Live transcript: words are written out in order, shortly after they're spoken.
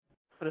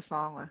put a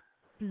song on.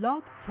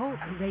 Blog Talk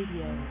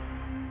Radio.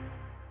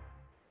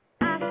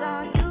 I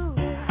saw you.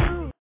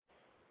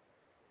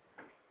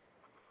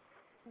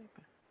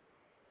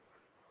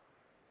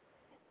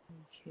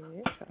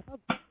 Okay.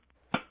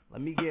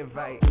 Let me get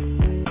right.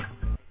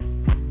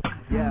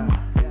 Yeah.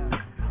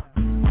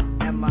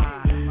 Am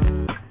I?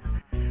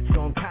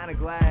 So I'm kinda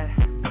glad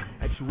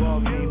that you all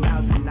came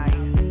out tonight.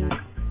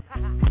 I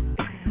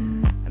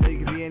know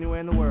you could be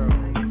anywhere in the world.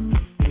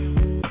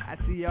 I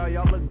see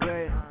y'all look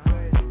good.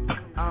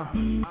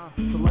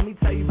 So let me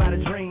tell you about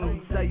a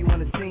dream, sell you on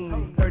the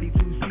scene.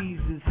 32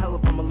 seasons, hell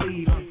if I'ma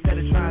leave. Instead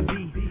of trying to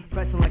be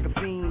pressing like a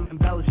fiend,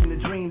 embellishing a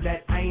dream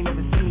that I ain't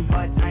never seen,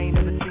 but I ain't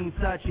never seen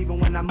such. Even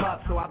when I'm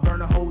up, so I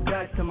burn a whole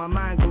Dutch till my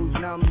mind goes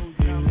numb.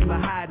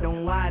 But high,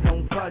 don't lie,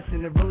 don't fuss,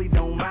 and it really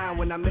don't mind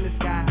when I'm in the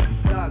sky.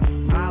 Stuck,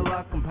 my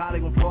luck, I'm probably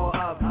gonna fall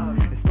up.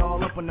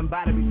 Install up when I'm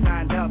about to be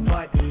signed up,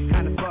 but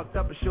kinda fucked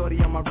up. A shorty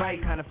on my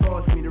right kinda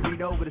forced me to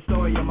read over the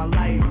story of my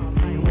life.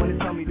 And wanna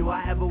tell me, do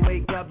I ever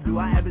wake up? Do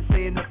I ever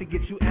say enough to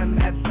get you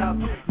MF'd up?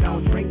 I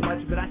don't drink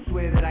much, but I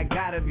swear that I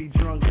gotta be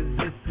drunk, 'cause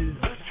this is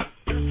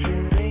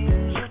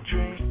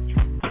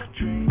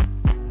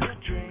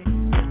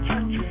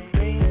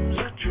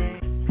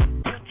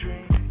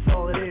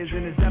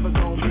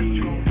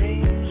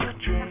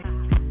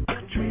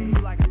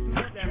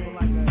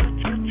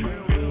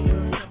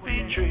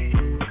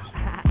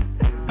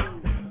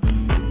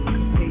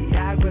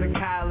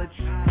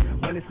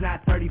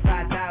not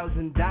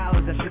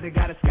 $35,000. I should've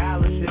got a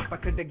scholarship. I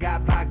could've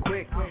got by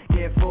quick.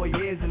 Yeah, 4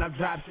 years and I've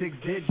dropped 6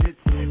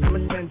 digits. I'ma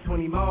spend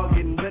 20 more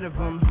getting rid of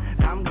them.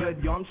 I'm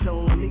good, yo, I'm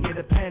chillin'. Let me get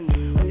a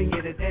pen. Let me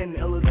get it in.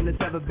 Iller than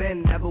it's ever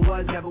been. Never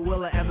was, never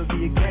will, or ever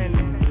be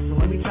again. So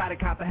let me try to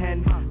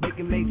comprehend. Make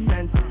it make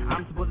sense.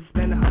 I'm supposed to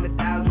spend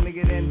 100,000 to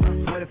get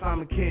in. What if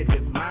I'm a kid?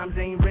 If moms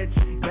ain't rich,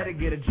 better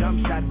get a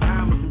jump shot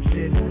down with some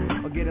shit.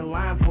 Or get in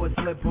line for a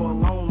slip or a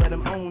loan. Let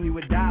them own you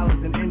with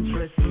dollars and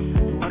interest. So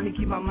let me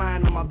keep my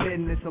mind on my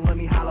business, and let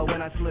me holler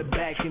when I slip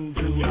back into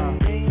a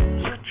dream.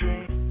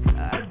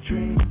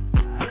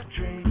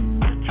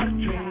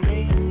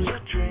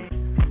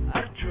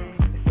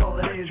 It's all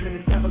it is, and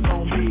it's never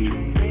gonna be.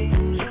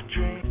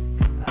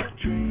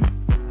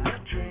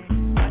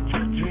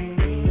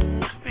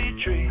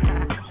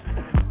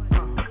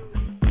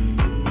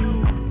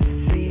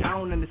 See, I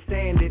don't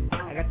understand it.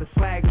 I got the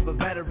swag of a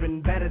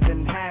veteran, better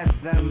than half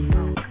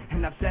them.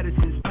 And I've said it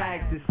since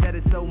practice, said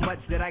it so much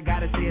that I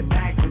gotta say it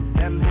backwards.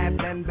 Them have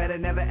them better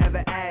never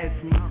ever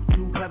ask me.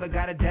 Too clever,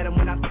 gotta dead them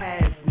when I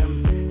pass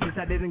them. Since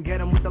I didn't get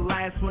them with the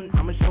last one,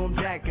 I'ma show them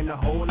Jack in a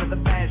whole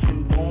nother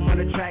fashion. Boom on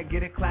the track,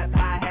 get it clap,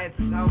 hi-hats,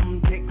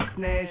 kick,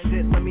 snare,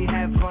 shit, let me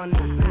have fun.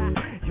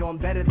 Yo, I'm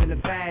better than the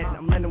fad,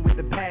 I'm landing with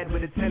the pad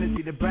with a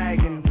tendency to brag.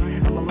 And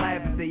I'ma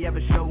laugh if they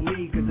ever show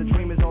me, 'cause a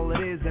dream is all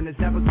it is and it's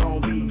never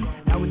gonna be.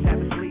 I was half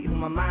asleep when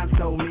my mom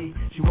told me.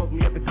 She woke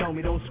me up and told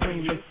me, don't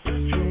scream, it's a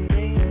dream.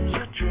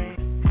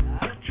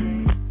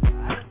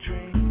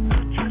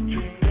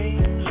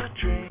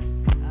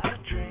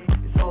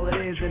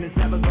 And it's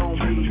never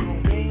gonna be.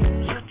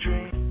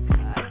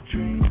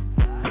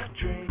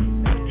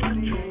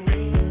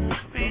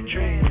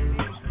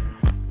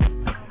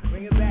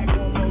 Bring it back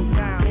one more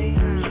time.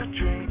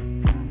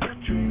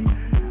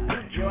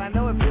 Yo, I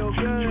know it feels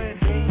good.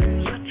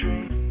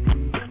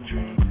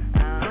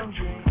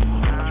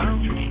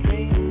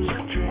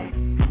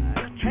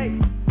 Hey.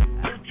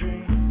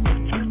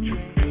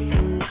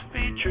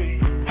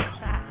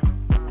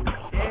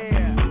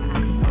 Yeah.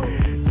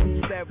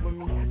 Step with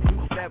me.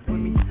 Step with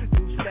me.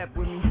 Step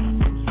with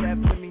me, step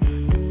with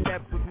me,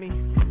 step with me,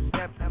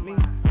 step with me,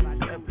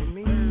 step with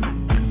me.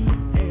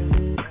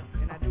 And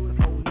I do it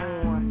hold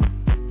on.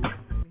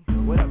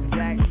 What up,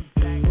 Jack?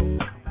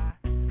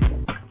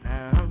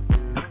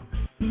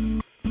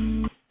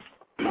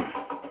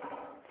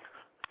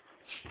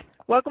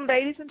 Welcome,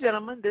 ladies and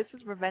gentlemen. This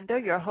is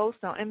Ravenda, your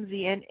host on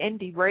MZN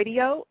Indie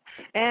Radio,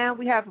 and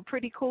we have a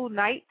pretty cool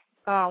night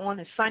on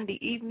a Sunday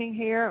evening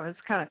here.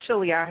 It's kind of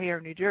chilly out here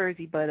in New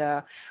Jersey, but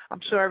I'm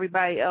sure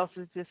everybody else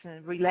is just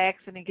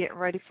relaxing and getting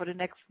ready for the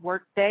next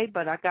work day,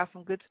 but I got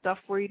some good stuff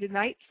for you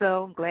tonight,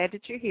 so I'm glad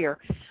that you're here.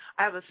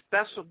 I have a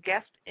special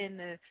guest in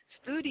the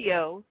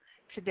studio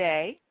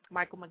today,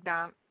 Michael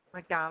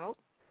McDonald.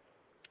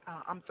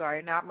 I'm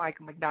sorry, not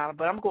Michael McDonald,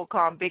 but I'm going to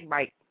call him Big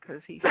Mike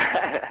because he's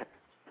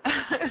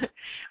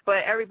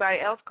but everybody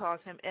else calls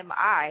him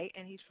M.I.,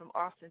 and he's from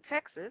Austin,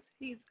 Texas.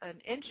 He's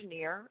an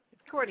engineer,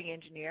 recording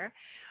engineer.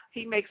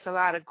 He makes a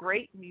lot of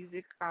great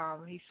music.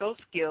 He's so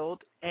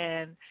skilled,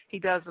 and he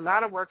does a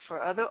lot of work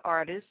for other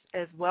artists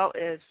as well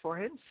as for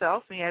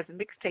himself. He has a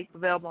mixtape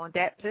available on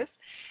DatPiff.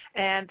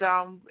 And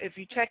if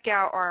you check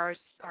out our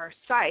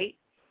site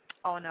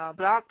on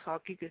Blog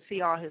Talk, you can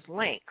see all his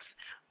links.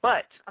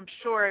 But I'm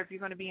sure if you're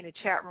going to be in the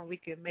chat room, we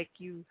can make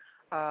you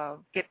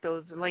get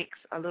those links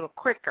a little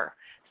quicker.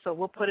 So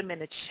we'll put them in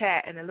the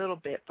chat in a little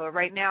bit. But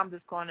right now I'm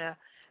just going to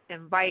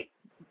invite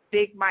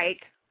Big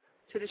Mike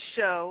to the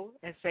show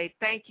and say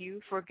thank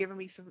you for giving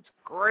me some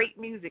great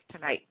music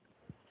tonight.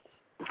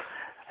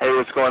 Hey,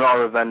 what's going on,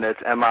 Ravenda?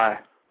 It's M.I.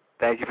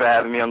 Thank you for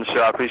having me on the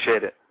show. I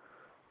appreciate it.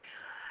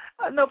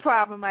 No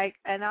problem, Mike.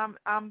 And I'm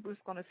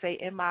just going to say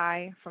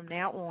MI from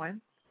now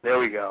on. There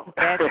we go.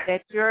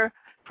 That's your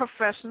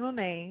professional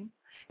name.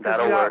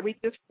 That'll work. We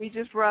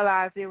just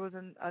realized there was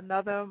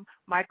another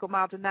Michael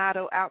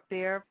Maldonado out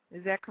there.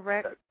 Is that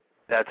correct?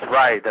 That's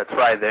right.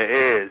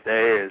 There is.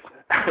 There's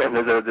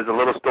a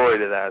little story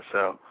to that.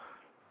 So.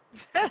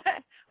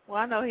 Well,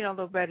 I know he don't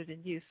look better than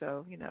you,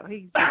 so he's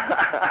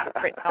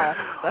written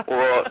off.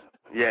 Well,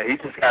 yeah, he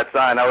just got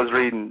signed. I was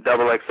reading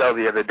XXL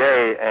the other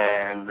day,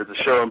 and there's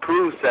a Show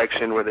Improved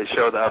section where they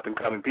show the up and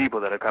coming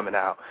people that are coming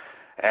out,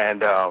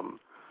 and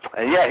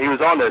yeah, he was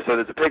on there. So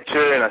there's a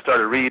picture, and I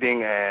started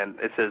reading, and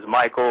it says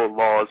Michael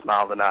Laws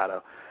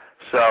Maldonado.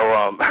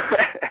 So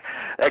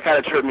that kind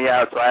of tripped me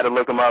out. So I had to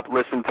look him up,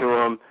 listen to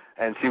him,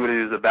 and see what he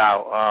was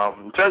about.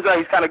 Turns out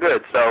he's kind of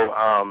good. So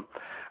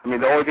I mean,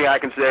 the only thing I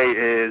can say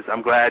is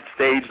I'm glad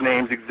stage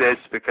names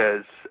exist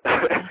because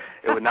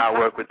it would not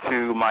work with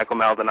two Michael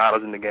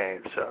Maldonados in the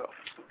game. So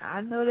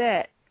I know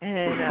that,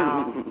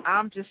 and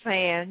I'm just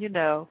saying,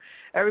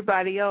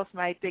 everybody else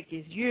might think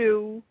it's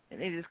you, and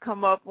they just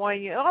come up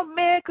on you. Oh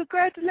man,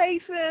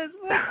 congratulations!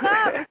 What's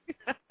up?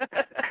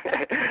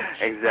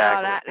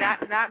 Exactly. No,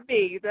 not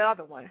me, the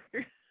other one.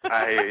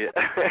 I hear you.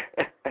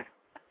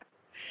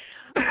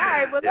 All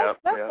right, well, let's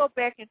yep. go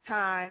back in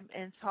time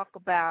and talk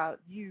about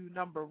you,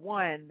 number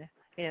one,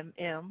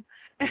 MM.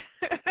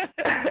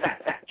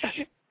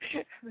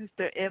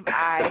 Mr.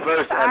 M.I. The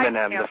first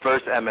Eminem. Yeah,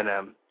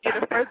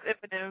 the first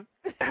Eminem.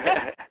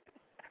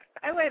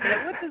 Hey, wait a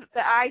minute, what does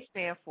the I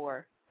stand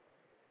for?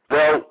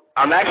 Well,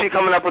 I'm actually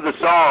coming up with a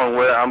song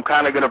where I'm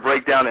kind of going to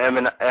break down M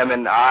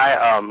and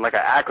I like an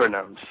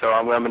acronym. So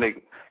I'm going to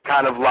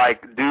kind of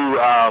like do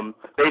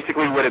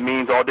basically what it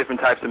means, all different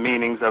types of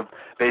meanings of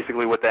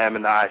basically what the M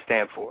and the I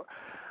stand for.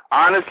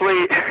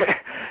 Honestly,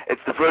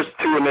 it's the first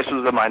two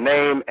initials of my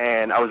name,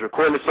 and I was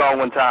recording a song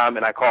one time,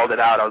 and I called it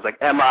out. I was like,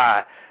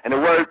 M.I., and it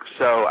worked,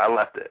 so I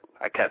left it.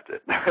 I kept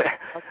it. Okay,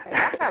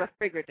 I kind of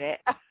figured that.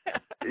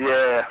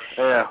 Yeah,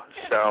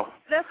 so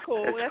that's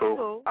cool. It's that's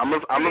cool. I'm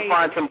gonna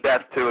find some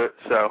depth to it,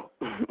 so.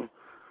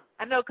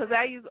 I know, because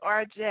I use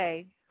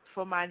RJ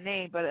for my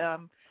name, but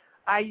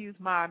I use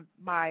my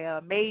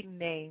maiden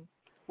name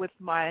with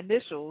my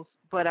initials,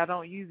 but I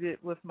don't use it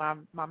with my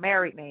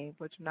married name,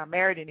 which I'm not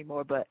married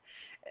anymore, but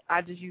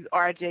I just use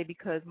RJ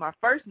because my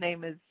first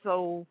name is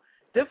so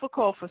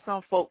difficult for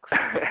some folks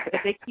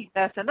that they keep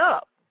messing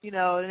up, and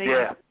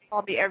they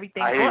call me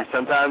everything. I hear you.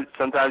 Sometimes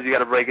you got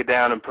to break it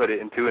down and put it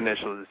in two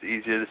initials. It's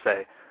easier to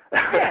say.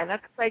 Yeah, and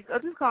that's like,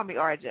 just call me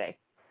RJ.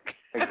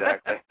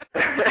 Exactly.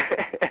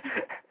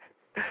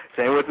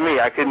 Same with me.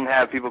 I couldn't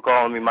have people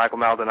calling me Michael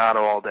Maldonado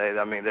all day.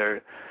 I mean,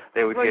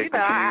 they would get confused.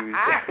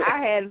 I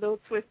had a little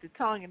twisted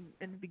tongue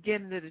in the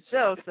beginning of the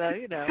show, so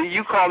See,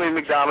 you call me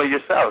McDonald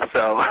yourself,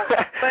 so.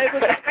 But it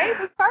was a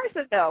famous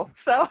person, though.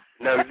 So.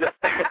 No,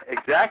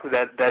 exactly.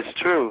 That's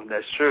true.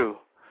 That's true.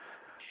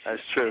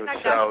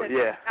 So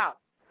yeah. Mouse.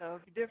 So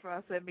if you're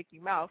different, I said Mickey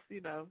Mouse. I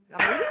mean,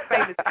 he's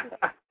famous too.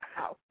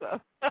 So.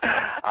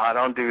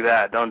 Don't do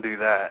that.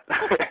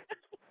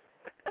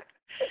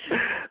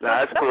 No,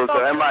 that's cool. So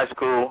M.I.'s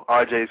cool.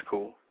 R.J.'s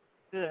cool.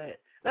 Good.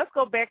 Let's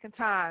go back in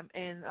time,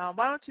 and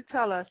why don't you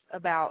tell us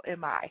about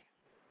M.I.?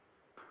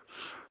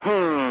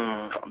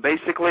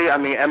 Basically,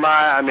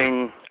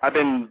 M.I., I've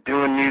been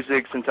doing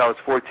music since I was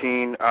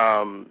 14.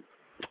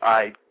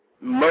 I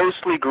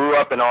mostly grew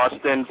up in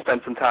Austin,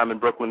 spent some time in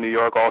Brooklyn, New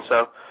York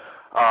also.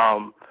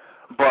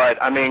 But,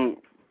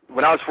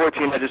 when I was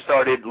 14, I just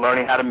started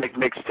learning how to make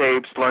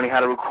mixtapes, learning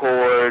how to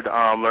record,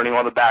 learning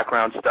all the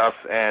background stuff,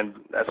 and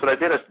that's what I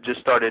did. I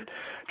just started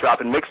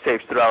dropping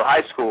mixtapes throughout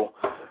high school.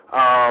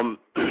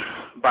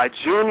 By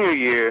junior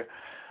year,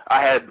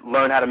 I had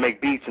learned how to make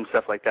beats and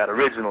stuff like that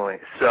originally.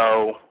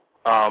 So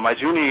my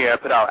junior year, I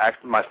put out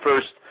my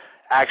first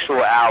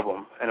actual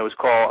album, and it was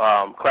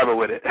called Clever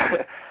With It.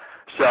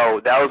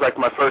 So that was like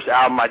my first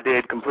album I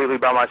did completely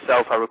by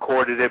myself. I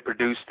recorded it,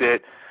 produced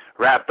it,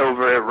 rapped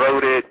over it,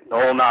 wrote it, the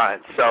whole nine.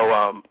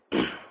 So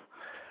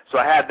so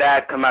I had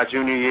that come out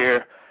junior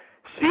year.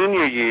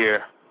 Senior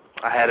year,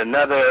 I had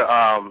another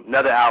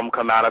album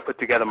come out. I put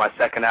together my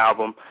second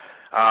album.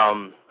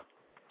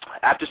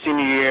 After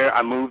senior year,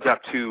 I moved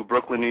up to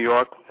Brooklyn, New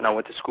York, and I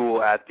went to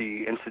school at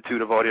the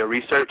Institute of Audio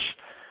Research.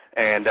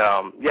 And,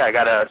 I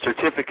got a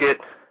certificate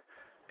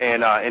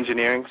in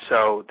engineering,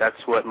 so that's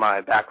what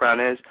my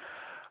background is.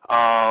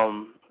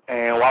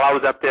 And while I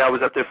was up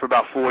there for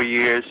about 4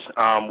 years,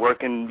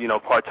 working,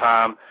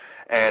 part-time.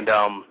 And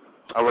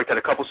I worked at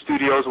a couple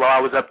studios while I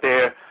was up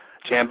there,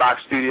 Jambox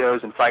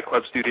Studios and Fight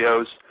Club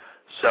Studios.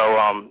 So,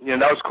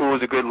 that was cool. It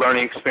was a good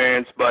learning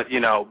experience, but,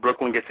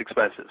 Brooklyn gets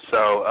expensive.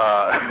 So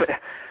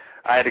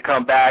I had to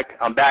come back.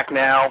 I'm back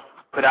now,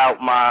 put out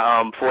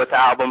my fourth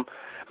album.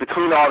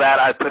 Between all that,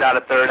 I put out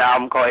a third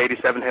album called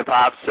 87 Hip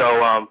Hop.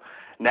 So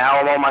now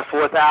I'm on my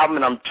fourth album,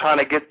 and I'm trying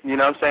to get,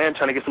 trying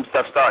to get some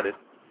stuff started.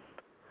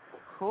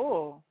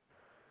 Cool.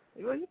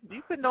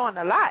 You've been knowing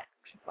a lot.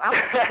 One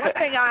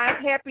thing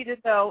I'm happy to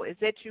know is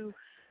that you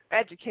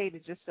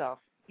educated yourself.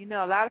 A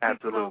lot of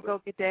people don't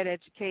go get that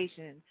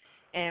education,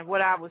 And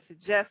what I would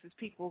suggest is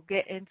people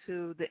get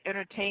into the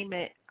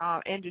entertainment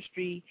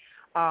industry,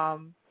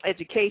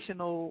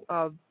 educational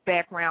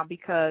background,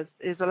 because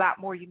there's a lot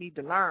more you need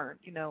to learn,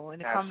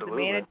 when it comes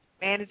to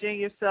managing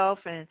yourself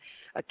and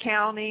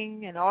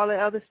accounting and all the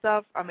other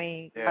stuff. I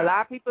mean, a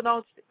lot of people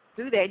don't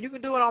do that. You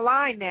can do it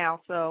online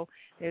now, so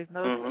there's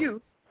no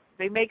excuse.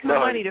 They make some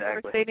money. The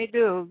first thing they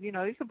do, you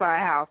can buy a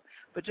house,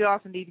 but you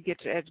also need to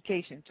get your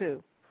education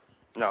too.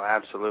 No,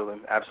 absolutely.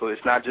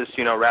 It's not just,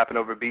 rapping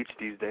over beats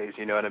these days,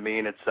 you know what I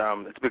mean?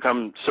 It's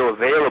become so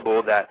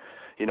available that,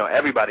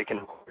 everybody can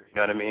record, you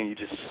know what I mean? You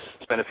just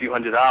spend a few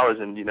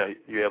 $100s and,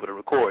 you're able to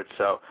record.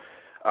 So,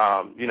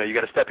 you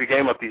got to step your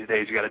game up these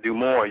days. You got to do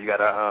more. You got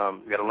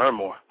to learn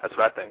more. That's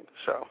what I think.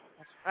 So.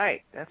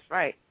 That's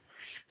right.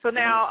 So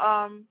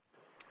now,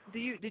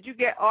 did you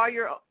get all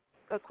your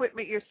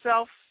equipment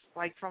yourself,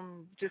 like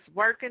from just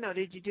working, or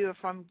did you do it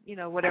from,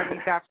 whatever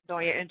you got from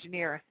doing your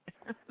engineering?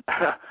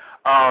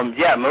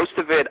 Yeah, most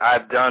of it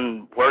I've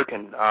done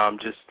working,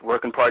 just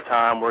working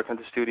part-time, working at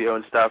the studio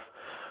and stuff.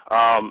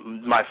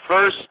 My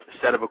first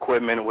set of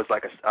equipment was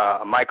like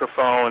a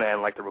microphone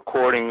and like the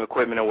recording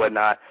equipment and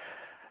whatnot.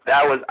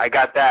 I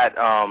got that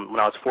when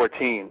I was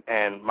 14,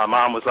 and my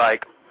mom was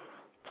like,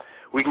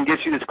 we can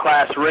get you this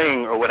class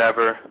ring or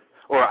whatever,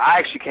 or I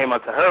actually came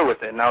up to her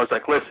with it, and I was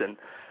like, listen,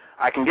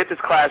 I can get this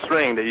class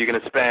ring that you're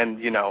going to spend,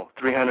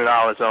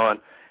 $300 on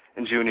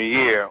in junior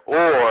year,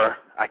 or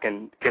I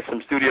can get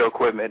some studio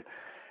equipment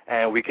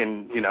and we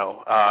can,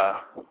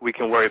 we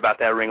can worry about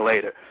that ring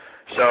later.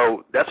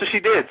 So that's what she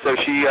did. So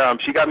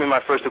she got me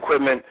my first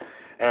equipment,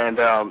 and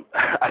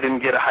I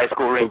didn't get a high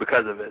school ring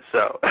because of it.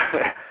 So,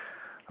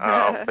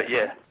 but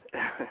yeah.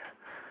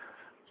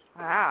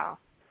 Wow.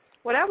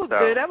 Well, that was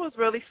good. That was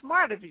really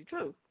smart of you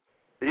too.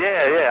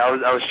 Yeah.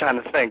 I was trying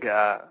to think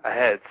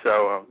ahead.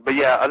 So, but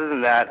yeah, other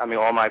than that, I mean,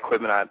 all my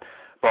equipment I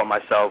bought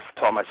myself,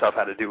 taught myself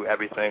how to do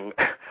everything.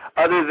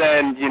 Other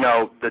than,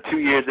 the 2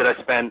 years that I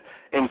spent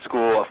in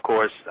school, of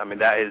course, I mean,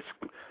 that is,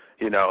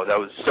 that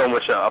was so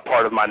much a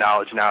part of my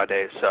knowledge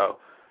nowadays. So,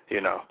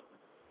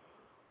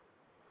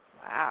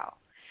 Wow.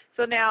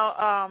 So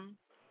now,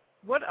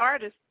 what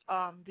artists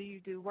do you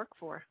do work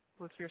for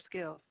with your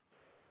skills?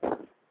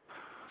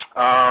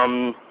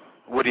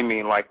 What do you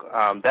mean, like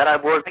that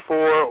I've worked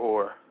for,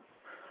 or?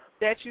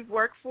 That you've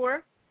worked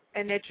for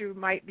and that you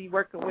might be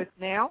working with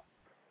now?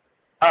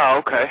 Oh,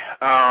 okay.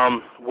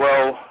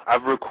 Well,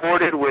 I've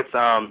recorded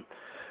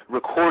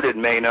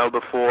Mano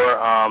before.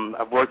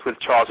 I've worked with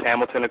Charles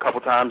Hamilton a couple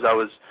times. I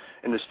was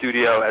in the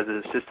studio as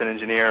an assistant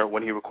engineer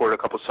when he recorded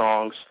a couple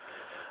songs.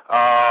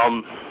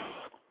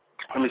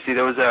 Let me see.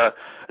 There's an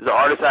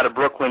artist out of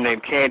Brooklyn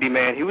named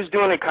Candyman. He was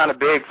doing it kind of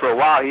big for a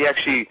while.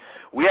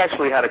 We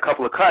actually had a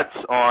couple of cuts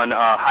on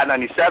Hot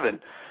 97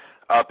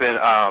 up in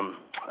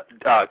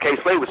Kay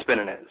Slay was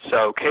spinning it.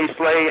 So Kay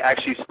Slay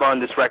actually spun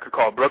this record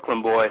called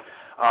Brooklyn Boy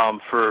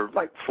for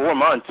like 4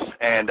 months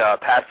and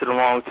passed it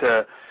along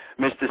to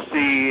Mr.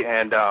 C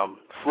and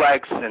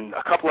Flex and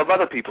a couple of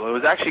other people. It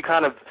was actually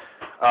kind of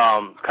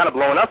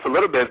blowing up for a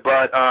little bit,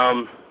 but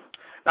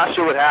not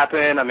sure what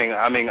happened. I mean,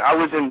 I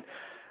wasn't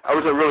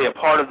really a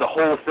part of the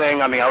whole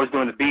thing. I mean, I was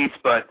doing the beats,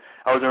 but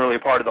I wasn't really a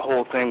part of the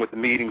whole thing with the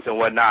meetings and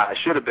whatnot. I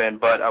should have been,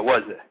 but I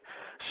wasn't.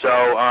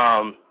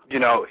 So,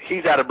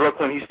 he's out of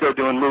Brooklyn. He's still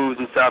doing moves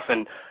and stuff,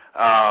 and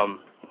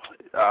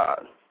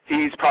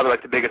he's probably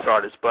like the biggest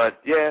artist. But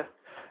yeah, a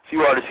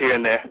few artists here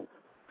and there.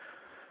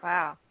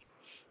 Wow.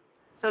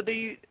 So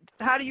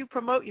how do you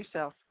promote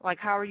yourself? Like,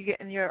 how are you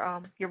getting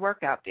your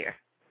work out there?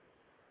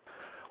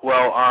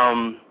 Well,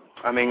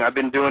 I mean, I've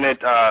been doing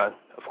it, of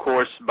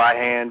course, by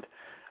hand.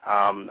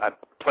 I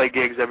play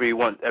gigs every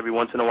once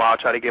in a while.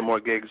 Try to get more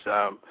gigs,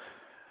 that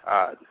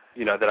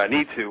I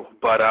need to.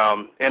 But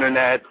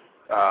internet,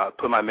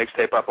 put my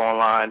mixtape up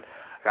online.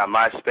 I got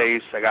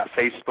MySpace. I got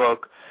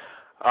Facebook.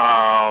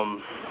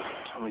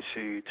 Let me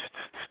see.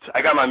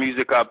 I got my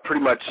music up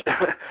pretty much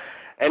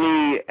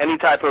any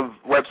type of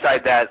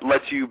website that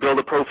lets you build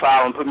a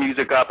profile and put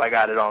music up. I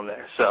got it on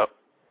there. So,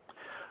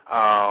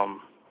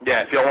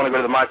 yeah, if y'all want to go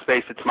to the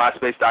MySpace, it's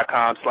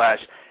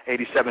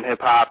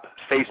myspace.com/87hiphop,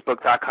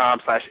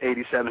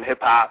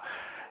 facebook.com/87hiphop,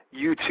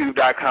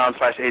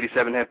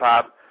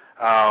 youtube.com/87hiphop,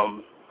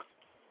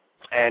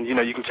 and,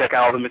 you can check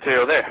out all the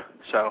material there.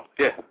 So,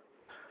 yeah.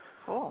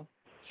 Cool.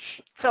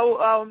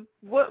 So,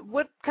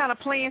 what kind of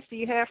plans do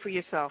you have for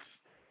yourself?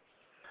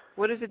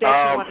 What is it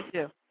that you want to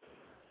do?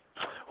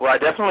 Well, I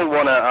definitely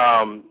want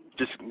to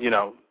just,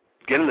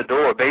 get in the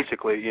door,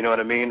 basically, you know what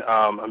I mean?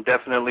 I'm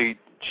definitely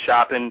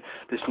shopping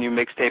this new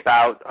mixtape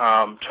out,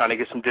 trying to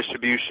get some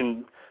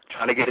distribution,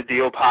 trying to get a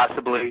deal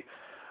possibly.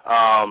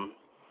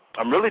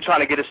 I'm really trying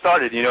to get it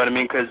started, you know what I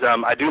mean, because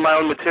I do my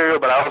own material,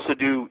 but I also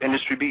do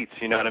industry beats,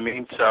 you know what I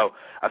mean? So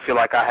I feel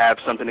like I have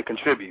something to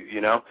contribute,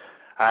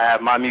 I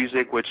have my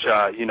music, which,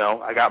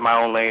 I got my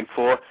own lane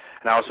for,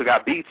 and I also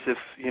got beats if,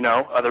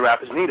 other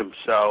rappers need them.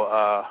 So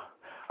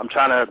I'm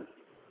trying to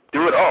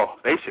do it all,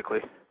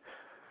 basically.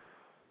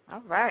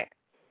 All right.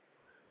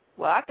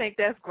 Well, I think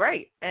that's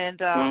great.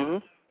 And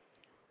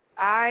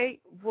I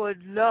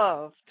would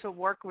love to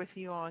work with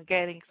you on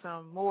getting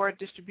some more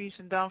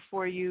distribution done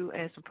for you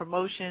and some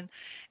promotion.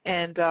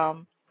 And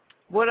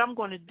what I'm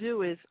going to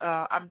do is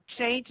I'm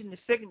changing the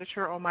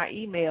signature on my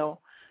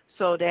email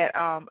so that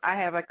I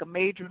have like a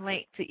major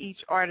link to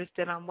each artist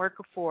that I'm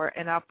working for,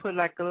 and I'll put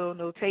like a little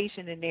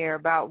notation in there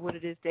about what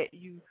it is that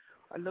you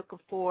are looking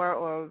for,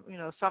 or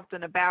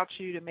something about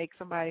you to make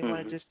somebody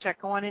want to just check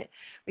on it,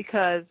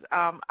 because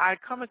I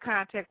come in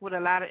contact with a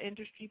lot of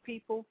industry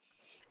people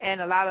and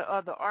a lot of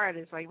other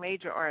artists, like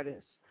major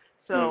artists.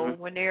 So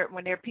when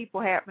their people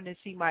happen to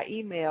see my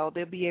email,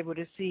 they'll be able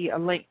to see a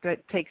link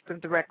that takes them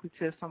directly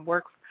to some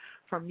work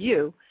from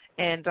you,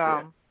 and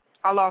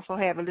I'll also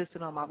have it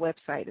listed on my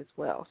website as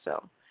well.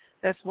 So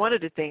that's one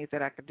of the things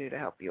that I can do to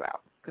help you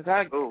out, because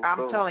I'm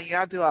telling you,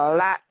 I do a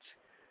lot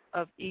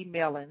of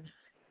emailing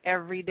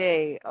every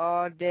day,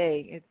 all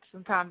day.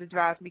 Sometimes it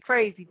drives me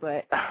crazy,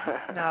 but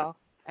no,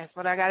 that's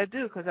what I got to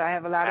do, because I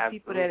have a lot of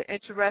people that are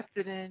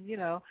interested in,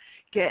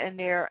 getting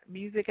their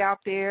music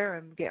out there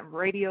and getting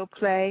radio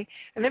play.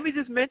 And let me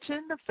just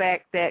mention the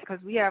fact that, because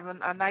we have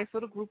a nice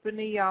little group in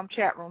the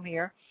chat room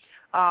here,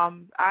 I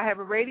have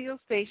a radio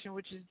station,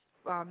 which is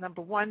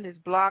number one is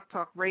Blog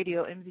Talk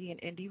Radio, MZ and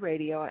Indie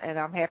Radio, and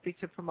I'm happy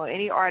to promote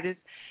any artist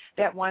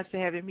that wants to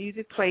have their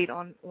music played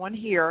on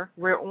here.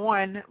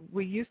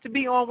 We used to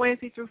be on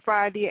Wednesday through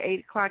Friday at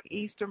 8 o'clock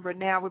Eastern, but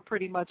now we're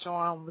pretty much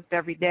on almost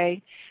every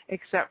day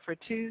except for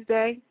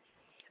Tuesday.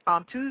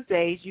 On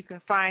Tuesdays, you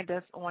can find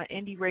us on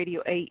Indie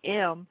Radio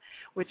AM,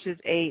 which is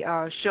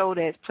a show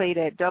that's played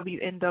at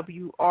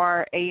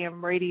WNWR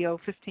AM Radio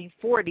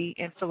 1540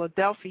 in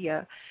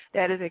Philadelphia.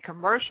 That is a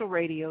commercial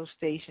radio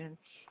station.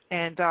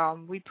 And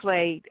we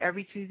play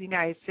every Tuesday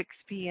night at 6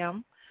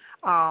 p.m.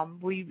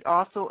 We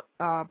also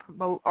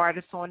promote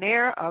artists on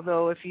there,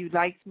 although if you'd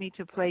like me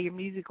to play your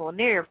music on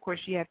there, of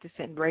course you have to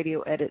send radio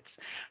edits,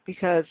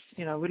 because,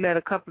 we let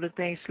a couple of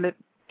things slip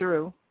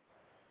through.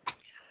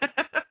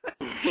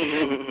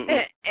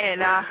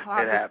 and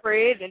I'm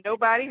afraid that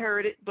nobody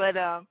heard it, but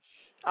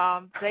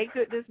thank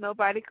goodness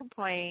nobody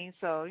complained.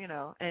 So,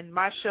 and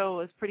my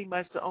show is pretty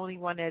much the only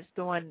one that's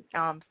doing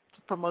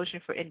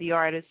promotion for indie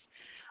artists.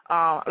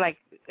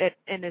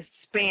 In the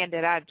span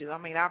that I do. I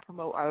mean, I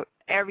promote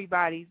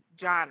everybody's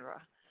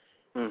genre,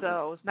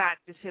 so it's not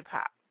just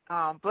hip-hop.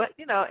 But,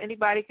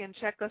 anybody can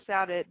check us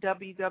out at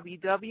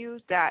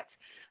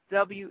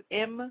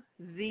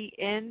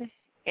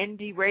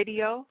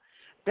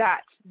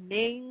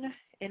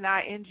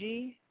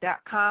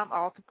www.wmzindieradio.ning.com.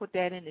 I'll also put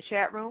that in the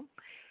chat room.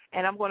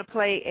 And I'm going to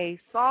play a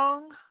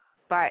song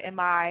by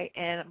MI,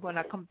 and I'm going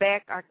to come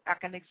back. I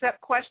can accept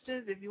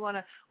questions if you want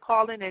to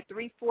call in at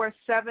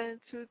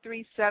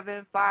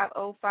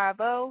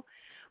 347-237-5050.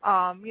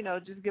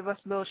 Just give us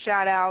a little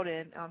shout out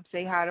and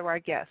say hi to our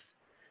guests.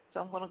 So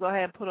I'm going to go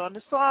ahead and put on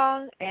the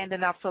song, and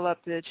then I'll fill up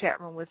the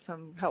chat room with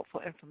some helpful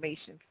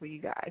information for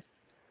you guys.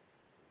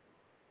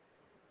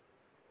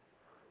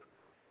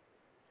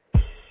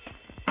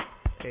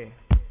 Hey.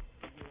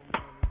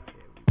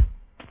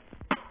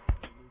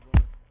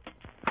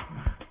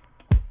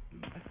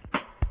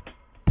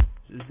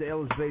 This is the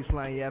illest bass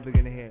line you're ever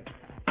gonna hear.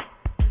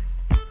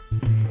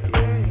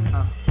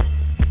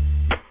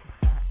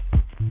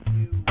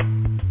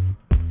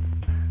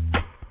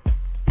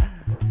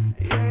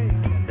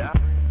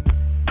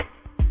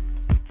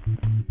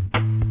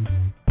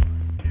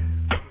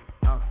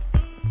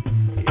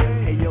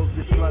 Hey yo,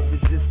 this love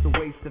is just a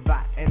waste of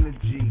our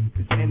energy.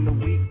 'Cause in the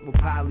week we'll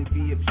probably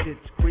be up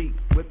Schitt's Creek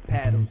with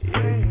paddles.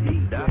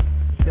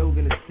 Still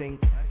gonna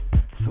sink.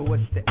 So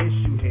what's the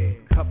issue here?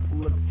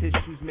 Couple of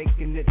tissues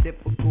making it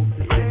difficult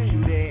to sit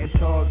you there and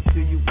talk to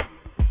you.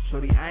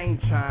 Shorty, I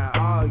ain't trying to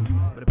argue,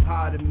 but a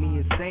part of me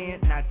is saying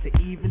not to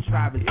even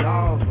try to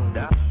resolve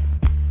them.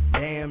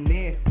 Damn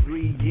near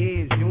 3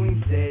 years, you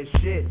ain't said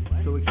shit.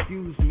 So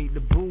excuse me,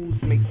 the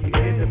booze makes me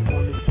get up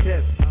on the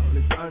tip. I'm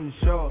just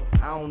unsure,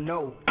 I don't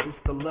know, just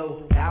a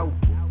little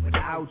doubtful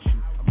without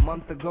you. A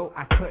month ago,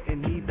 I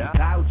couldn't leave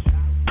without you.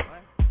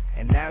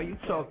 And now you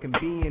talking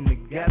being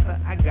together,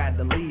 I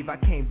gotta leave, I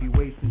can't be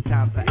wasting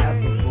time forever,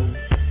 boo.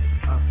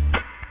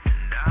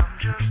 I'm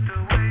just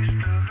a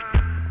waste of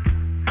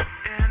her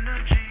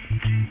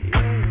energy.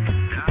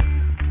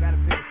 Gotta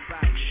pick a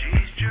spot.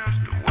 She's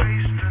just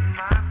wasting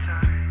my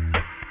time.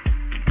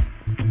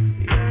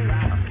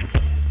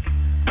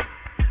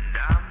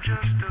 I'm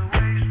just a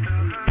waste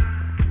of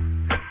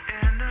her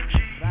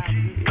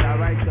energy.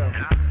 Alright though.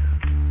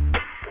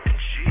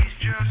 She's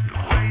just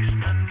wasting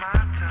my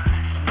time.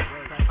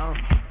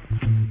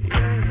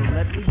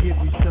 Let me give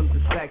you some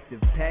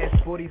perspective.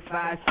 Past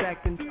 45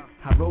 seconds,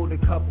 I wrote a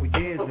couple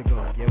years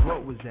ago. Yeah,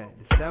 what was that,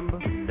 December?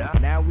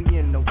 Now we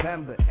in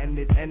November, and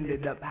it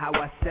ended up how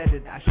I said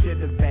it. I should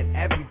have bet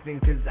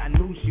everything, 'cause I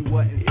knew she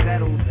wasn't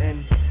settled.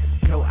 And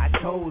so I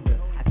told her,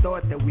 I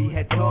thought that we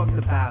had talked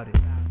about it.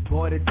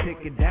 Bought a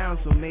ticket down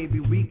so maybe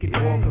we could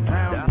walk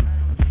around it.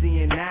 I'm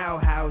seeing now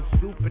how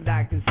stupid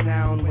I can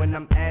sound when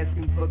I'm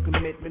asking for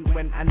commitment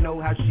when I know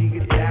how she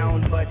gets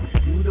down. But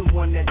you the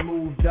one that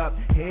moved up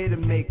here to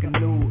make a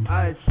new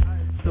us.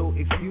 So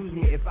excuse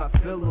me if I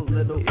feel a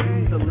little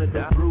used, a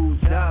little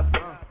bruised up.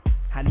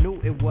 I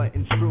knew it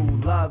wasn't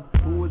true love.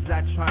 Who was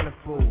I trying to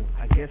fool?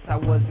 I guess I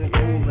wasn't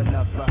cool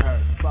enough for her.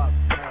 Fuck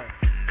her.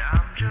 And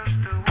I'm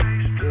just a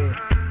waste of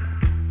her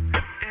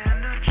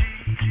energy.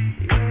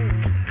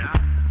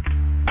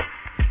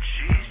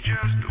 She's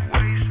just a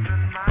waste of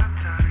my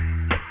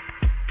time.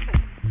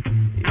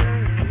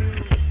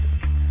 And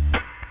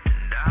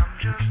I'm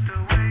just a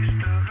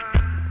waste of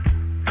her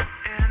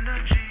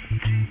energy.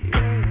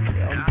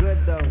 I'm good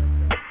though.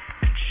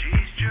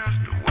 She's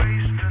just a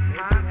waste of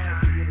my time.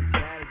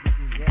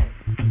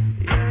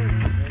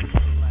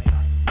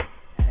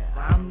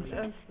 I'm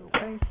just a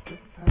waste of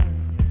her.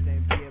 They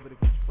be able to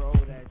control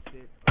that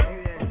shit.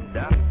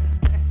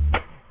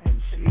 And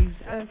she's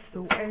just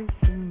a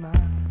waste of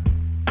mine.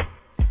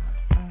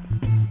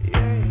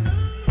 And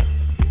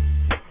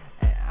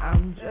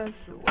I'm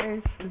just a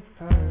waste of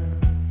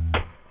her.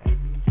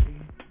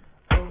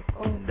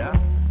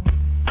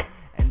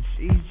 And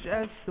she's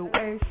just a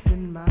waste of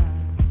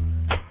mine.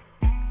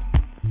 And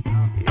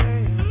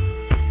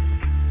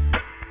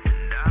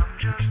I'm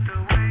just a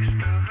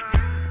waste of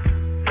her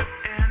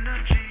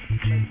energy.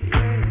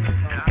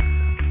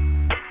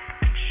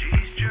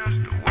 She's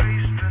just a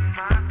waste of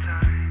my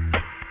time.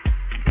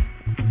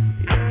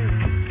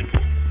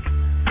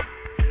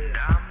 And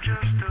I'm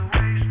just a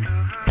waste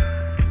of her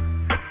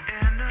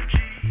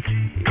energy.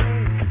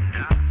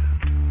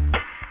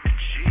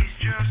 She's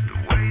just a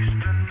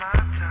waste of my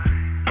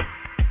time.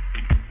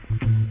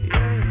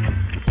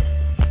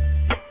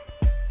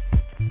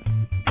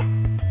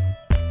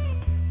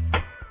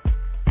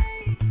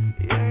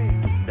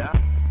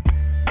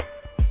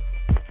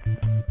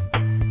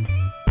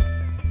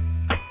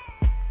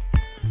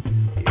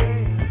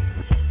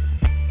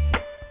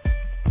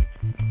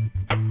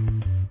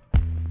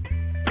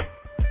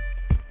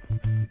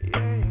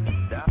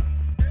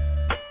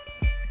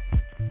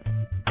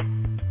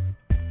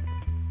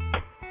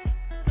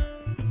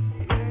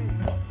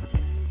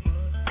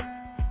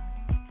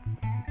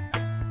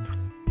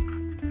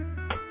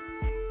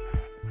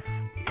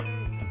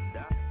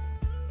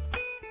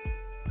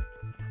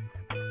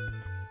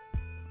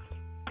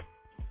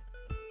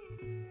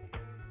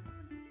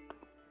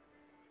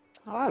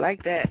 Oh, I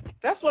like that.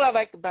 That's what I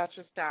like about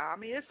your style. I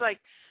mean, it's like,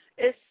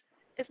 it's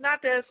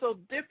not that it's so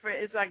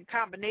different. It's like a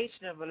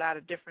combination of a lot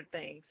of different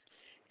things.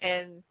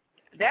 And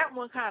that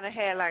one kind of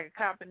had like a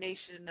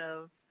combination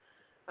of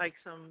like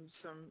some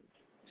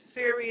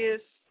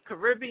serious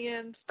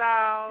Caribbean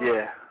style.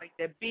 Yeah. Like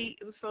that beat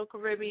was so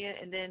Caribbean.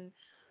 And then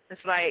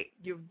it's like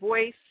your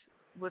voice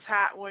was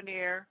hot on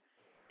there.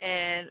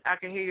 And I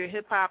could hear your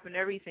hip hop and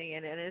everything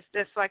in it. And it's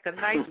just like a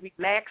nice,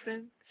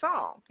 relaxing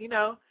song, you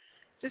know,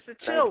 just to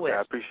chill with.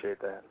 I appreciate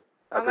that.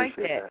 I like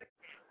that.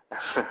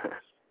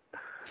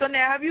 So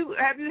now, have you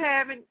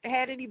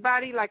had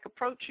anybody like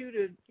approach you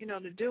to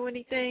to do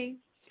anything?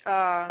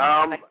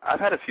 I've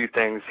had a few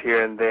things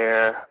here and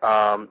there.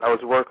 I was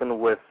working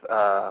with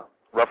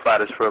Rough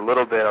Riders for a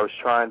little bit.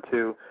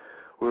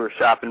 We were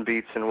shopping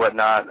beats and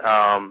whatnot.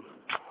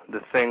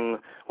 The thing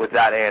with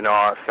that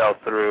A&R fell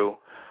through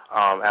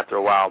after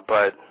a while,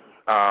 but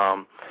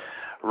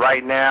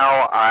right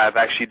now I've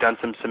actually done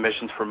some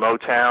submissions for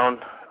Motown.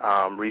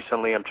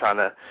 Recently, I'm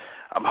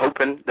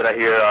hoping that I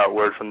hear a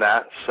word from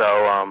that.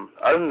 So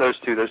other than those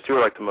two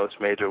are like the most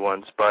major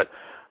ones. But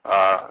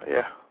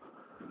yeah.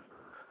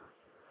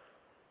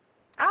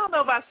 I don't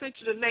know if I sent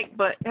you the link,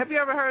 but have you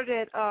ever heard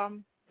of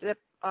that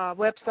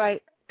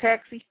website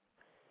Taxi?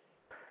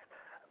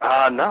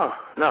 No.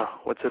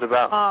 What's it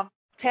about?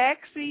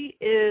 Taxi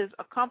is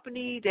a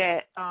company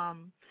that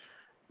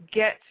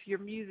gets your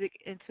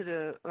music into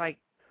the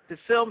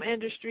film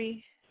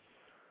industry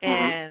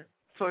and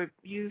for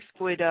use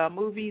with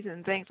movies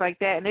and things like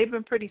that, and they've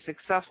been pretty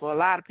successful. A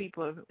lot of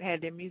people have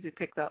had their music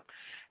picked up.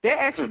 They're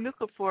actually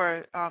looking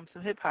for some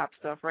hip-hop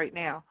stuff right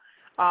now.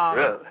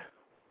 Really?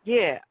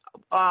 Yeah.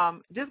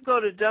 Just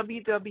go to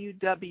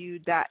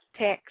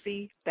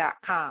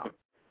www.taxi.com.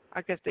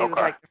 I guess they were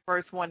like the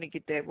first one to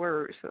get that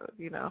word, so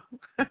No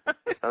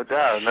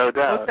doubt. Most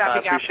time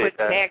I I put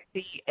that.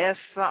 taxi S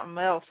something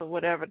else or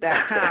whatever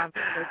 .com.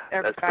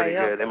 That's pretty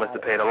good. They must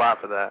have paid a lot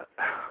for that.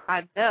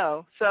 I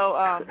know.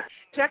 So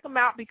check them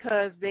out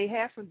because they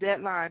have some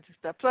deadlines and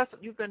stuff. Plus,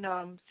 you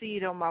can see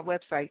it on my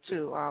website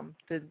too.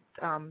 The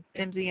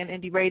MZN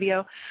Indie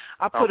Radio.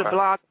 I put a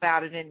blog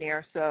about it in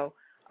there. So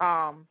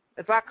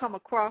if I come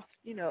across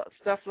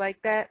stuff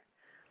like that,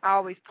 I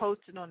always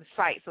post it on the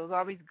site, so it's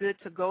always good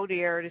to go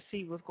there to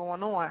see what's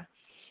going on.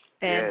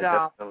 And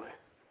yeah, definitely.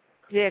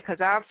 Yeah,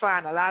 because I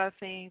find a lot of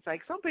things,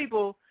 like some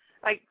people,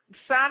 like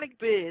Sonic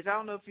Biz. I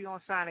don't know if you're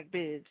on Sonic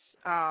Biz.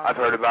 I've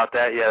heard about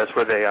that. Yeah, that's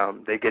where they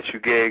get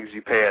you gigs.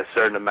 You pay a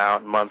certain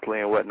amount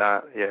monthly and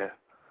whatnot. Yeah.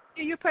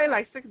 You pay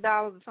like $6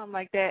 or something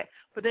like that,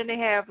 but then they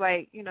have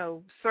like,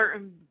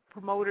 certain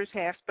promoters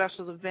have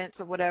special events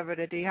or whatever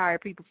that they hire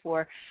people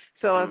for.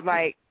 So it's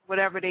like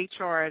whatever they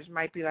charge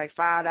might be like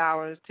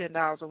 $5,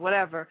 $10 or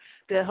whatever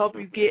to help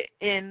you get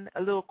in a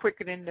little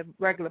quicker than the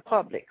regular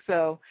public.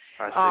 So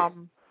I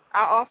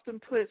often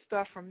put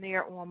stuff from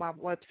there on my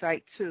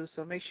website too.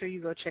 So make sure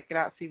you go check it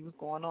out, see what's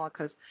going on,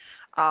 because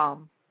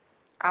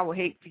I would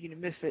hate for you to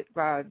miss it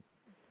by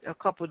a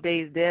couple of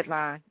days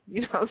deadline,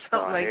 something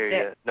like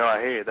that. No, I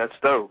hear you. That's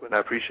dope, and I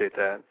appreciate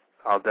that.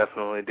 I'll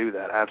definitely do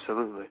that.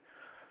 Absolutely.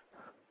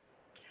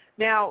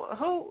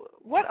 Now,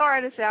 what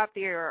artists out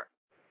there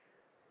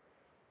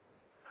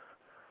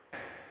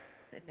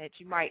that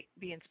you might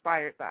be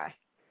inspired by?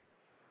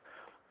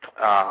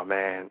 Oh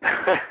man,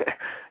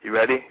 you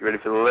ready? You ready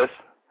for the list?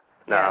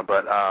 Yeah. Nah,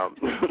 but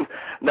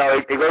no,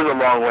 it goes a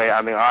long way.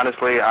 I mean,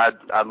 honestly, I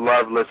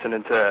love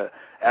listening to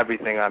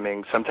everything. I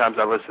mean, sometimes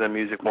I listen to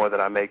music more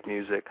than I make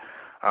music.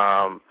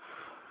 I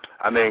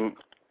mean,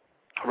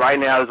 right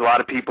now there's a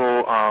lot of people.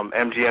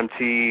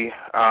 MGMT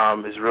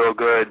is real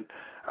good.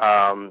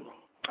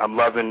 I'm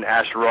loving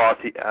Asher Roth,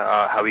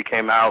 how he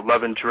came out.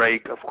 Loving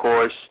Drake, of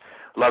course.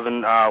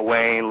 Loving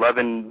Wayne.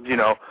 Loving,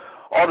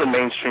 all the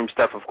mainstream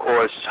stuff, of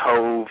course.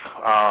 Hove,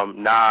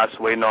 Nas,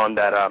 waiting on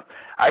that. I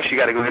actually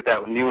got to go get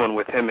that new one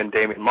with him and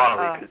Damian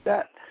Marley, because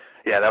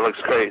that looks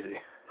crazy.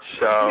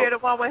 So. You hear the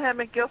one with him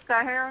and Gil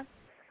Scott-Heron?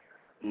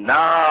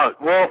 Nah,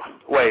 well,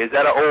 wait, is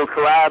that an old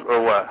collab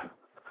or what?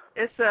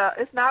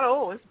 It's not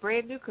old. It's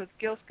brand new because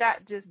Gil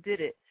Scott just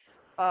did it.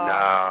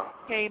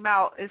 Came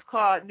out. It's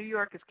called New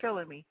York Is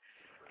Killing Me.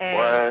 And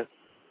what?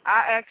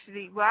 I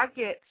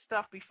get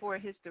stuff before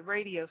it hits the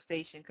radio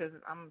station because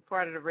I'm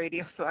part of the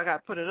radio, so I got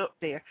to put it up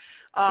there.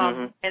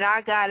 And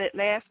I got it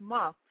last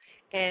month,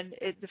 and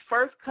the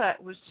first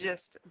cut was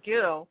just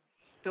Gil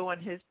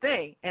doing his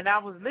thing, and I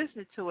was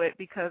listening to it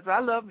because I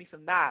love me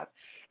some Nas,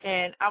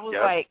 and I was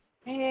like,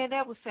 man,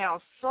 that would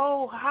sound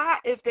so hot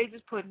if they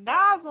just put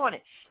Nas on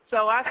it.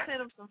 So I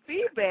sent him some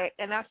feedback,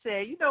 and I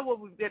said, you know what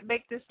would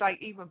make this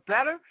like even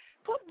better?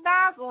 Put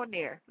Nas on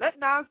there. Let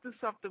Nas do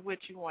something with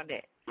you on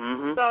that.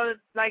 So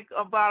like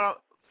about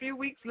a few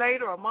weeks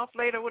later, or a month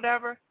later,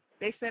 whatever,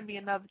 they sent me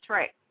another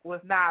track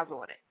with Nas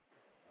on it.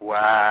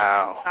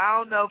 Wow. I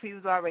don't know if he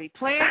was already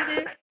planning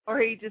it or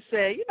he just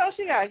said,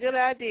 she got a good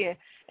idea.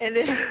 And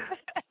then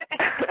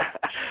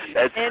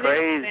that's and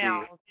crazy.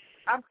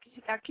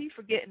 I keep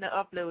forgetting to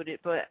upload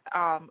it, but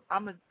I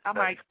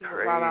might do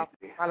it while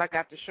I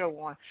got the show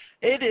on.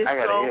 It is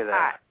so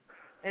hot.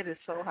 It is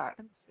so hot.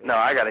 No,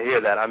 I got to hear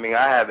that. I mean,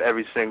 I have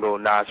every single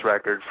Nas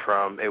record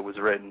from It Was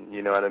Written,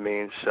 you know what I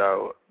mean?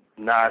 So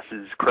Nas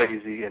is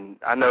crazy, and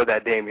I know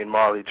that Damian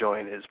Marley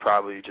joint is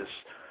probably just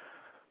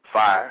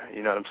fire,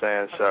 you know what I'm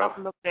saying? So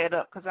I'll look that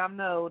up because I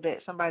know that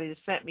somebody has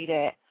sent me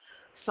that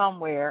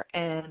somewhere,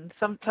 and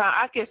sometimes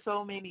I get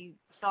so many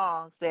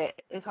songs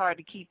that it's hard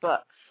to keep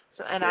up.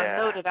 So, and I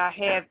know that I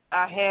have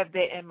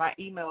that in my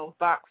email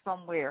box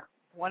somewhere.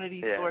 One of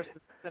these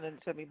sources sent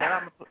it to me, but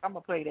I'm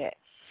gonna play that.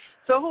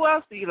 So who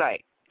else do you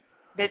like?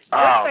 Let's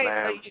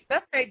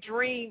say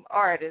dream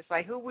artist.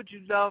 Like, who would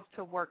you love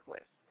to work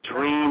with?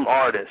 Dream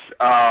artist.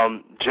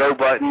 Joe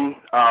Budden.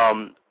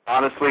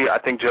 Honestly, I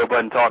think Joe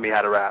Budden taught me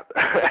how to rap.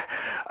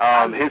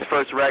 His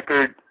first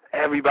record,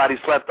 everybody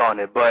slept on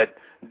it, but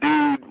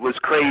dude was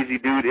crazy.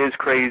 Dude is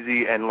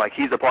crazy, and like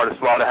he's a part of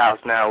Slaughterhouse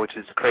now, which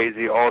is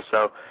crazy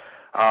also.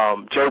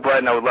 Joe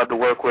Budden, I would love to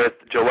work with.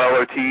 Joel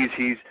Ortiz,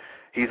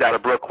 he's out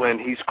of Brooklyn.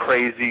 He's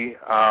crazy.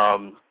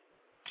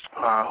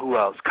 Who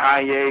else?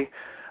 Kanye,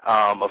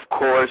 of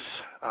course.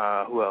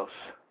 Who else?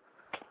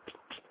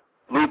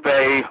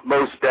 Lupe,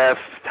 Mos Def,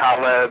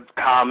 Taleb,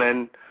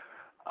 Common.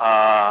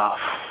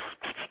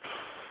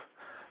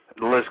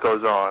 The list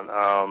goes on.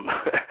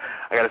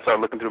 I got to start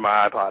looking through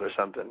my iPod or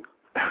something.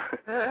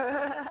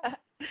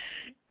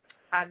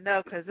 I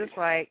know, because it's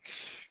like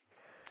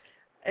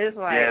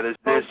yeah,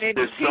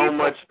 there's so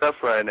much stuff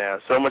right now,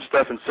 so much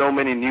stuff, and so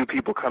many new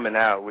people coming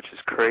out, which is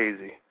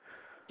crazy.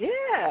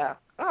 Yeah.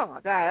 Oh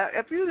my God!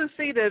 If you just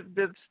see the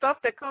stuff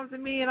that comes to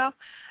me, and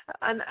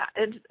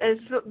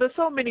there's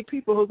so many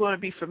people who are going to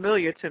be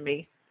familiar to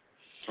me.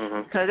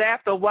 Because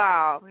after a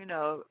while,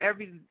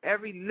 every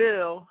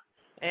Lil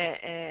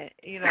and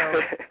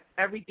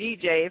every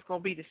DJ is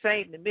going to be the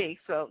same to me.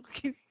 So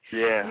you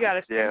got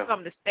to do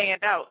something to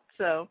stand out.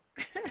 So.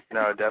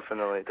 No,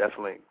 definitely.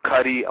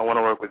 Cudi, I want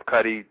to work with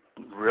Cudi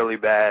really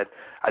bad.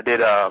 I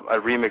did a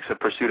remix of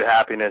Pursuit of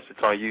Happiness.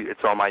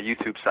 It's on my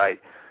YouTube site.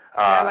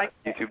 I like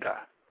that. YouTube.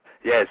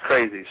 Yeah, it's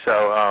crazy. So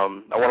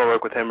I want to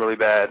work with him really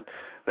bad.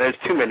 There's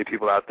too many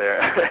people out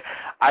there.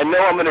 I know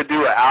I'm going to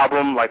do an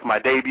album, like my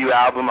debut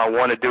album. I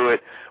want to do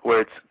it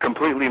where it's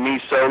completely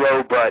me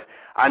solo, but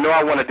I know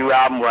I want to do an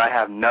album where I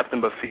have nothing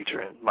but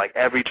featuring, like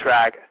every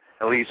track,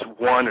 at least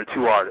one or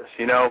two artists,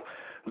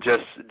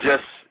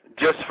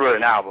 just for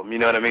an album, you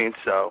know what I mean?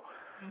 So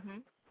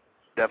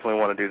definitely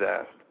want to do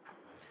that.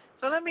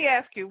 So let me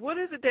ask you, what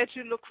is it that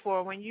you look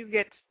for when you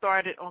get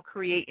started on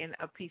creating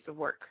a piece of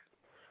work?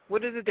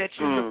 What is it that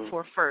you look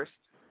for first?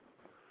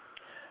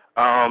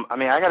 I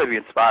mean, I got to be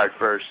inspired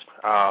first.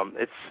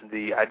 It's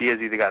the ideas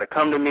either got to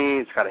come to me,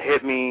 it's got to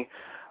hit me.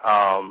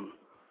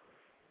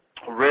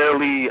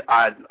 Rarely,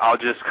 I'll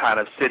just kind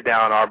of sit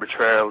down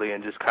arbitrarily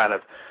and just kind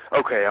of,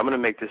 okay, I'm going to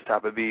make this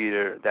type of beat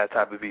or that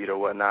type of beat or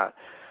whatnot.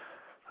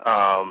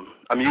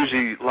 I'm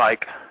usually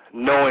like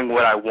knowing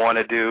what I want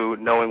to do,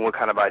 knowing what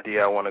kind of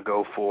idea I want to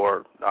go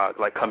for,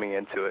 like coming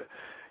into it.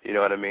 You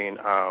know what I mean?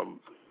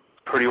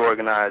 Pretty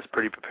organized,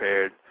 pretty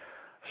prepared.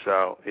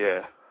 So,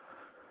 yeah.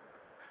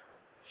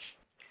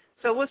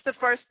 So what's the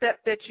first step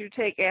that you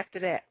take after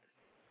that?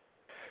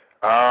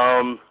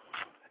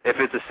 If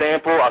it's a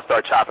sample, I'll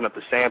start chopping up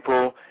the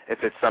sample.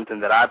 If it's something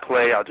that I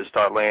play, I'll just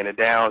start laying it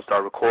down,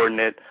 start recording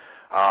it,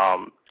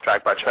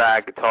 track by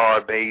track, guitar,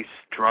 bass,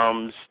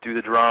 drums, do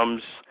the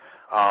drums,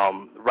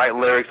 write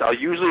lyrics. I'll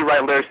usually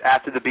write lyrics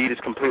after the beat is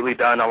completely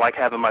done. I like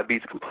having my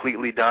beats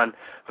completely done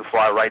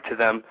before I write to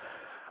them.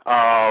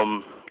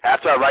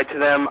 After I write to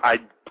them, I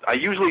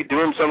usually do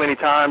them so many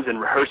times and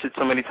rehearse it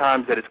so many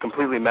times that it's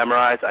completely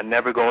memorized. I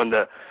never go in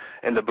the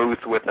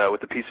booth with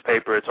a piece of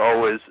paper. It's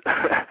always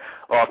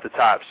off the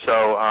top.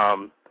 So, I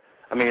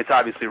mean, it's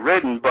obviously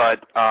written,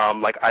 but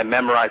like I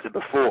memorized it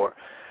before.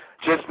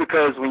 Just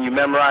because when you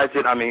memorize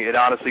it, I mean, it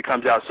honestly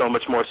comes out so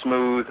much more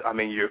smooth. I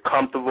mean, you're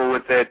comfortable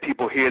with it.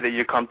 People hear that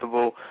you're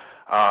comfortable.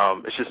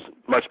 It's just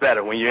much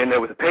better. When you're in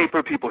there with the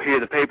paper, people hear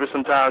the paper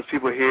sometimes.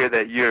 People hear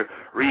that you're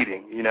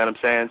reading. You know what I'm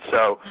saying?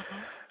 So,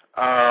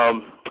 I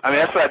mean,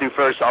 that's what I do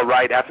first. I'll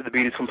write after the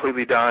beat is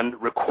completely done,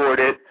 record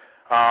it.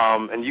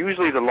 And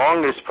usually the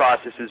longest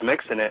process is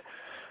mixing it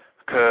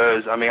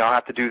because, I mean, I'll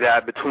have to do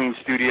that between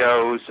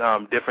studios,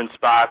 different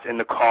spots in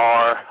the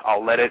car.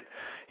 I'll let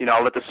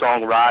the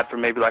song ride for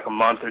maybe like a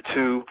month or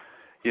two,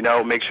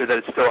 make sure that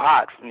it's still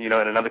hot, in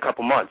another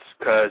couple months.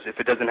 Because if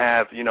it doesn't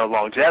have,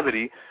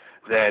 longevity,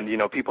 then,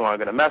 people aren't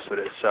going to mess with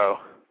it. So,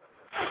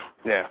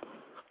 yeah.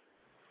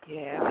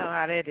 Yeah, I know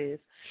how that is.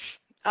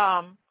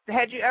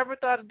 Had you ever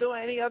thought of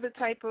doing any other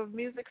type of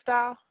music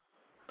style?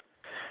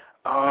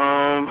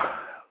 I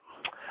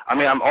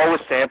mean, I'm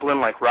always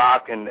sampling like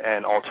rock and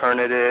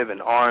alternative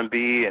and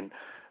R&B and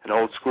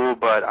old school,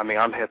 but I mean,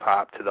 I'm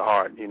hip-hop to the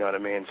heart, you know what I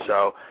mean?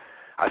 So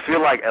I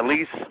feel like at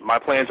least my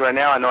plans right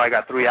now, I know I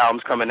got 3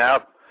 albums coming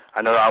out.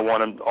 I know I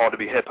want them all to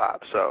be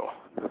hip-hop, so,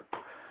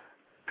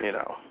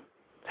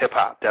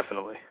 hip-hop,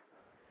 definitely.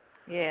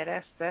 Yeah,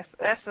 that's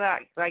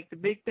like the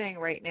big thing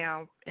right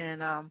now,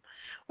 and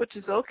which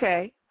is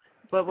okay.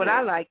 But what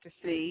I like to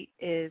see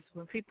is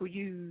when people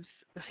use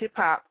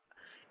hip-hop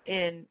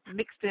and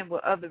mixed in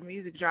with other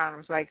music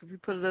genres, like if you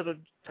put a little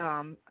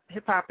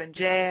hip-hop and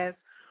jazz,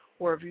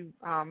 or if you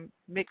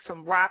mix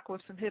some rock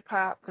with some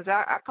hip-hop, because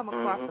I come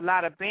across a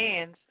lot of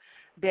bands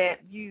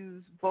that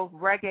use both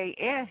reggae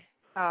and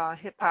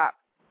hip-hop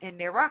in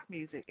their rock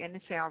music, and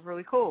it sounds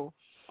really cool.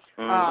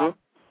 I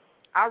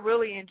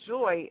really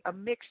enjoy a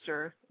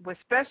mixture,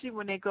 especially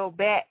when they go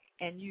back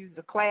and use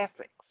the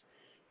classics.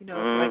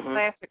 Like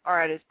classic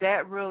artists,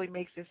 that really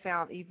makes it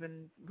sound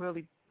even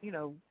really,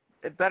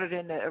 better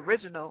than the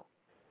original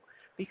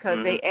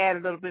because they add a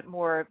little bit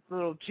more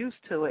little juice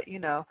to it,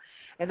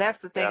 And that's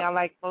the thing I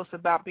like most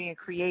about being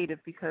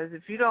creative, because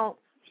if you don't,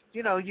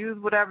 use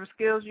whatever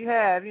skills you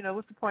have,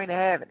 what's the point of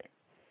having it?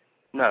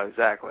 No,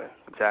 exactly.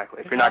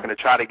 If you're not going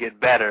to try to get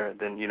better,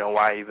 then,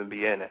 why even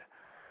be in it?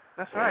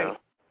 That's right.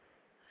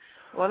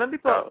 Well, let me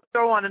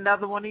throw on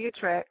another one of your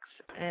tracks.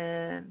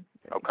 And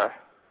okay.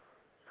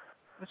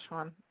 Which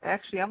one?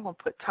 Actually, I'm going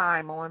to put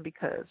Time on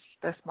because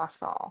that's my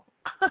song.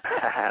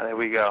 There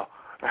we go.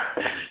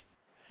 I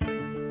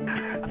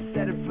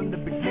said it from the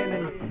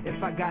beginning.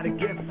 If I got a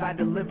gift, I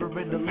deliver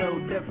it a little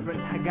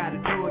different. I got to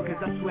do it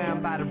because I swear I'm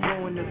about to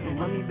ruin this. So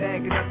let me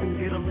bag it up and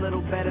get a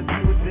little better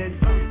view of this.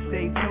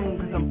 Stay tuned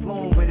because I'm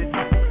flowing with it.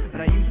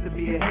 But I used to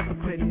be a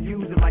hypocrite and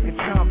use it like a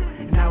chump.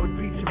 And I would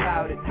preach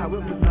about it, how it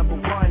was number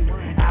one.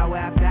 Hour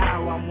after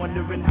hour, I'm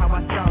wondering how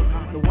I sunk.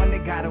 The one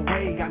that got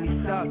away got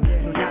me stuck.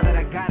 So now that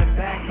I got it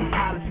back, I'm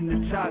polishing the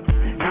chucks.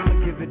 Now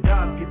I'ma give it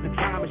up, get the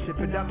drama, ship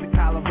it up to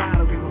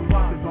Colorado. Give a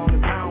fuck as long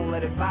as I don't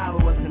let it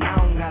follow us. And I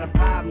don't got a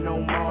problem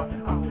no more.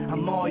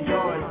 I'm all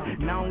yours.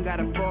 And I don't got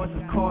a force,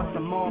 of course,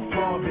 I'm all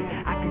for it.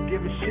 I could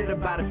give a shit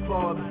about a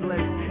Forbes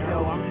list.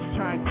 Yo, I'm just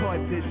trying to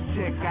court this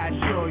chick, I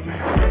assure you.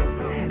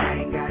 And I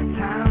ain't got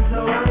time, so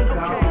I'm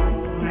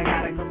gone. I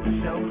got a couple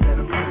shows that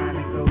I'm trying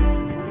to go to.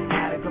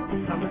 Got a couple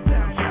summers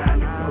that I'm trying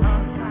to go to.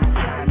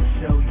 Trying to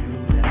show you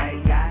that I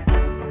ain't got,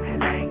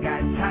 and I ain't got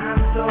time,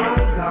 so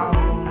I'm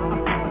gone.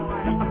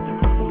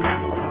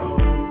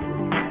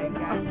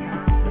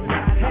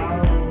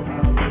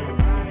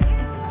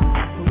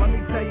 So let me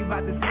tell you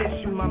about this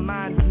issue. My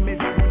mind's a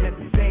mystery, and at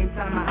the same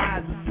time my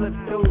eyes will slip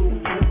through.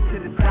 Flip to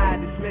the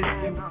side, dismiss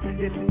you.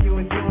 Dissing you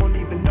and you don't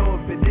even know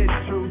if it is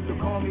true. So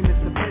call me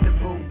Mr.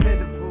 Pitiful.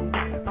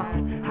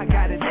 I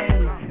got it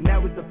in, and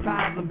that was the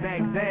problem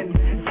back then.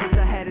 Since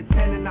I had a 10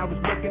 and I was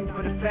looking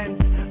for the fence.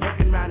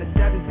 Looking around the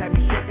sevens had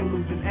me shaking,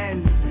 losing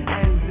ends.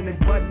 And it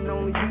wasn't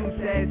only you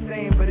said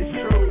saying, but it's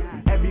true.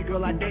 Every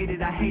girl I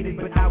dated I hated,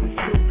 but I was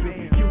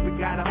stupid. Cupid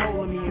got a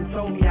hold of me and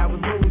told me I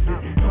would lose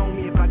it. Told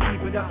me if I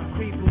keep it up, I'm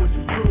creeping, which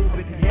is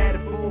proven. He had a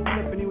fool,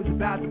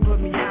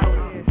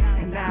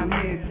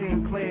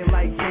 saying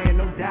like, yeah,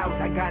 no doubt,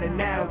 I got it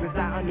now, cause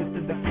I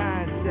understood the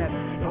concept.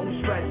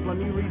 Don't stress, let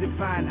me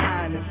redefine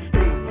honesty.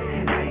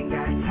 And I ain't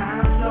got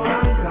time, so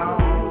I'm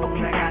gone.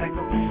 Okay, I got a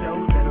couple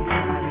shows that I'm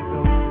trying to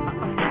go.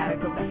 Got a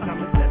couple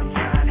summers that I'm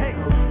trying to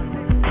go.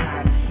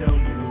 Trying to show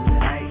you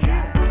that I ain't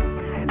got it.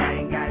 And I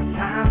ain't got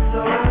time,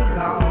 so I'm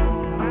gone.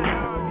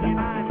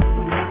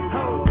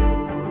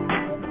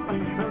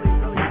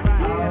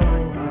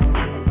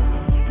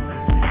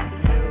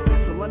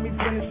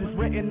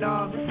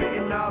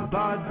 Sitting all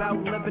bars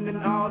about living in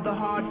all the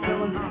hard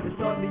feelings. It's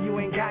thought that you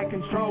ain't got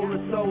control.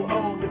 It's so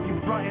old. If you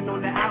frontin'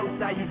 on the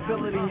outside, you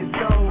feel it in your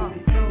soul.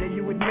 Yeah,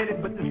 you admit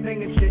it, but the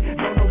thing is shit,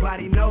 don't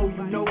nobody know.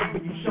 You know it,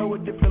 but you show a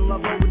different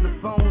love over the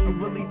phone. I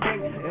really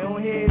think they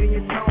don't hear it in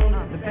your tone.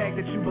 The fact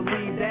that you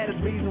believe that is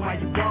reason why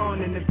you're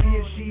gone. And if he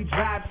or she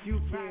drops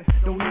you,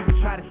 don't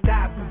even try to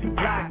stop. Cause you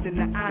blocked and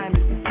the I'm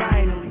is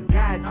finally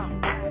got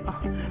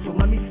you. So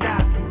let me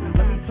stop you.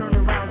 Let me turn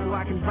around so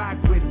I can rock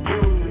with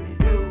you.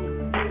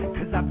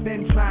 I've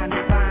been trying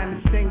to find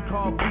this thing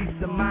called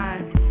peace of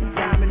mind.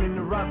 Diamond in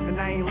the rough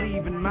and I ain't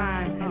leaving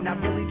mine. And I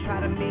really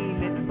try to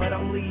mean it, but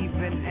I'm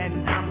leaving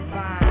and I'm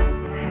fine.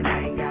 And I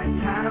ain't got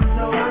time,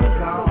 so I'm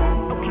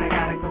gone. Okay, I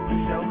got a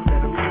couple shows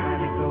that I'm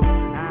trying to go.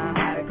 I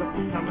had a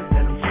couple summers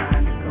that I'm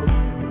trying to go.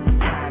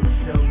 Trying to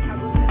show you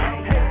that I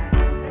ain't got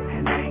it.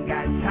 And I ain't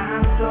got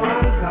time, so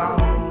I'm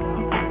gone.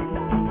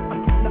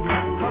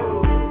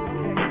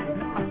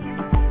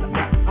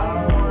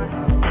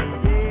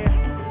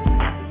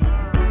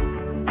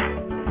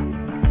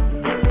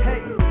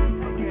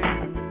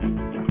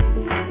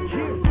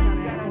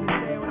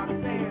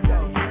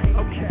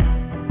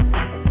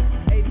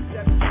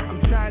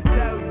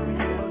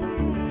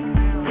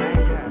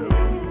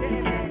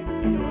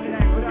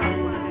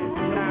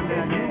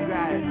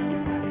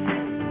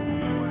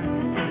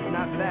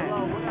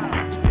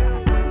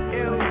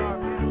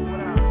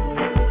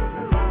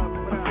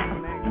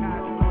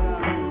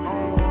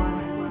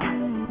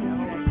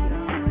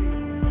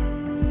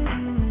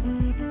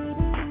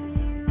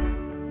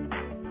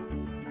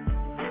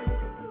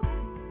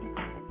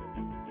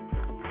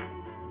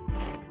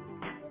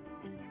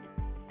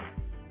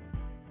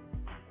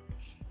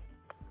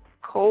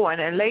 Cool.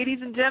 And ladies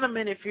and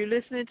gentlemen, if you're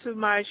listening to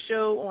my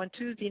show on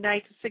Tuesday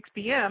nights at 6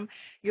 p.m.,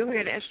 you'll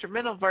hear the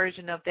instrumental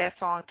version of that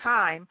song,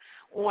 Time,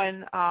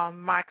 on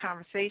my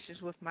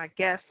conversations with my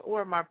guests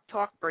or my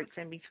talk breaks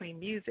in between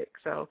music.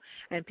 So,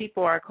 and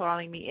people are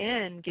calling me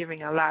in,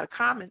 giving a lot of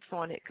comments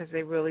on it because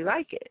they really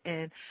like it.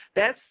 And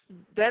that's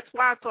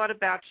why I thought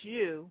about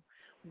you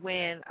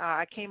when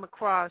I came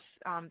across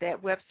that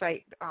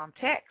website,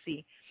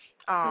 Taxi.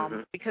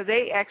 Because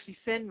they actually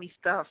send me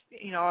stuff,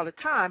 all the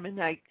time, and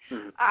I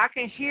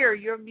can hear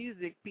your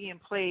music being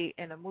played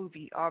in a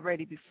movie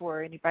already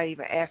before anybody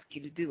even asks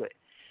you to do it,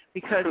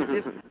 because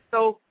it's just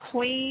so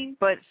clean,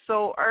 but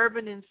so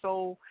urban and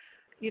so,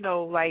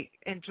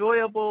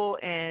 enjoyable,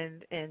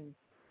 and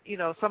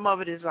some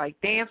of it is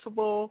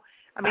danceable.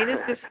 I mean,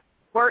 it's just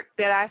work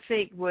that I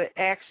think would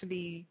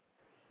actually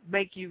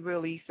make you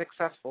really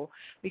successful,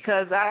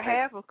 because I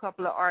have a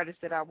couple of artists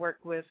that I work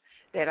with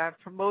that I've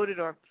promoted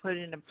or put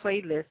in a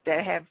playlist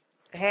that have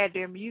had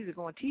their music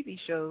on TV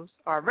shows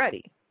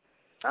already.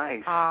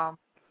 Nice.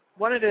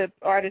 One of the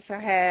artists I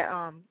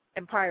had,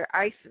 Empire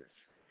Isis,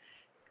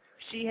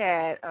 she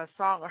had a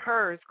song of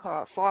hers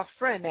called False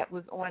Friend that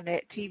was on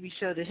that TV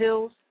show The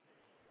Hills.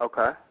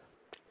 Okay.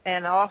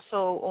 And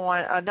also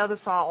on another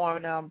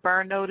song on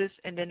Burn Notice,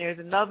 and then there's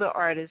another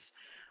artist,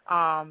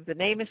 the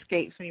name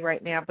escapes me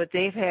right now, but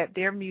they've had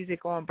their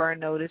music on Burn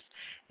Notice,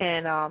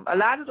 and a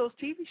lot of those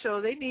TV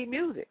shows, they need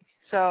music.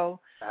 So,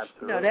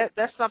 absolutely.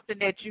 That's something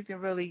that you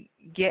can really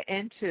get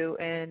into,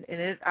 and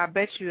I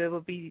bet you it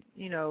will be,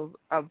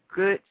 a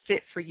good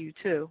fit for you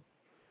too.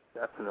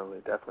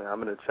 Definitely.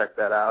 I'm going to check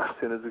that out as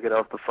soon as we get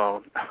off the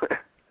phone.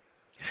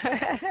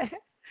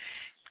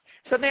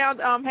 So now,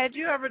 had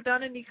you ever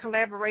done any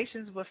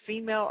collaborations with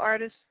female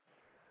artists?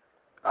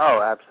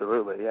 Oh,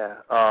 absolutely, yeah.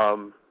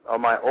 On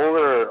my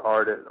older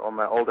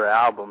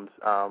albums,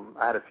 I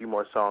had a few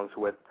more songs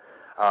with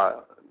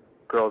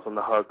Girls on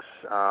the Hooks.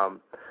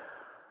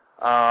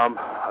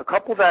 A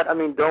couple that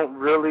don't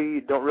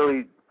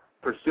really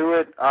pursue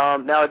it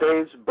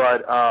nowadays,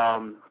 but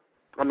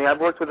I've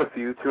worked with a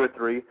few, 2 or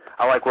 3.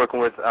 I like working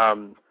with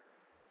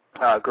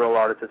girl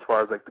artists as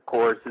far as the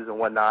choruses and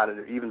whatnot,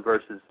 and even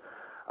verses.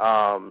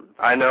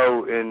 I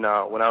know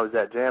when I was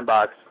at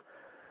Jambox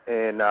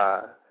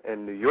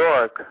in New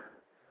York,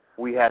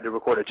 we had to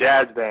record a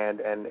jazz band,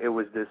 and it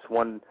was this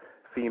one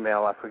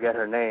female, I forget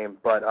her name,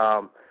 but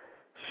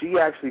she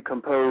actually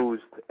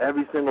composed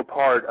every single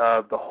part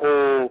of the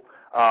whole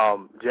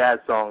jazz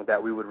song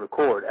that we would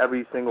record.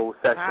 Every single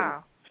section,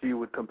 wow. She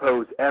would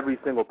compose every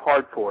single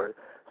part for it.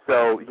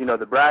 So,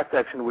 the brass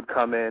section would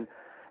come in,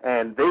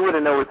 and they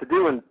wouldn't know what to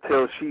do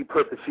until she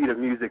put the sheet of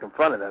music in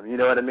front of them, you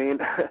know what I mean?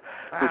 Wow.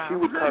 So she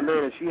would come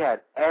in, and she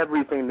had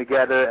everything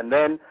together, and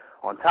then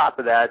on top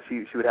of that,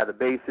 she would have the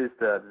bassist,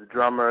 the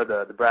drummer,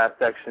 the brass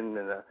section,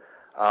 and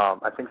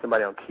I think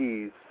somebody on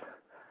keys.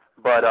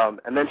 But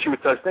and then she would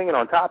start singing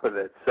on top of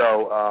it.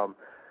 So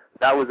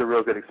that was a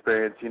real good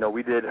experience. You know,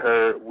 we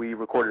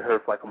recorded her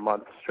for like a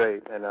month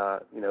straight, and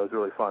you know, it was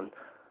really fun.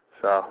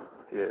 So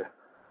yeah.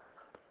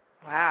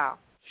 Wow.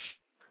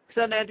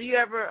 So now, do you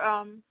ever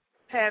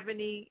have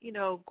any, you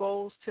know,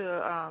 goals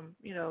to,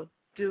 you know,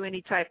 do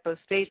any type of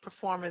stage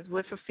performance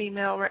with a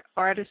female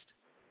artist?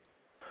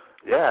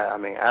 Yeah, I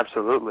mean,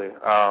 absolutely.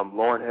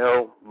 Lauryn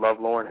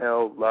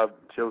Hill, love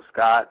Jill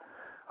Scott.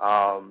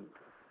 I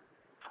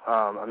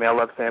mean, I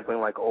love sampling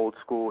like old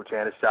school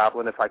Janis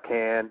Joplin if I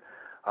can.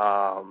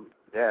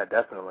 Yeah,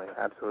 definitely,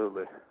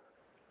 absolutely.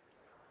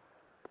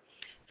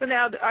 So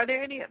now, are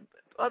there any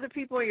other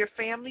people in your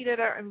family that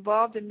are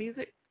involved in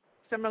music,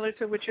 similar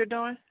to what you're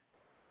doing?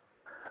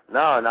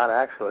 No, not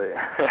actually.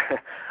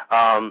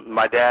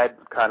 My dad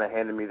kind of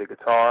handed me the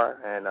guitar,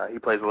 and he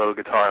plays a little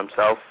guitar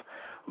himself.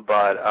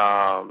 But,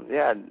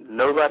 yeah,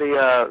 nobody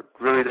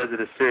really does it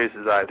as serious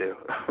as I do.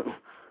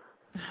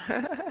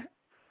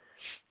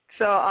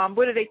 So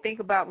what do they think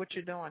about what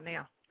you're doing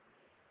now?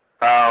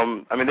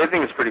 I mean, they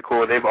think it's pretty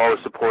cool. They've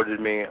always supported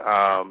me.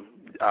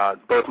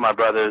 Both my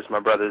brother's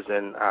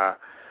in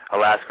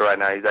Alaska right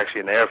now. He's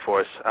actually in the Air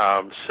Force.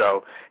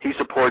 So he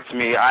supports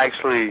me. I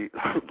actually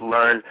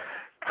learned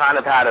kind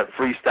of how to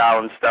freestyle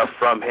and stuff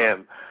from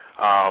him.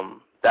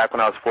 Back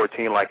when I was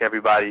 14, like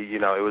everybody, you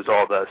know, it was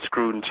all the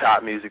screwed and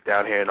chopped music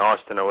down here in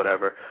Austin or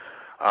whatever.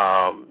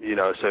 You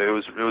know, so it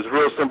was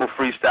real simple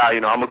freestyle.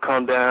 You know, I'm gonna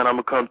come down, I'm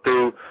gonna come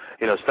through,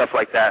 you know, stuff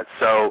like that.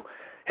 So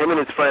him and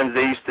his friends,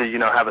 they used to, you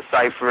know, have a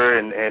cipher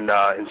in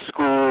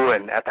school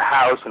and at the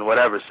house and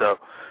whatever. So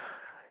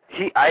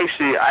I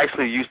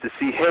actually used to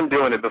see him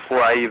doing it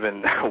before I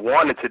even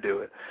wanted to do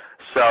it.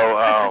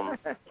 So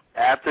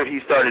after he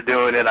started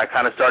doing it, I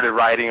kind of started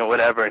writing or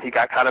whatever, and he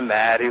got kind of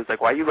mad. He was like,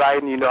 "Why are you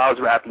writing? You know, I was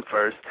rapping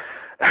first."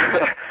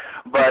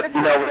 But,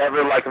 you know,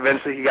 whatever, like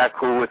eventually he got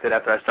cool with it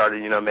after I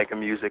started, you know, making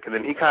music. And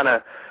then he kind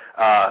of,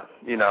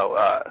 you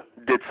know,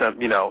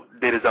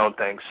 did his own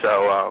thing.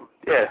 So,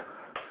 yeah.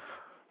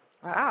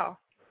 Wow.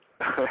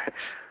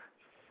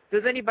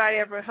 Does anybody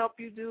ever help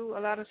you do a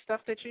lot of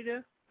stuff that you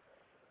do?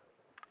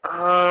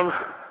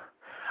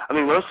 I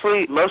mean,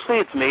 mostly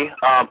it's me.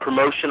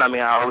 Promotion, I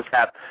mean, I always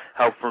have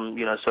help from,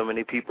 you know, so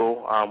many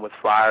people with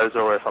flyers,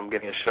 or if I'm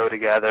getting a show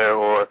together,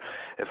 or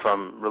if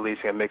I'm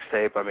releasing a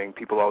mixtape. I mean,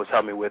 people always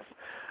help me with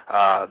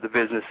the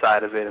business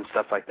side of it and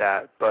stuff like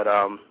that. But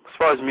as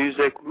far as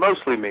music,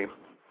 mostly me.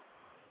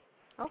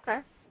 Okay.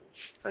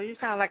 So you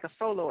sound like a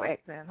solo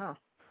act then, huh?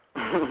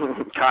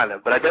 Kind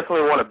of, but I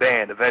definitely want a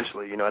band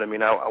eventually, you know what I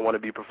mean? I want to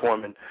be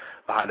performing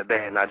behind a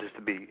band, not just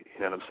to be, you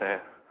know what I'm saying?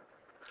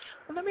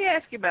 Well, let me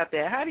ask you about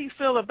that. How do you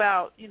feel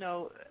about, you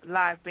know,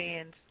 live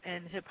bands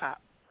and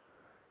hip-hop?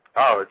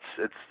 Oh,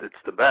 it's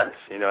the best,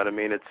 you know what I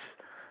mean? It's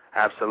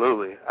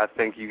absolutely. I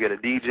think you get a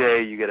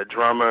DJ, you get a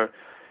drummer,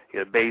 you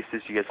get a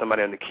bassist, you get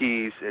somebody on the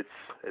keys, it's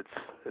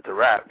a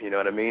wrap, you know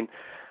what I mean?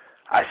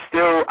 I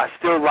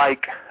still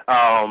like,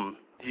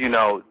 you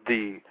know,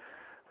 the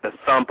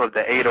thump of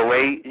the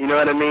 808, you know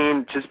what I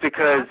mean? Just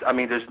because, I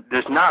mean,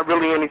 there's not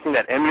really anything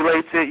that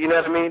emulates it, you know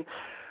what I mean?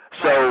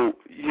 So,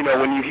 you know,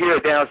 when you hear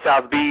a down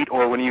south beat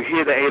or when you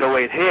hear the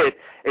 808 hit,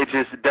 it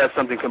just does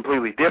something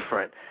completely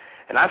different.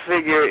 And I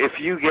figure if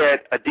you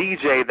get a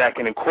DJ that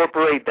can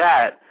incorporate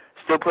that,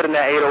 still put in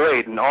that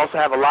 808, and also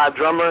have a live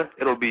drummer,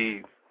 it'll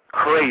be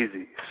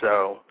crazy.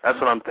 So that's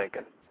what I'm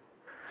thinking.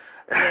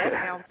 Yeah,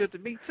 that sounds good to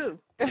me, too.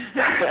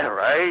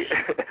 Right?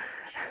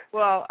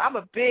 Well, I'm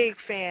a big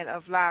fan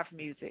of live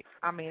music.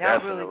 I mean,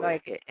 Definitely. I really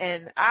like it.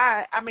 And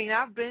I mean,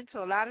 I've been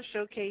to a lot of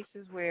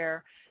showcases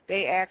where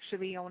they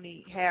actually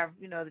only have,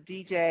 you know, the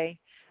DJ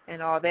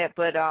and all that.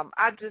 But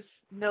I just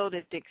know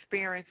that the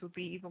experience would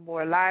be even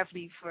more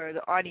lively for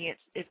the audience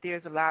if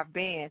there's a live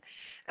band.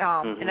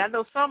 And I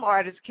know some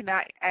artists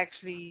cannot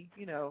actually,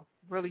 you know,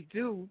 really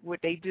do what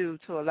they do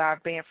to a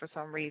live band for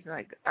some reason.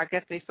 Like, I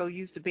guess they're so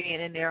used to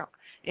being in their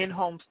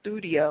in-home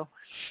studio.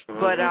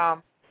 But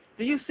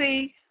do you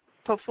see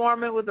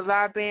performing with a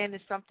live band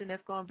is something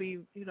that's going to be,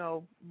 you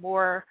know,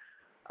 more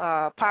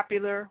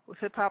popular with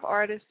hip-hop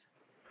artists?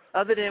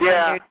 Other than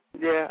yeah,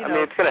 when they're, I mean,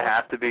 it's going to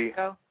have to be.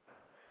 Go?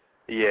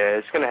 Yeah,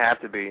 it's going to have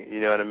to be,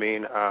 you know what I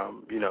mean?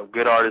 You know,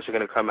 good artists are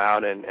going to come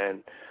out and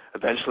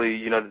eventually,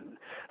 you know,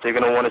 they're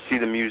going to want to see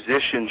the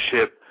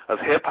musicianship of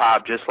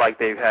hip-hop just like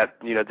they've had,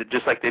 you know,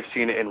 just like they've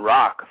seen it in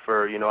rock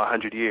for, you know,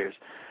 100 years.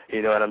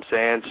 You know what I'm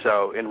saying?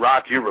 So in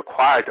rock, you're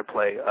required to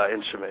play an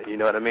instrument, you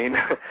know what I mean?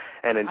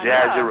 And in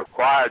jazz, you're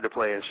required to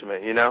play an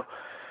instrument, you know?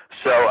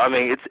 So, I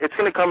mean, it's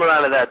going to come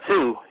around to that,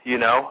 too, you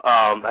know?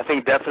 I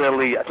think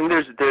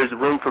there's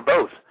room for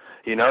both,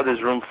 you know?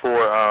 There's room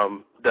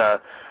for the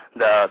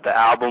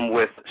album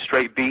with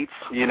straight beats,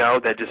 you know,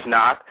 that just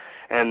knock,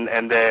 and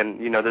then,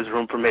 you know, there's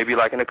room for maybe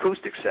like an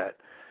acoustic set,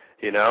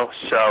 you know?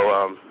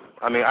 So,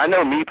 I mean, I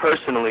know me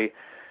personally,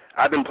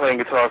 I've been playing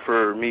guitar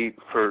for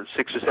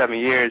 6 or 7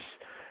 years,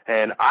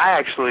 and I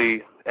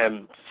actually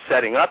am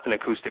setting up an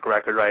acoustic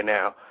record right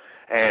now.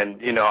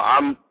 And, you know,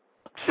 I'm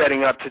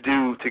setting up to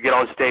get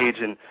on stage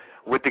and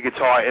with the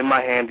guitar in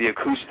my hand, the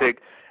acoustic,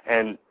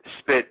 and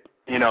spit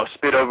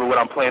over what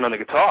I'm playing on the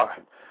guitar.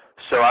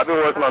 So I've been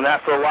working on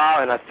that for a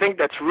while, and I think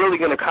that's really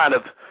going to kind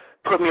of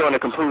put me on a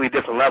completely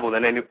different level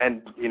than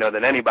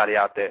anybody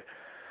out there.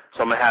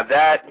 So I'm going to have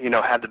that,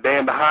 have the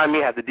band behind me,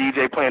 have the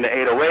DJ playing the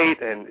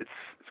 808, and it's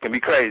going to be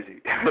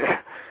crazy.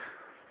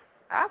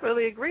 I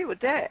really agree with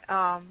that,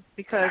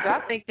 because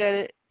I think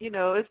that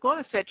it's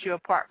going to set you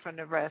apart from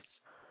the rest.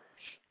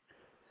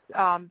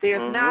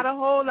 There's not a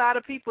whole lot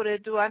of people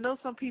that do. I know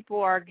some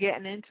people are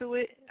getting into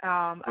it.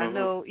 I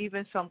know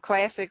even some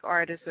classic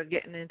artists are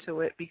getting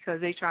into it because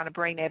they're trying to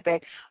bring that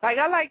back. Like,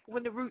 I like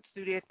when the Roots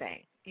do their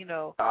thing,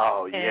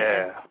 Oh, and,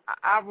 yeah. and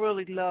I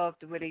really love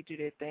the way they do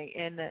their thing.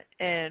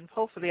 And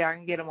hopefully I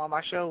can get them on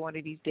my show one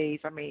of these days.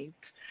 I mean,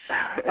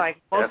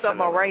 like, most of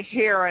them are right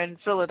here in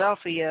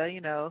Philadelphia,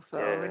 so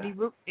Yeah.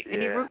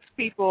 any Roots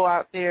people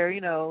out there,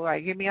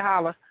 like, give me a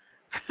holler.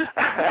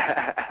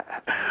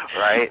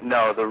 Right?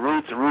 No, the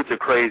Roots are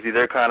crazy.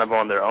 They're kind of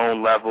on their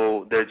own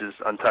level. They're just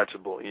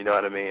untouchable, you know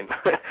what I mean?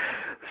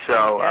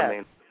 So, yes. I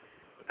mean,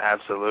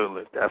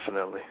 absolutely,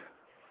 definitely.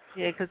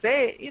 Yeah, because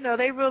they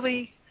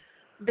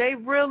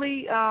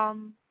really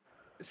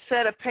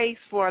set a pace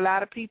for a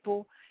lot of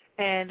people,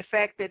 and the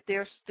fact that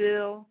they're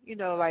still,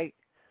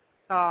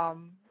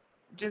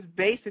 just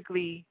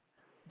basically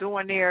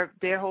doing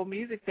their whole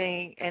music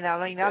thing. And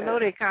I mean, I know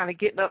they're kind of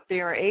getting up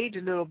there in age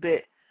a little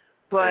bit,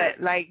 but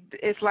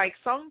it's like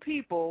some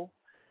people,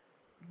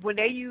 when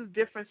they use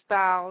different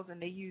styles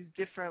and they use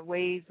different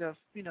ways of,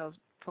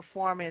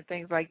 performing and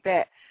things like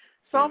that,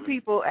 some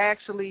people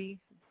actually,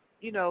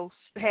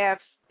 have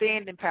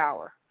staying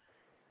power.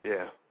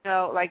 Yeah.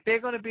 Like, they're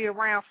going to be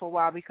around for a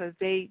while because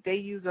they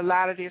use a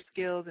lot of their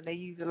skills and they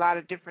use a lot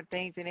of different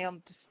things, and they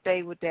don't just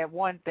stay with that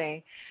one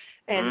thing.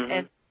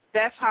 And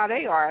that's how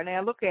they are. And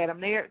I look at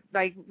them. They're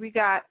like, we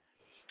got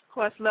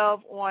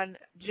Questlove on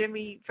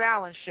Jimmy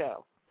Fallon's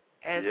show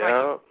as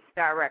like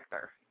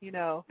director,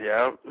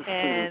 Yeah.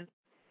 And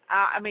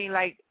I mean,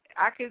 like,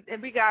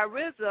 and we got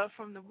RZA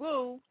from the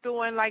Woo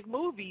doing like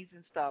movies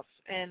and stuff,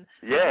 and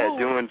yeah,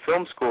 doing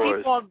film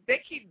scores.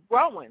 They keep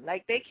growing.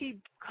 Like, they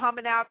keep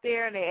coming out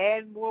there and they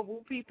add more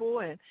Woo people,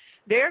 and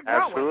they're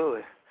growing.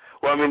 Absolutely.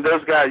 Well, I mean,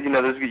 those guys,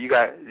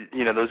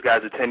 those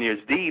guys are 10 years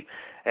deep,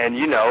 and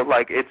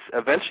like, it's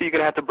eventually you're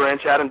gonna have to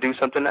branch out and do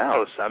something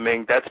else. I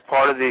mean, it's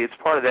part of the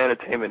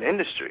entertainment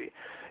industry.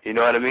 You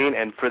know what I mean?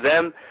 And for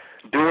them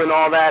doing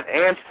all that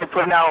and still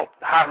putting out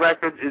hot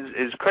records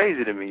is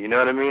crazy to me. You know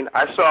what I mean?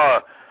 I saw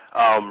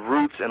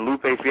Roots and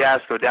Lupe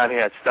Fiasco down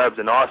here at Stubbs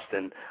in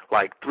Austin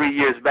like 3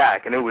 years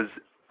back, and it was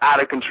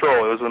out of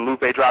control. It was when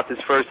Lupe dropped his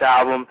first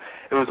album.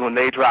 It was when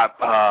they dropped,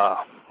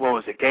 what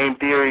was it, Game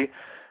Theory?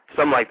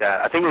 Something like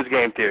that. I think it was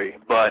Game Theory.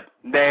 But,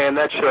 man,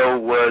 that show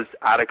was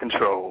out of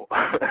control.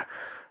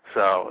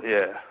 So,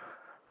 yeah.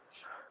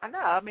 I know.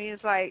 I mean,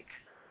 it's like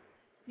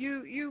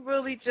you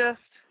really just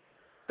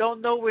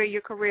don't know where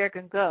your career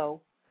can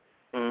go.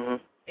 And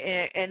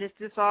it's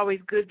just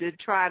always good to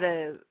try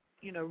to,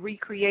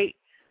 recreate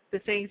the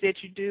things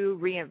that you do,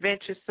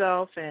 reinvent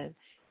yourself, and,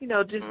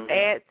 just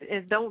add,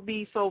 and don't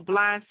be so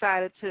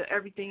blindsided to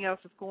everything else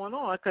that's going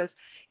on, because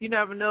you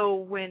never know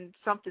when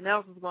something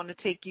else is going to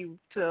take you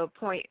to a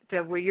point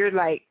that where you're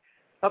like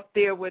up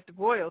there with the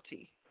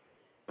royalty.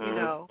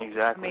 Exactly.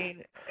 I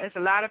mean, there's a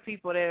lot of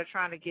people that are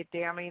trying to get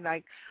there. I mean,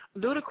 like,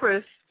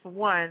 Ludacris, for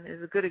one,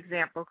 is a good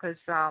example, because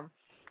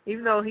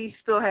even though he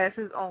still has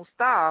his own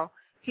style,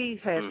 he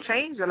has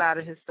changed a lot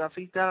of his stuff.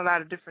 He's done a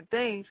lot of different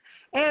things,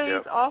 and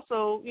he's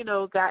also,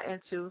 got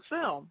into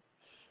film.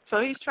 So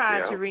he's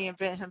trying to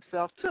reinvent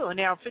himself too. And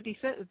now 50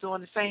 Cent is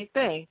doing the same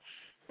thing.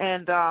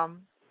 And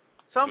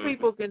some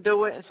people can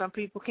do it and some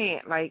people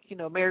can't. Like,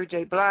 Mary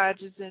J.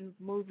 Blige is in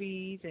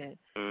movies, and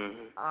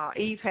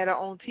Eve had her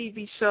own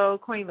TV show.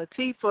 Queen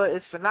Latifah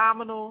is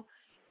phenomenal.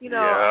 You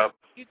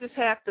just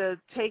have to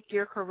take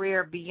your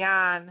career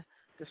beyond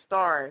the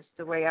stars,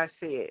 the way I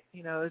see it.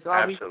 It's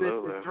always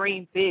good to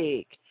dream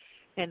big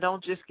and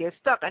don't just get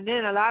stuck. And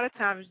then a lot of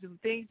times the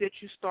things that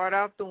you start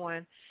out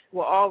doing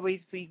will always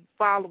be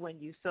following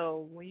you.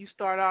 So when you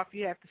start off,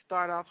 you have to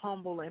start off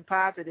humble and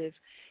positive.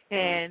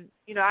 And,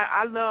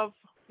 I love,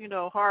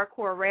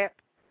 hardcore rap,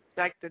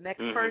 like the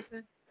next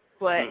person.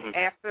 But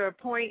after a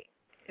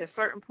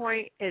certain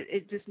point,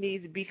 it just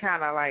needs to be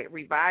kind of like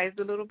revised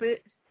a little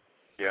bit.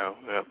 Yeah.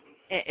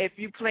 And if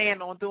you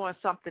plan on doing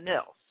something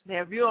else.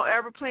 Now, if you don't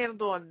ever plan on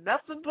doing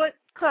nothing but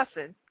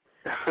cussing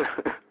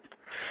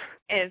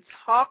and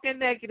talking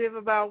negative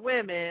about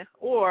women,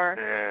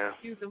 or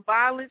using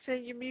violence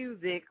in your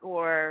music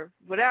or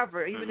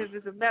whatever, even if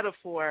it's a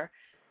metaphor,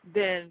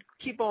 then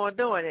keep on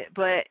doing it.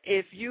 But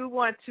if you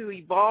want to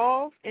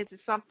evolve into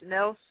something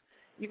else,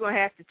 you're going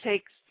to have to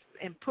take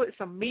and put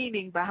some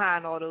meaning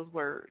behind all those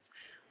words.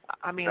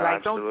 I mean,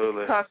 like, don't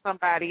just cuss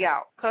somebody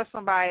out. Cuss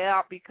somebody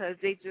out because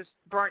they just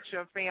burnt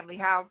your family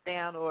house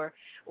down, or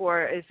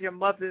it's your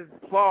mother's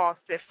boss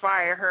that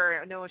fired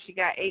her, when she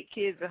got 8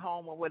 kids at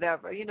home or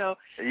whatever,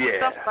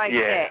 stuff like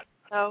that.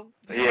 So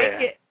make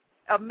it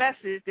a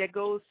message that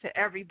goes to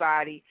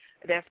everybody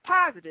that's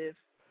positive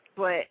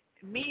but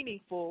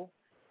meaningful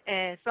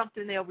and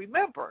something they'll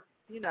remember,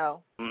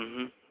 No,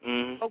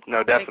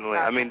 definitely.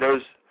 I mean,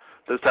 those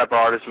those type of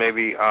artists,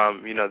 maybe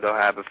they'll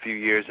have a few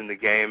years in the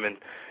game, and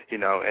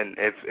and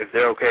if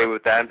they're okay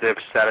with that, if they're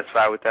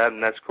satisfied with that,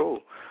 then that's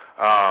cool.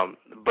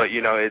 But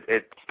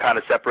it kind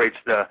of separates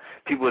the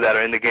people that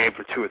are in the game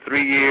for 2 or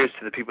 3 years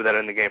to the people that are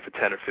in the game for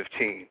 10 or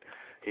 15.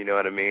 You know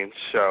what I mean?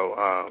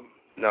 So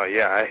no,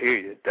 yeah, I hear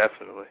you,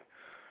 definitely.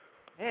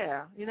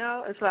 Yeah,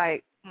 it's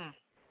like,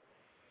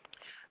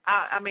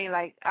 I mean,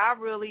 like, I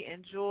really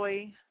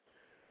enjoy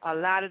a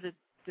lot of the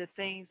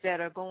things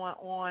that are going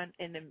on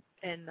in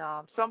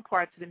some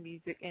parts of the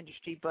music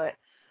industry, but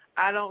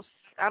I don't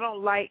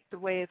like the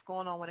way it's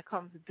going on when it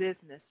comes to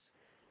business,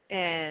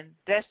 and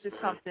that's just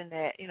something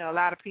that a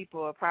lot of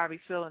people are probably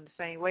feeling the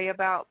same way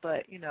about.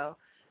 But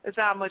there's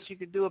not much you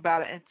can do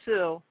about it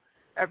until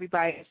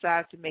everybody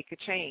decides to make a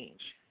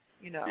change.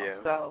 Yeah.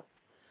 So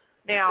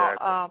now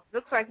Exactly.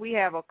 looks like we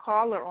have a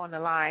caller on the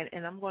line,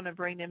 and I'm going to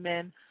bring them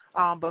in.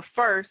 But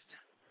first,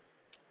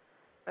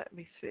 let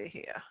me see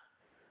here.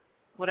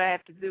 What I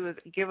have to do is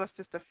give us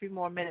just a few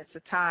more minutes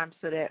of time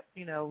so that,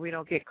 we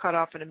don't get cut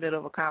off in the middle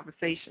of a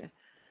conversation.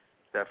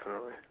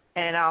 Definitely.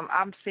 And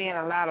I'm seeing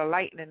a lot of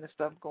lightning and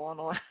stuff going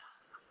on.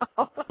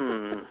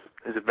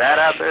 Is it bad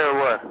out there or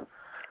what?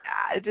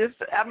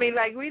 I mean,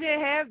 like, we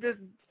didn't have this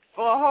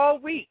for a whole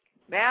week.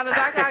 Now that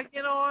I got to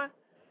get on,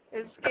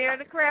 it's scaring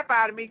the crap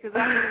out of me because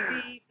I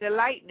can see the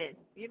lightning,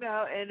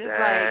 and it's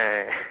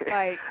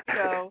I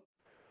don't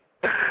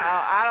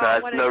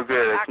That's want to. no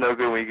good. It's no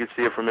good when you can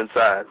see it from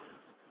inside.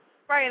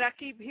 Right, and I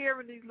keep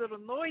hearing these little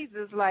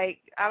noises, like,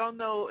 I don't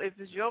know if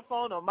it's your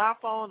phone or my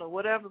phone or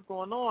whatever's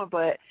going on,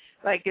 but,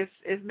 like, it's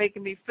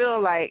making me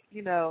feel like,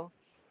 it's going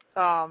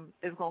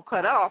to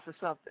cut off or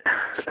something.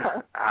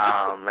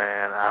 Oh,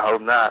 man, I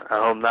hope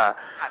not.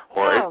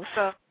 Well,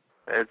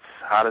 it's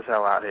hot as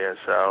hell out here,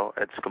 so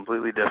it's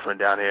completely different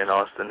down here in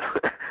Austin.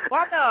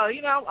 Well, no,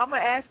 I'm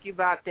going to ask you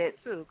about that,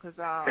 too, because,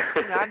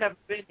 I've never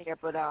been there,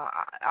 but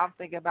I'm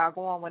thinking about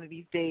going one of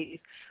these days.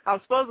 I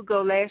was supposed to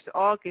go last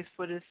August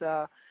for this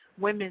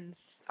women's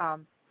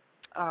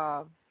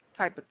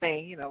type of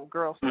thing,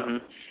 girl stuff.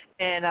 Mm-hmm.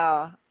 And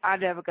I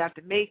never got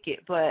to make it,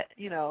 but,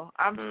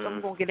 I'm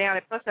going to get down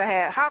there. Plus,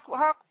 how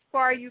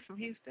far are you from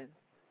Houston?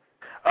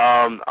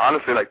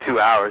 Honestly, like 2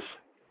 hours.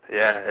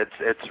 Yeah,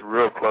 it's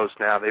real close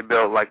now. They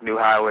built, like, new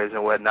highways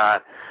and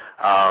whatnot,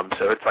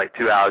 so it's like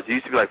 2 hours. It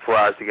used to be like 4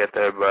 hours to get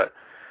there, but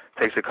it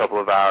takes a couple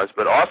of hours.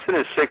 But Austin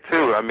is sick,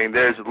 too. I mean,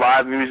 there's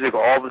live music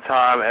all the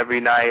time, every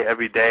night,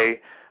 every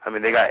day. I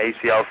mean, they got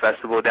ACL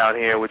Festival down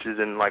here, which is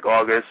in, like,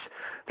 August.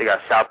 They got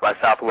South by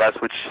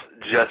Southwest, which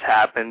just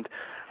happened.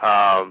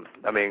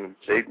 I mean,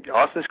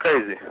 Austin's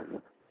crazy.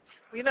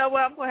 You know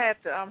what? I'm going to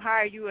have to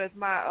hire you as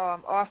my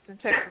Austin,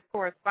 Texas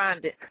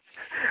correspondent.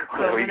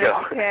 So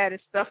whenever you had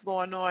this stuff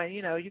going on,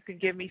 you can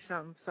give me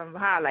some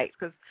highlights,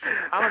 because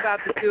I'm about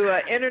to do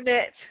an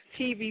internet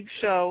TV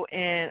show,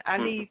 and I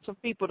need some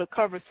people to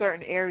cover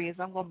certain areas.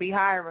 I'm going to be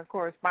hiring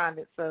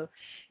correspondents, so,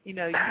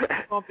 you're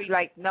going to be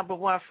like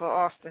 #1 for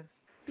Austin.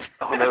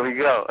 Oh, there we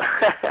go.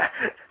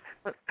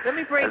 Let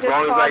me bring as this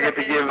long as I caller get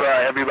to in. give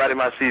everybody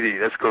my CD,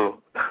 that's cool.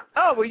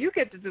 Oh, well, you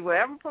get to do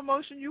whatever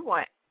promotion you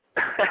want.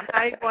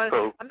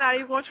 Cool. I'm not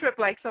even going to trip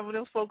like some of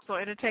those folks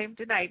on Entertainment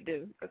Tonight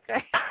do,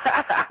 okay?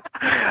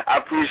 I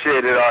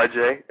appreciate it,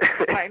 RJ.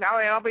 Like, now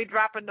I'll be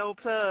dropping no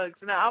plugs.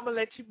 Now, I'm going to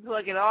let you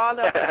plug it all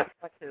up.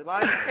 As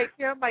long as you take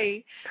care of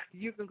me,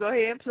 you can go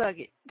ahead and plug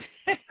it.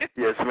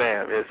 Yes,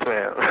 ma'am. Yes,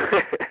 ma'am.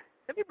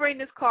 Let me bring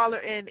this caller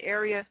in,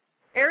 area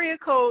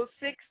code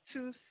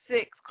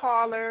 626.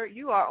 Caller,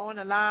 you are on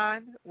the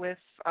line with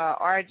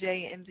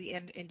RJ and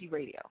MZN Indie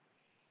Radio.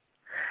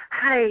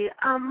 Hi,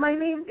 my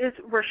name is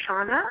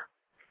Roshana.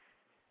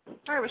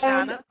 Hi,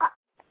 Roshana.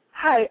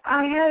 Hi,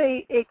 I had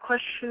a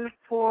question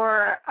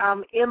for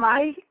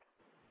MI.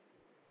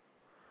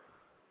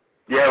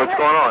 Yeah, what's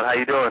going on? How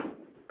you doing?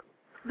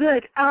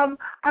 Good.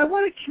 I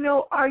wanted to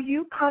know, are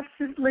you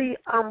constantly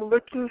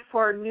looking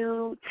for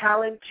new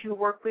talent to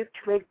work with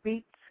to make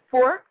beats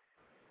for?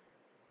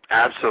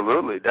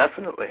 Absolutely,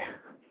 definitely.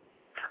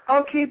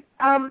 Okay,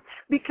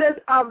 because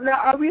now,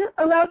 are we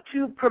allowed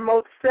to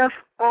promote stuff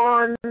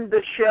on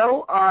the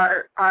show,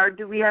 or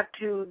do we have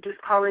to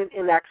just call in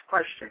and ask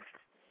questions?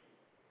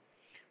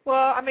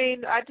 Well, I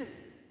mean, I just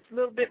a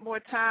little bit more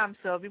time,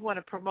 so if you want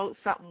to promote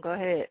something, go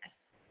ahead.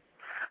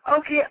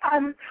 Okay,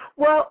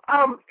 well,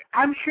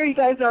 I'm sure you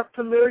guys are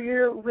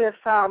familiar with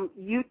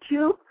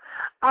YouTube.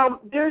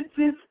 There's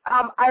this,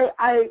 I'm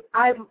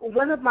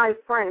one of my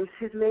friends,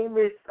 his name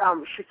is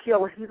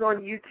Shaquille, he's on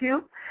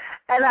YouTube,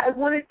 and I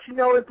wanted to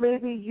know if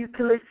maybe you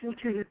can listen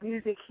to his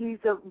music. He's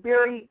a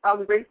very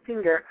great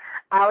singer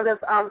out of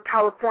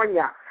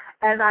California,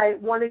 and I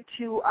wanted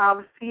to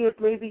see if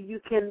maybe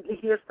you can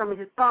hear some of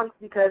his songs,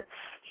 because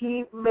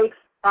he makes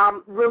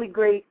really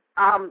great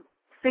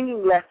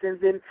singing lessons,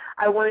 and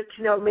I wanted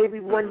to know maybe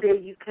one day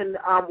you can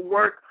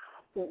work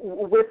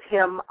with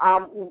him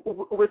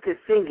with his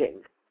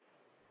singing.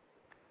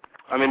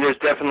 I mean, there's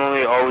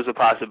definitely always a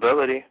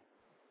possibility.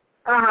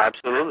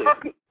 Absolutely.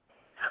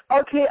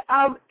 Okay,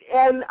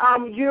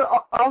 and you're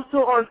also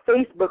on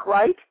Facebook,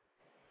 right?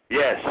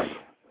 Yes.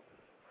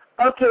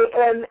 Okay,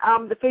 and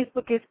the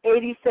Facebook is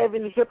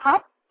 87 Hip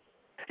Hop.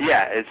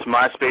 Yeah, it's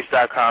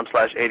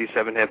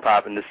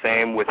myspace.com/87hiphop, and the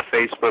same with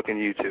Facebook and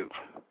YouTube.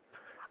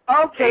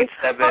 Okay.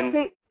 87.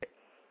 Okay.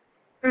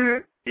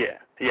 Mhm. Yeah,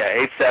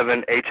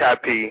 87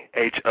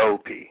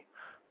 HIPHOP.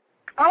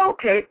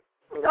 Okay.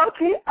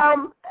 Okay.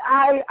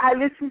 I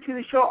listen to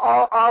the show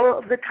all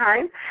of the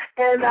time,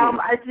 and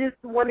I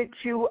just wanted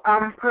to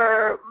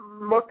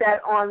promote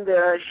that on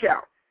the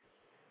show.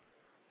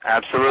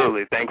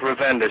 Absolutely. Thank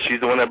Ravenda. She's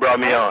the one that brought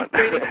me on.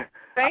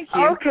 Thank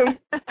you. Okay.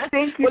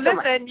 Thank you. Well, so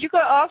much. listen, you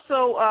can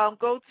also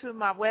go to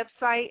my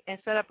website and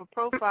set up a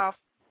profile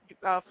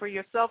for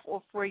yourself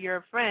or for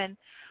your friend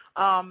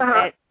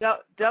at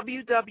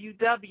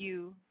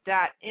www.m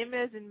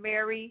as in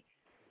Mary,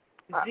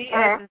 Z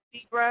as in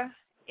Zebra,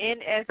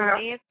 N as in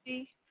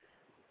Nancy.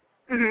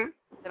 Mm-hmm.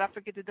 Did I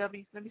forget the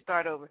W? Let me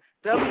start over.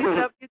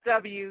 www.m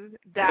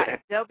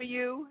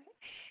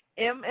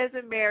as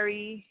in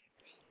Mary,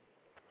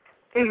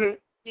 Z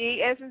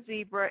as in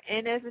Zebra,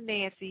 N as in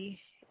Nancy,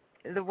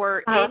 the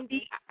word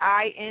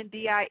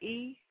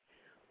NDIE,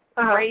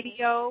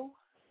 radio,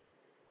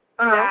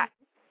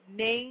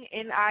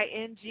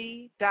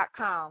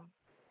 ning.com.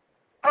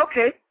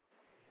 Okay.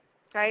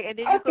 Okay, and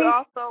then you can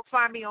also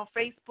find me on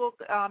Facebook.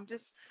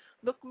 Just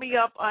look me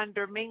up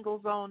under Mingle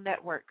Zone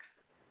Network.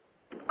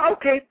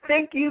 Okay.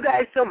 Thank you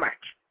guys so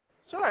much.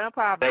 Sure, no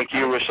problem. Thank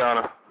you,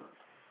 Roshana.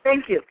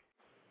 Thank you.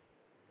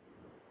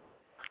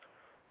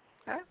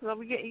 Okay, so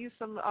we're getting you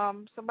some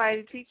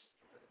somebody to teach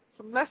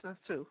some lessons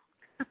to.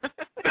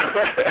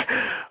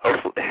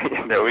 Hopefully,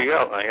 there we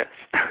go, I guess.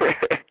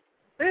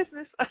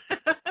 Business.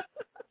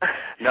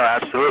 No,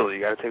 absolutely.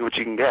 You got to take what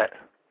you can get.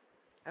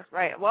 That's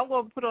right. Well,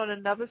 we'll put on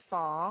another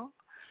song.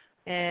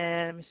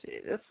 And let me see.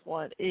 This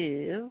one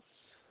is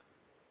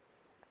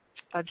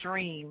A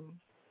Dream.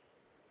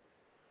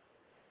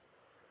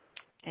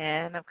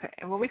 And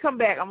when we come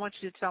back, I want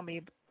you to tell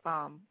me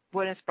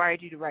what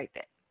inspired you to write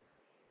that.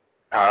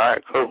 All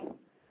right, cool.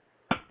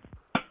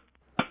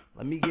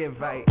 Let me get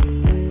right.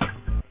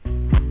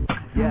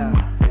 Yeah.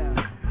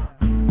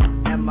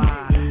 Am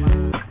I?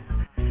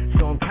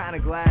 So I'm kind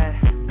of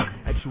glad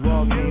that you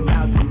all came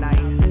out tonight.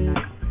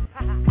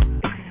 I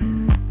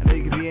know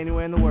you could be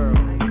anywhere in the world.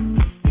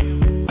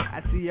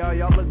 I see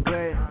y'all look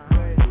good.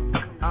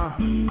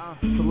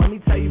 So let me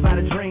tell you about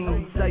a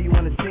dream. Tell you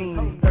on the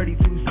scene.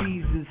 32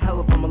 seasons,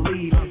 hella from a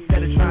lead.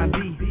 Instead of trying to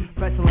be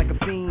pressing like a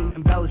fiend,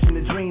 embellishing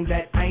a dream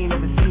that I ain't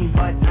never seen,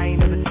 but I ain't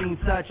never seen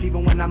such.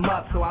 Even when I'm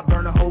up, so I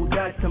burn a whole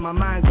Dutch till my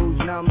mind goes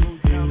numb.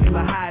 Feel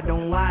I hide,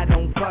 don't lie,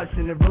 don't fuss,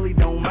 and it really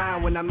don't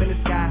mind when I'm in the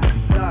sky.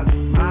 Stuck,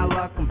 my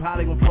luck, I'm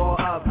probably gonna fall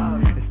up.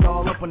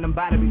 Install up when I'm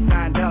about to be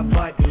signed up,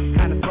 but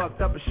kinda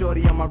fucked up. A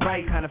shorty on my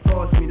right kinda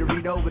forced me to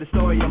read over the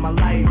story of my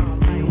life.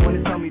 You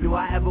wanna tell me, do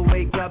I ever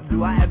wake up?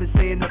 Do I ever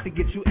say enough to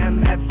get you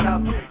MF'd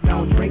up? I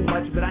don't drink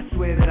much, but I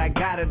swear that I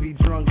gotta be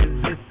drunk,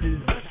 'cause this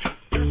is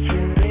a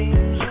dream.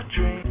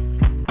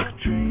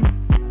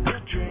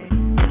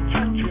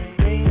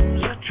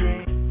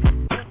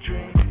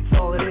 It's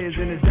all it is,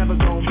 and it's never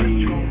gonna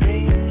be.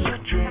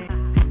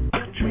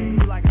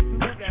 Like a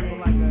super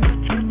like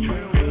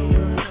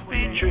a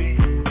speed tree.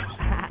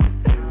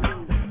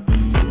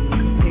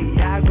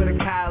 Hey, I go to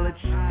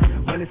college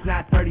when it's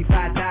not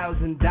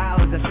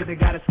 $35,000. I should've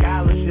got a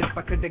scholarship.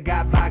 I could've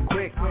got by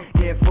quick.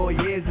 Yeah, 4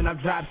 years and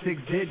I've dropped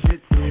 6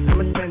 digits.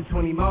 I'ma spend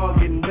 20 more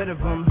getting rid of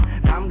them.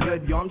 I'm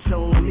good, yo, I'm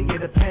chillin'. Let me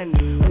get a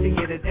pen. Let me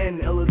get it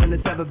in. Iller than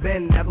it's ever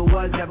been. Never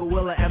was, never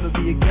will, or ever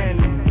be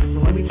again.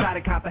 So let me try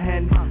to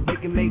comprehend.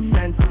 Make it make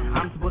sense.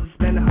 I'm supposed to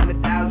spend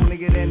 100,000 to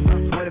get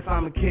in. So what if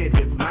I'm a kid?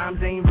 If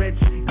moms ain't rich,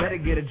 better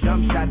get a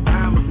jump shot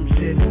down with some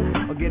shit.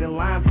 Or get in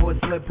line for a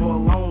slip or a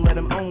loan. Let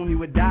them own you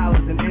with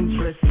dollars and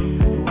interest. So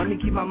let me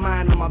keep my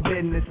mind on my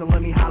business. And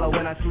let me holler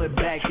when I slip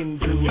back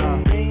into a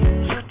dream.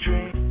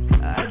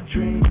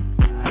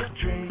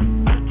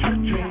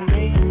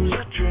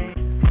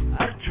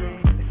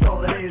 It's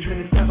all it is, and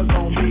it's never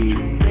gonna be.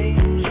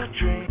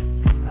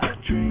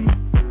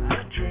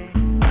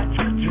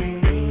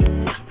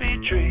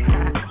 Speed tree.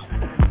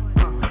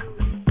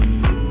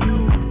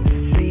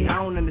 See, I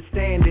don't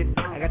understand it.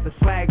 I got the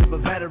swag of a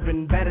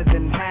veteran, better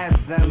than half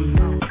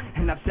them.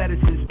 And I've said it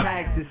since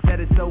practice, said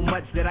it so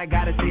much that I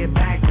gotta say it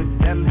backwards.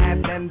 Them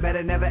have them,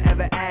 better never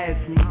ever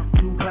ask me.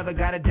 Too clever,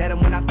 gotta dead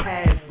them when I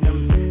pass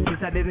them.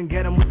 Since I didn't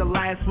get them with the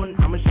last one,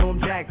 I'ma show them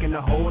Jack in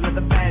a whole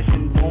nother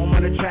fashion. Boom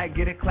on the track,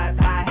 get it clap,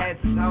 hi-hat,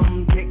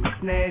 some kick,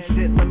 snare,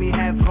 shit, let me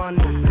have fun.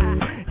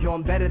 Yo,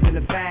 I'm better than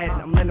the fad,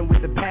 I'm landing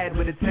with the pad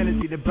with a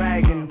tendency to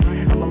brag. And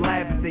I'ma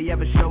laugh if they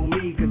ever show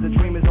me, 'cause the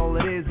dream is all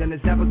it is and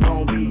it's never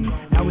gonna be.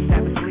 Now it's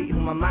half asleep, who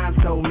my mom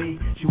told me.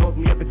 She woke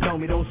me up and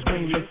told me, don't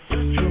scream, it's a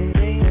dream.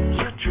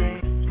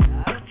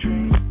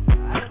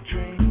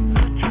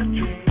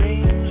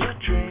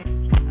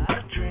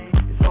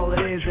 It's all it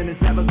is and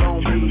it's never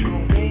gonna be.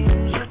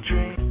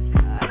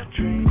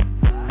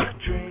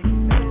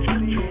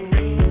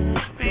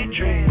 Speed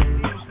dream.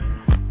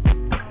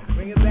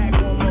 Bring it back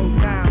one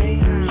more time.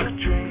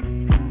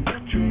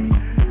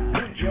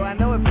 Yo, I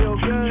know it feels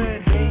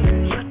good.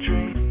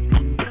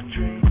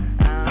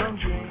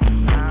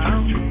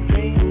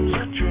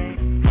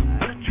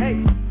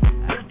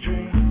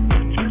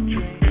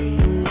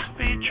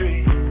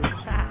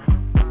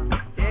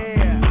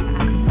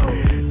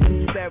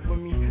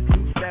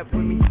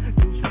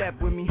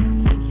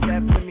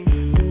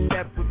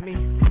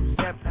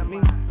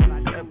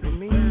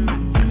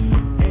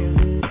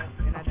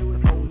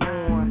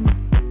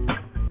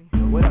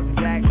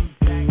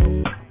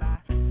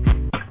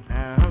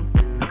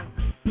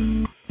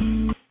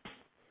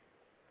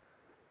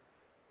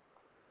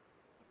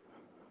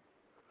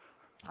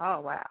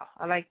 wow.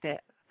 I like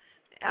that.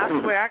 I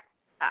swear,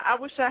 I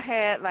wish I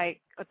had,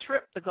 like, a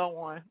trip to go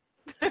on.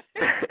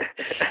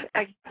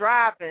 Like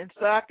driving,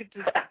 so I could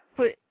just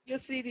put your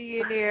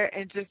CD in there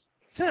and just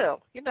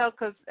chill, you know,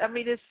 because, I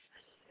mean, it's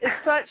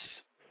such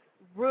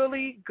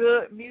really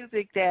good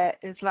music that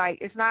it's like,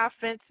 it's not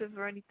offensive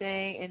or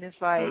anything, and it's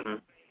like,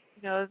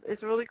 you know,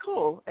 it's really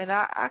cool, and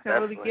I can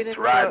Definitely. really get into it's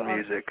ride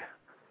music.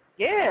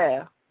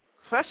 Yeah,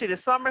 especially the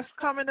summer's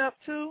coming up,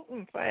 too.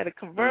 If I had a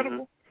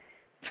convertible.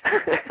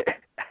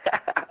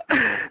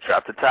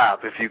 Drop the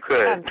top if you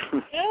could.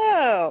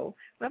 Yeah,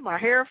 let my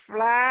hair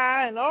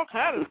fly and all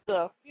kind of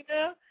stuff, you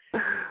know.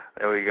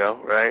 There we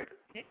go, right?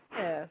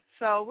 Yeah.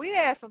 So we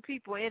had some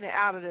people in and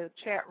out of the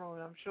chat room.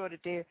 I'm sure that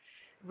they're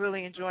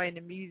really enjoying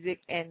the music,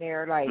 and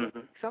they're like,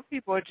 some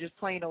people are just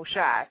plain old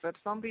shy. So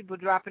some people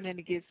dropping in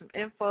to get some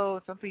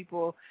info, some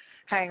people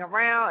hang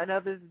around, and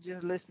others are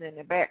just listening in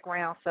the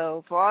background.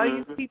 So for all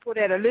you people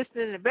that are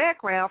listening in the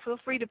background, feel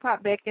free to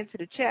pop back into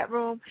the chat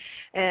room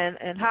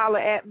and holler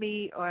at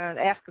me or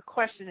ask a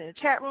question in the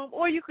chat room,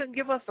 or you can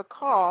give us a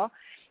call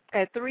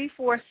at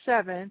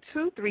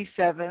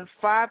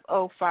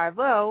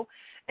 347-237-5050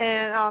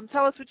 and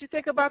tell us what you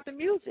think about the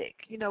music.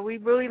 You know, we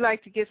really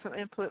like to get some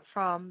input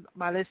from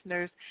my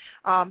listeners.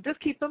 Just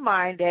keep in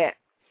mind that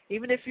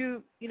even if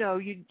you're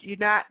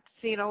not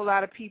seeing a whole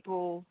lot of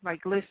people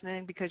like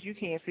listening because you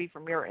can't see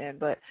from your end,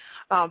 but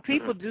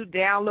people do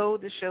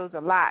download the shows a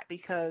lot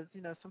because,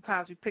 you know,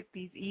 sometimes we pick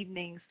these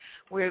evenings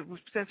where,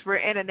 since we're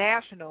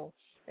international,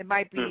 it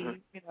might be,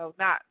 you know,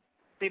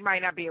 they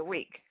might not be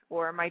awake,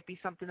 or it might be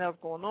something else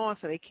going on,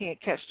 so they can't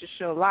catch the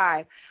show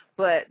live.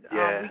 But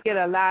we get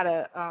a lot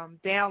of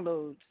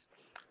downloads.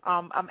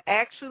 I'm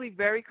actually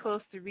very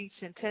close to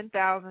reaching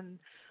 10,000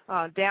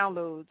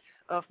 downloads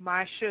of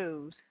my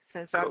shows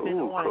since I've been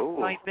on. It's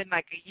only been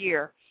like a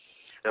year.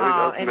 There we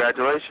go.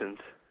 Congratulations.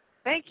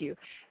 Thank you.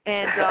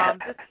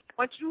 And just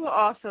want you to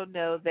also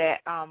know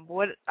that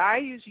what I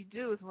usually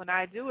do is when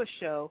I do a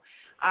show,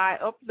 I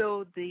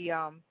upload the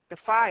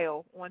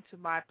file onto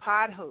my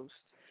Podhost,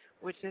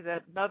 which is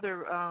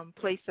another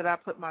place that I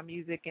put my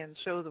music and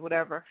shows or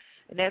whatever,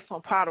 and that's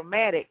on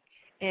Podomatic,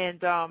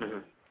 and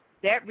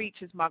that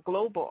reaches my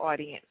global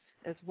audience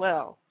as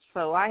well.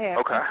 So I have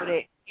people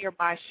that hear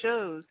my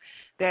shows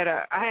that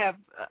I have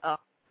a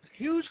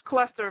huge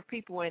cluster of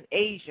people in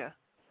Asia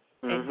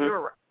and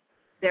Europe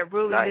that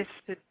really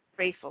listen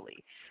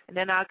faithfully, and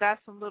then I got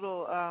some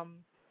little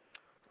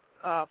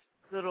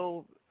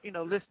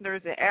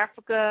listeners in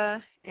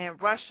Africa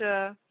and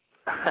Russia,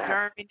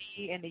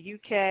 Germany, and the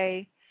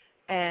UK.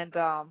 And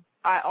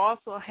I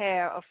also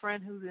have a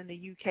friend who's in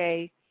the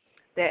UK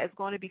that is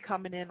going to be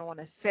coming in on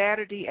a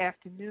Saturday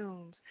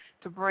afternoons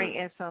to bring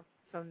in some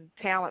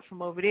talent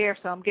from over there.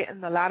 So I'm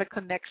getting a lot of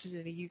connections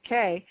in the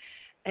UK.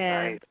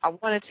 And I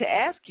wanted to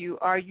ask you,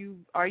 are you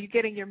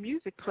getting your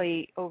music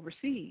played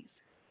overseas?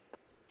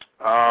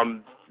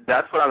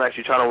 That's what I'm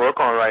actually trying to work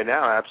on right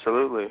now,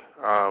 absolutely.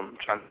 Trying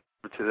to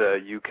go to the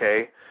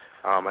UK.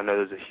 I know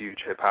there's a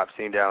huge hip-hop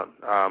scene down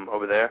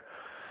over there.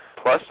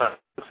 Plus,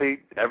 honestly,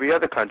 every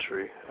other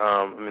country.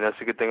 I mean, that's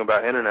the good thing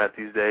about internet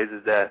these days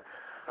is that,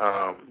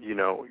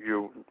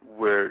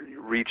 we're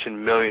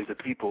reaching millions of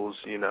people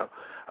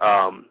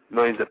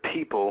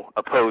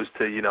opposed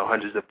to,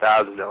 hundreds of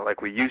thousands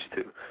like we used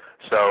to.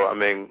 So, I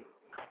mean,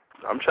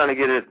 I'm trying to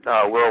get it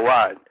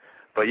worldwide.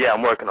 But, yeah,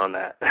 I'm working on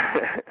that.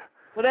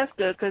 Well, that's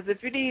good, because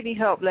if you need any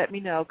help, let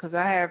me know, because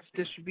I have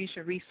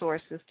distribution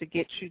resources to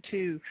get you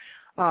to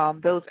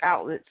those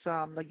outlets,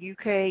 like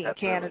UK and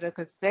Canada,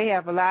 because they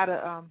have a lot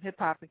of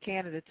hip-hop in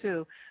Canada,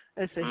 too.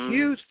 It's a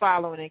huge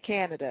following in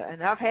Canada,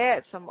 and I've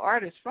had some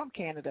artists from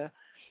Canada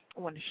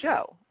on the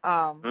show,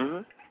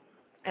 and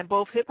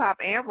both hip-hop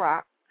and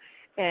rock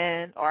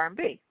and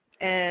R&B.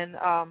 And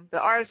the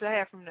artist I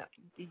have from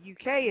the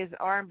UK is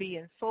R&B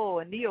and soul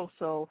and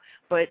neo-soul,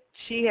 but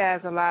she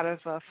has a lot of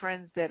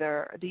friends that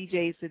are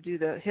DJs that do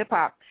the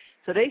hip-hop.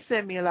 So they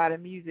send me a lot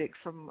of music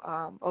from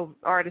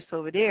artists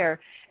over there,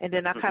 and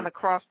then I kind of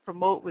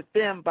cross-promote with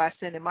them by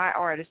sending my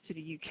artists to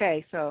the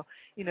UK. So,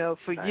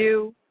 for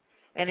you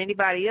and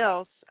anybody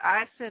else,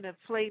 I send a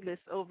playlist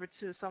over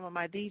to some of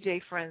my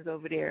DJ friends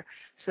over there.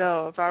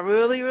 So if I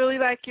really, really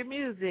like your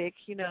music,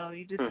 you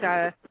just got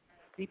to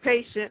be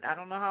patient. I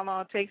don't know how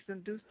long it takes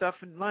them to do stuff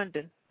in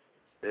London.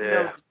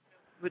 Yeah.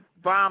 With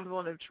bombs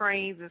on the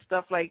trains and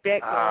stuff like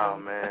that. Oh,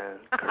 man.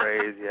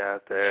 Crazy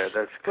out there.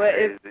 That's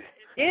crazy.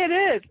 It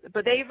is,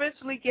 but they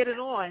eventually get it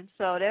on.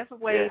 So that's a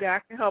way that I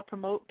can help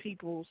promote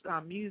people's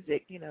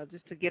music,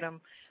 just to get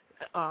them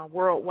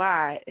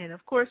worldwide. And,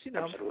 of course,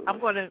 I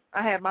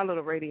have my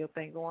little radio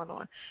thing going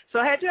on.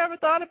 So had you ever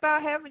thought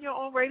about having your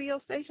own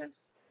radio station?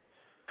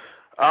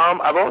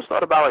 I've always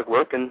thought about,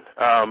 working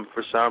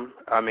for some.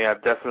 I mean,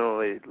 I've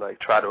definitely,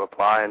 tried to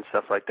apply and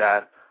stuff like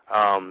that.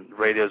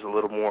 Radio's a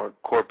little more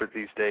corporate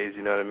these days,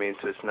 you know what I mean?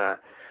 So it's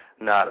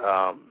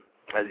not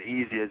as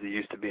easy as it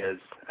used to be as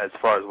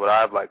far as what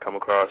I've, come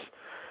across.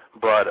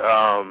 But,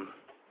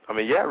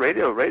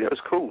 radio's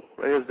cool.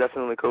 Radio's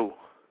definitely cool.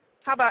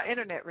 How about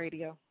internet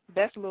radio?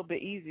 That's a little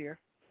bit easier.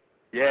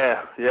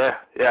 Yeah.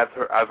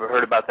 I've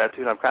heard about that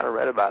too, and I've kind of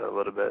read about it a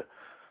little bit.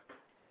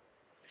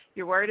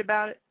 You're worried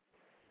about it?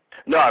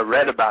 No, I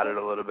read about it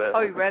a little bit.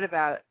 Oh, you read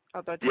about it.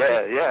 I thought you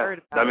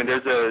heard about I mean,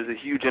 there's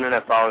a huge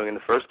internet following in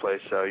the first place,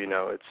 so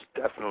it's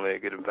definitely a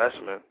good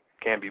investment.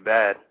 Can't be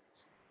bad.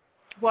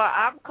 Well,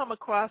 I've come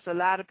across a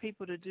lot of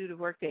people to do the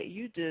work that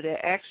you do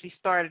that actually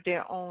started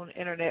their own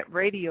internet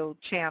radio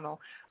channel.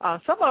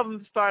 Some of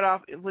them start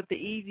off with the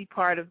easy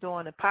part of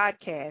doing a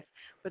podcast,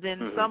 but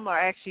then some are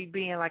actually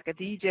being like a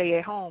DJ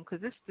at home,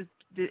 because it's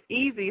the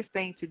easiest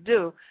thing to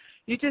do.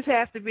 You just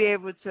have to be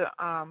able to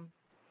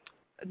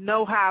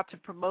know how to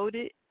promote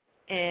it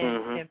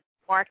and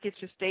market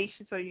your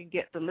station so you can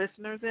get the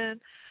listeners in.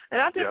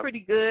 And I did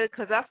pretty good,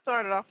 because I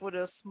started off with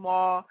a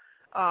small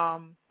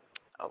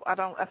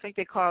I think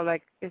they call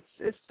it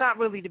it's not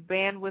really the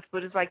bandwidth,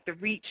 but it's like the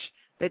reach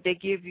that they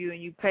give you,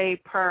 and you pay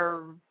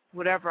per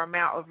whatever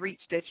amount of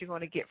reach that you're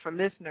going to get for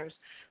listeners.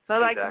 So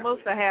the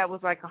most I had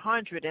was like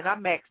 100, and I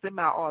maxed them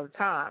out all the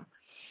time.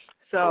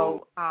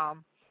 So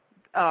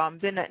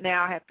then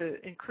now I have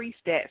to increase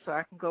that so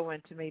I can go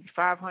into maybe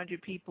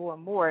 500 people or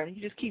more, and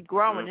you just keep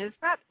growing. And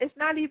it's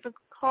not even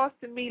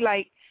costing me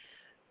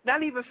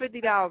not even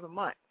 $50 a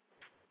month.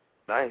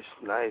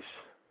 Nice.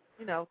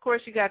 Of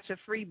course, you got your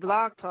free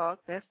blog talk.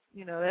 That's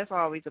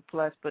always a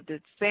plus. But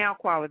the sound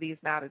quality is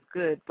not as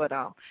good. But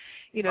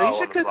you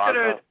should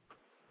consider it.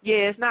 Yeah,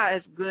 it's not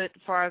as good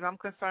as far as I'm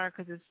concerned,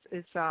 because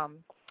it's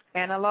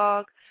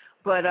analog.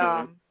 But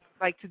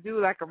to do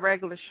like a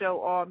regular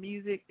show, all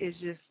music, is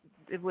just,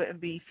 it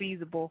wouldn't be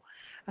feasible.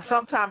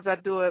 Sometimes I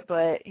do it,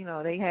 but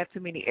they have too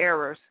many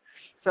errors.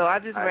 So I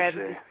just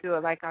rather just do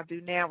it like I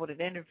do now with an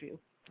interview.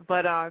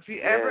 But if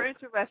you're ever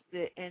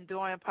interested in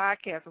doing a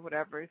podcast or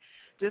whatever,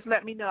 just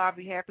let me know. I'll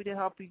be happy to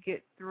help you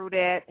get through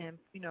that and,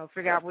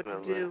 figure out what to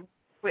do,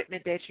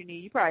 equipment that you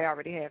need. You probably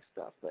already have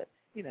stuff, but,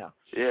 Yeah,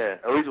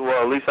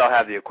 at least I'll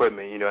have the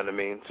equipment, you know what I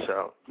mean?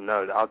 So,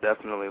 no, I'll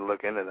definitely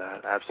look into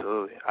that,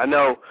 absolutely. I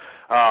know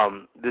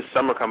this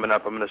summer coming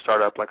up, I'm going to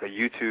start up like a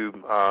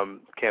YouTube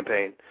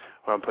campaign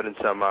where I'm putting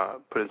some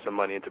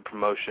money into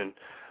promotion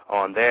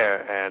on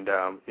there, and,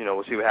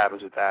 we'll see what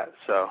happens with that,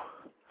 so.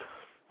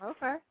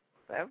 Okay.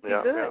 That would be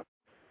good.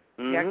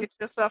 Yeah, get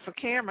yourself a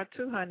camera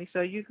too, honey, so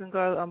you can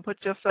go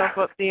put yourself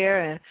up there,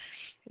 and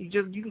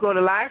you can go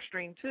to live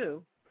stream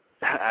too.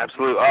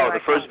 Absolutely. Oh, the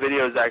first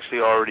video is actually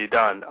already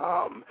done.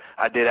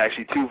 I did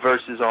actually 2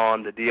 verses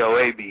on the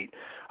DOA beat.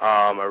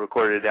 I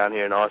recorded it down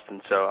here in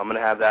Austin, so I'm going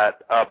to have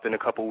that up in a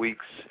couple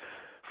weeks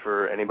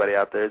for anybody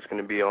out there. It's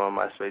going to be on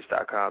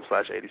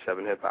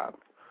myspace.com/87hiphop.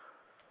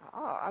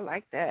 Oh, I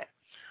like that.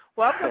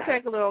 Well, I'm going to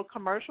take a little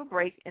commercial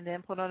break and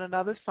then put on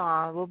another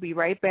song. We'll be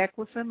right back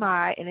with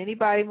MI, and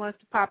anybody wants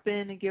to pop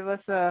in and give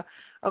us a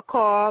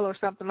call or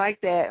something like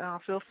that,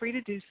 feel free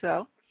to do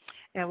so,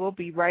 and we'll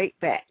be right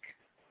back.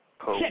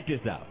 Cool. Check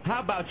this out. How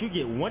about you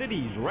get one of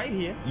these right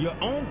here, your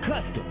own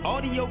custom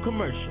audio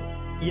commercial.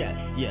 Yes,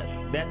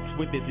 that's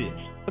what this is,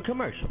 a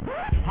commercial.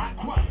 High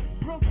quality,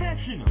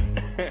 professional.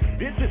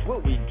 This is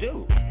what we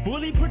do.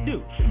 Fully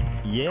produced.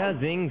 Yeah,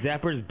 zing,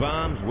 zappers,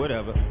 bombs,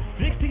 whatever.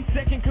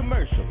 60-second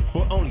commercial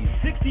for only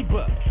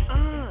 $60.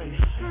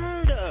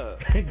 Unheard of.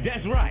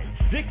 That's right,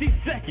 60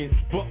 seconds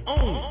for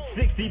only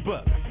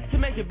 $60. To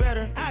make it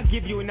better, I'll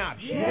give you an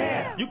option.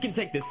 Yeah. You can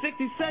take the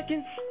 60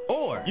 seconds,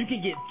 or you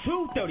can get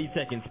 2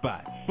 30-second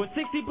spots for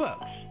 $60.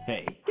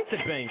 Hey, get the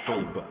bang for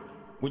your buck.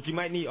 What you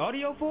might need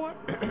audio for?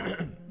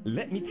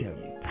 Let me tell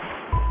you.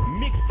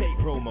 Mixtape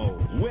promo,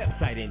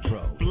 website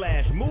intro,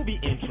 flash movie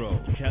intro,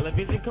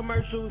 television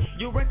commercials,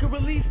 your record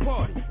release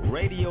party,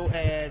 radio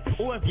ads,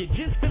 or if you're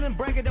just feeling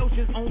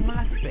braggadocious on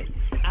MySpace,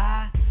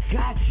 I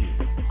got you.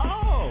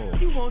 Oh,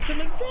 you want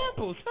some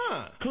examples,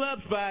 huh?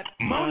 Club Spot,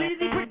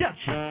 Monizy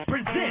Productions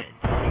presents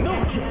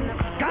No Chill,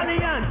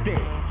 Caliente.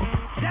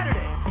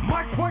 Saturday,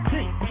 March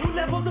 14th, 2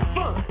 levels of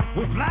fun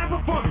with live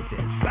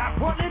performances by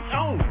Portland's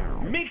own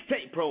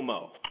Mixtape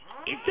promo.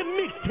 It's a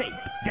mixtape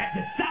that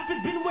the South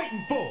has been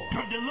waiting for.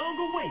 From the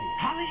long-awaited,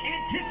 highly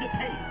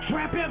anticipated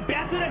Trap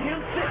Ambassador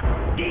himself,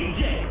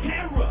 DJ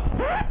Terror.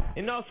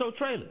 And also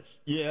trailers.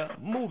 Yeah,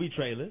 movie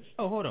trailers.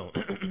 Oh, hold on.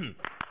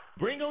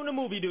 Bring on the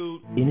movie,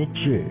 dude. In a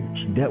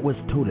church that was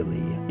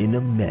totally in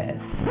a mess.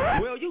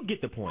 Well, you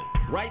get the point.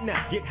 Right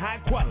now, get high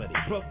quality,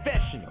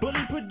 professional,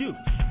 fully produced,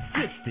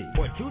 60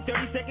 or 2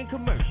 30-second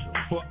commercials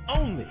for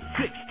only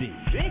 $60.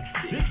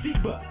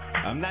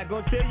 I'm not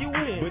going to tell you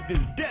when, but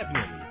this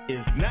definitely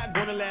is not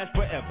going to last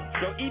forever.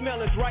 So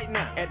email us right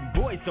now at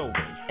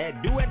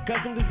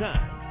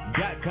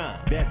voiceovers@duetcustomdesign.com.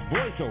 That's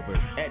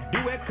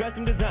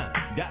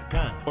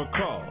voiceovers@duetcustomdesign.com. Or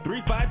call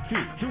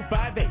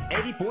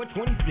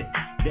 352-258-8426.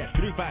 That's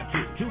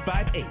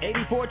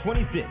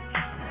 352-258-8426.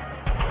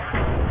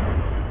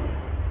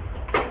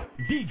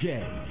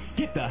 DJs,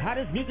 get the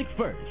hottest music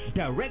first,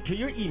 direct to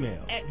your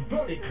email at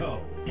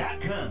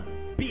vertico.com.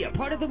 Be a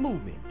part of the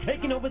movement,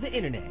 taking over the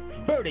internet.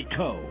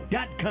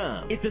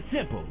 Vertico.com. It's a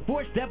simple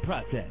 4-step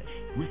process.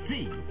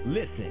 Receive,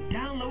 listen,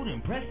 download,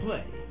 and press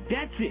play.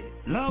 That's it.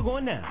 Log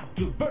on now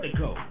to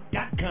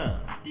vertico.com.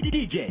 MyLiveRadio.com.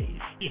 DJs,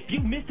 if you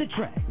missed a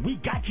track, we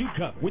got you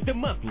covered with the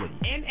monthly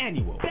and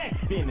annual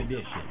Backspin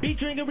Edition,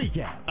 featuring a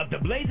recap of the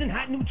blazing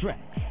hot new tracks,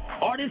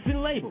 artists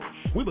and labels.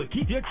 We will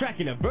keep your track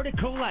in a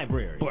vertical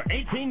library for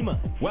 18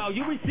 months while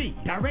you receive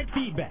direct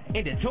feedback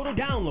and a total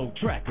download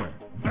tracker.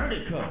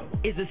 Vertigo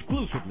is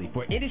exclusively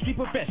for industry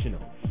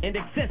professionals and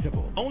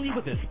accessible only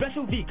with a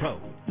special V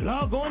code.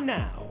 Log on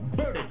now,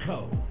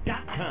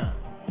 Vertigo.com.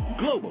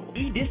 Global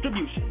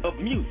e-distribution of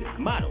music,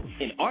 models,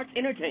 and arts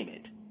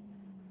entertainment.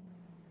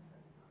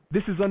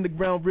 This is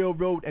Underground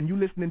Railroad, and you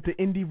listening to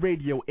Indie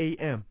Radio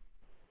AM.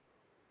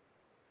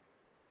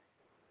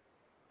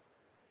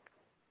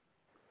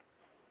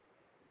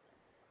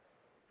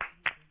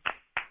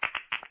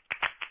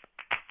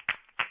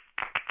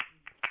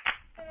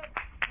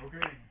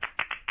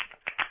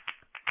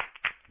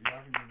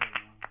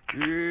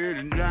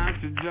 Yeah, the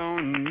doctor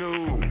don't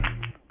know,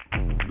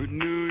 but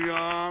New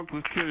York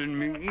was killing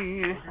me.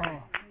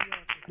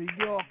 New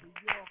York.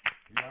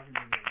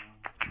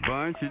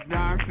 Bunch of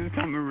doctors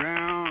come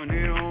around,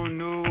 they don't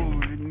know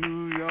that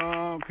New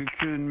York is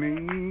killing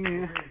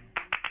me.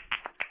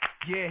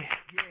 Yeah.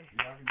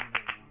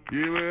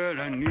 Yeah, well,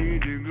 I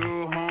need to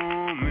go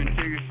home and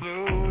take it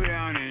slow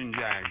down in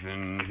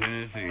Jackson,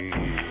 Tennessee.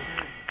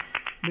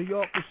 New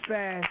York is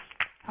fast.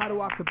 How do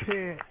I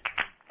compare?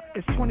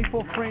 It's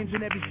 24 frames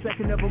in every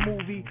second of a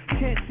movie.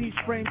 Can't see each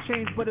frame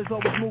change, but it's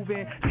always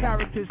moving.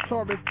 Characters,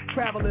 tourists,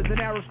 travelers, and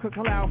arrows cook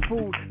halal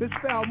food. There's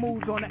foul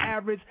moves on the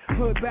average.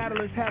 Hood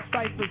battlers have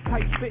ciphers,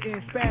 tight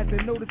spitting,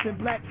 spazzing, noticing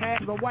black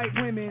hats on white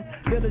women.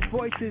 Village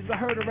voices are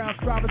heard around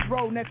Stravas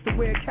Road, next to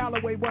where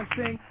Calloway once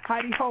sing.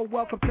 Heidi Ho,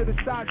 welcome to the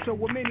sideshow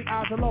where many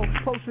eyes are low.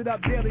 Posted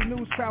up daily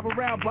news, travel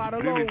around by the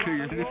Let load. me tell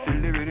you, this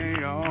living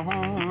ain't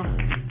all.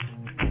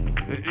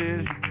 It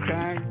is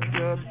cracked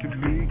up to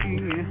be.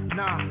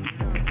 Nah.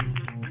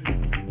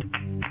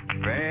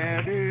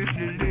 Bad is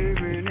the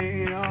living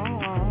ain't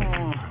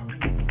all.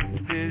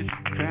 It's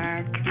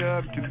cracked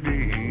up to be.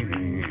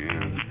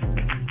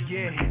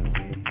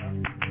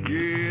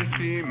 Yeah,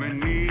 see, I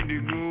need to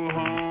go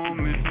home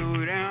and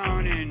slow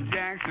down in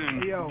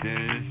Jackson,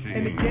 Tennessee.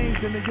 And the gangs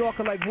in New York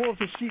are like wolves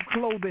in sheep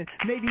clothing.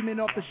 Navy men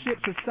off the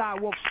ships and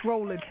sidewalks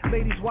strolling.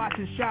 Ladies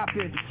watching,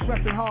 shopping,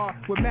 stressing hard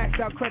with maxed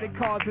out credit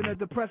cards and a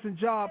depressing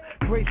job.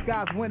 Gray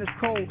skies, winter's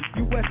cold.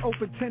 U.S.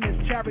 open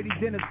tennis, charity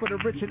dinners for the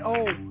rich and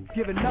old.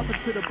 Giving nothing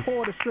to the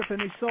poor to stripping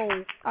their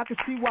soul. I can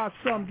see why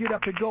some get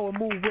up and go and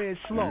move where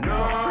it's slow. Lord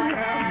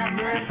have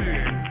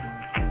mercy,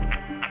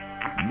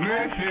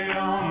 mercy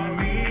on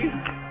me.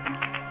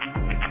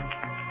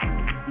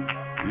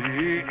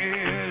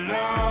 Yeah,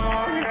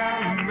 Lord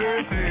have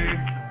mercy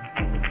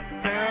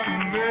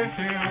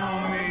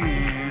on me.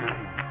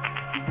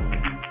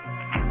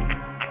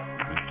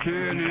 Tell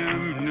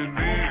him to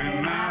bury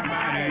my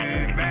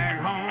body back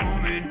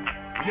home in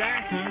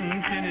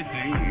Jackson,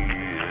 Tennessee.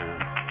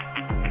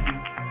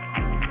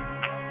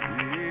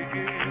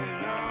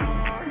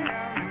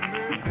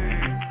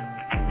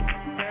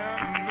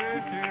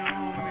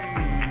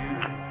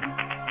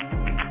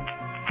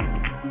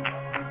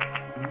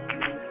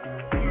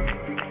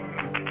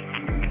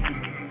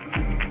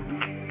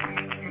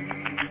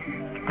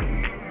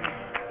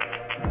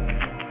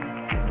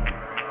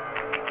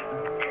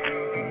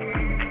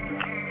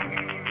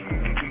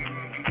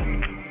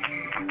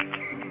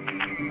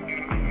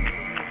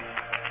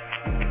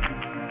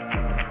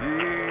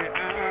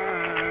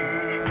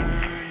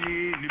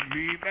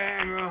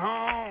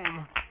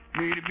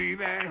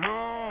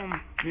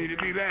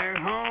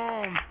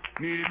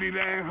 Need to be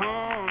back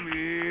home,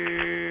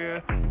 yeah.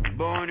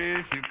 Born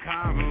in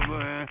Chicago,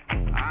 but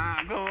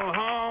I go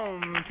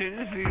home,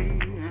 Tennessee.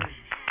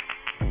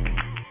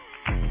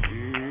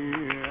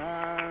 Yeah,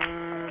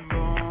 I'm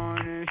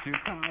born in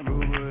Chicago,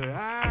 but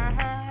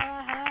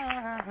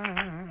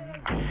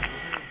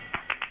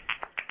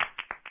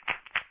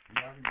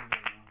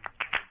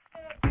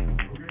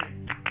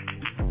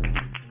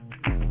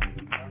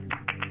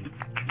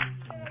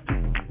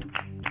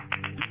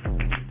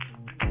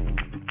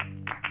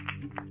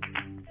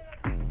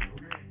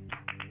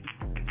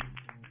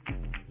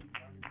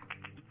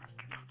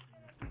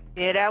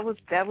Yeah, that was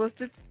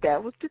the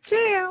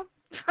jam.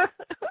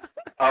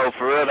 Oh,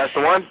 for real? That's the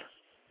one?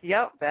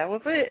 Yep, that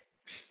was it.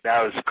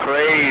 That was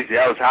crazy.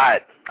 That was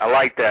hot. I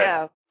like that.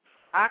 Yeah,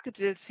 I could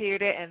just hear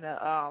that, and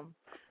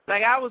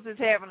like I was just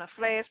having a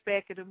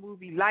flashback of the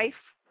movie Life.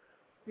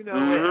 You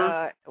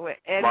know, with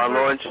Eddie Martin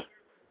Lawrence.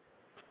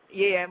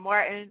 Yeah,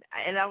 Martin,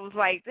 and I was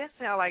like, that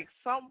sounds like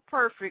something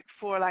perfect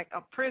for like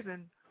a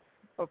prison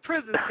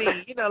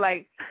scene.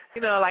 like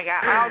an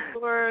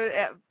outdoor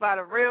by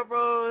the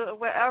railroad or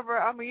whatever.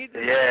 I mean, it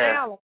just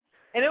sound,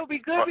 and it would be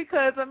good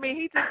because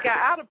he just got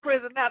out of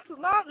prison not too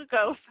long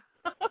ago.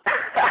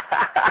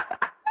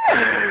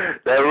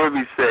 That would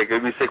be sick. It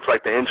would be sick for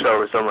like the intro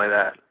or something like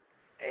that.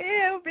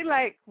 Yeah, it would be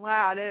like,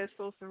 wow, that is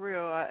so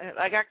surreal.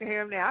 Like I can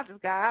hear him now. I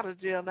just got out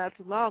of jail not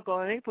too long ago,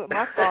 and they put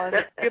my phone in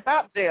and skip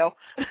out jail.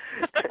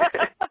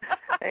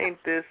 Ain't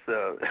this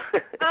so?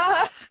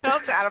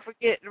 I'm trying to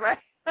forget, right?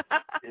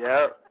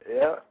 Yep.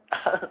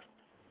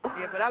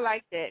 Yeah, but I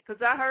like that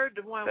because I heard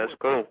the one That's with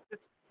cool.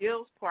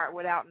 Gil's part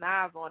without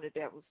Nas on it.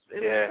 That was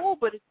Yeah. was cool,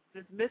 but it's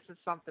just missing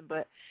something.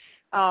 But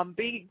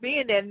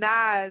being that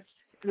Nas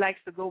likes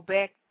to go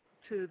back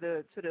to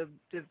the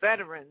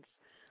veterans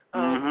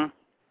of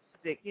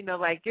music, you know,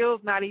 like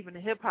Gil's not even a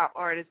hip hop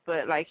artist,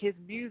 but like his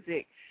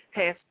music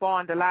has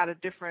spawned a lot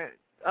of different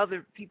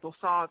other people's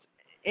songs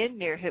in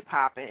their hip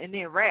hop and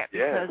their rap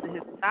because of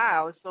his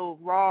style is so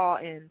raw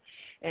and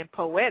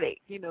poetic,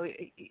 you know,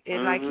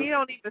 and like he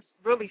don't even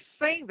really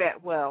sing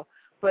that well,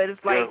 but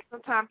it's like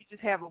sometimes he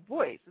just have a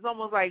voice. It's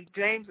almost like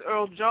James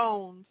Earl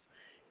Jones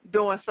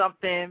doing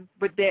something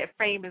with that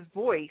famous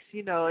voice,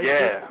 you know.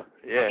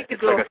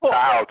 It's like a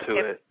style to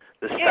it.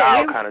 The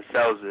style kind of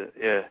sells it,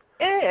 Yeah,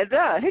 it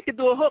does. He could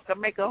do a hook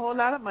and make a whole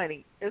lot of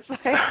money. It's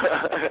like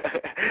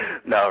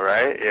no,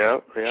 right?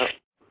 Yep.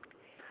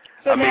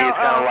 So I mean, now, it's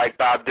kind of like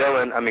Bob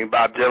Dylan. I mean,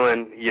 Bob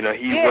Dylan, you know,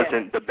 he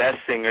wasn't the best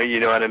singer, you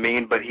know what I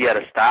mean, but he had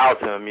a style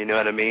to him, you know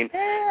what I mean?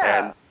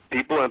 Yeah. And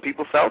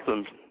people felt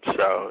him,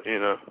 so, you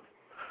know.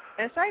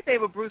 And same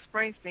thing with Bruce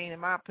Springsteen, in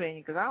my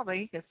opinion, because I don't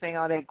think he can sing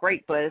all that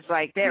great, but it's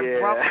like that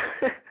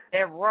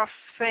rough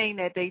thing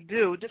that they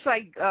do, just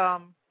like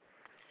some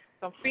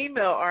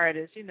female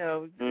artists, you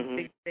know,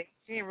 they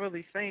can't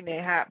really sing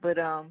that hot, but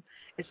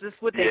it's just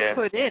what they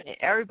put in it.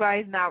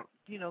 Everybody's not,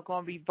 you know,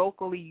 going to be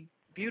vocally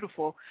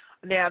beautiful.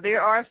 Now,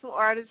 there are some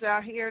artists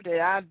out here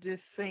that I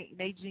just think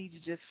they need to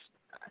just,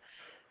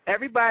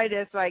 everybody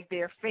that's like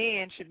their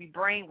fan should be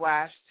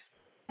brainwashed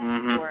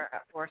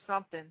or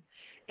something,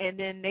 and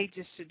then they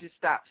just should just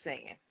stop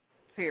singing,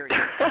 period.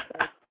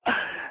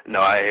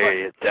 No, I hear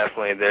you.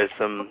 Definitely. There's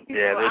some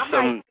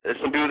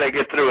people that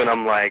get through, and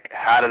I'm like,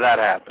 how did that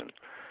happen?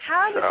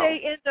 How did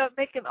they end up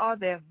making all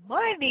that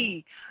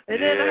money?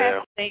 And then I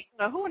have to think, you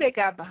know, who they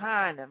got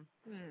behind them?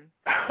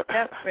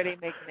 That's where they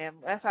making them.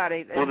 That's how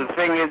they. Well, the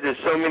thing is, there's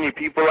so many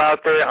people out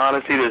there.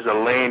 Honestly, there's a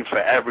lane for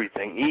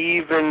everything,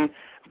 even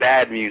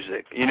bad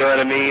music. You know what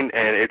I mean?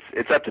 And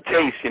it's up to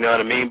taste. You know what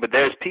I mean? But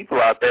there's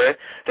people out there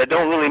that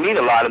don't really need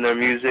a lot in their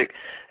music,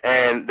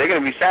 and they're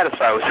gonna be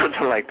satisfied with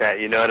something like that.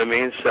 You know what I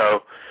mean?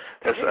 So,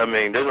 there's a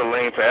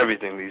lane for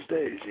everything these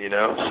days. You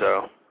know,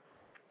 so.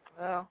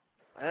 Well,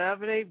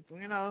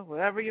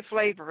 whatever your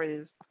flavor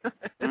is.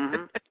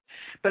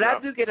 But I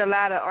do get a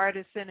lot of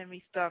artists sending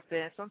me stuff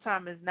that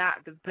sometimes is not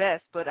the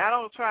best, but I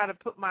don't try to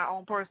put my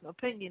own personal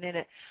opinion in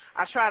it.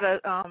 I try to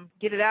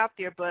get it out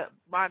there, but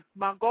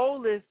my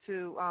goal is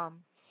to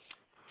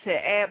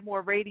add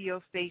more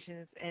radio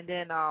stations and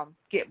then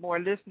get more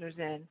listeners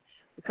in,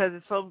 because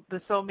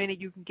there's so many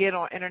you can get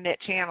on internet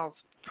channels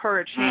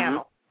per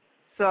channel.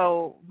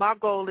 So my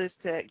goal is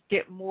to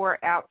get more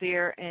out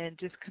there and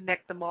just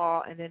connect them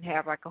all and then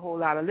have like a whole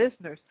lot of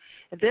listeners.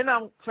 And then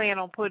I'm planning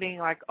on putting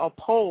like a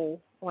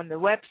poll on the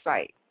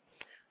website.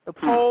 The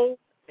poll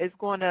is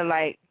going to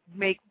like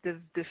make the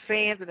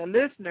fans and the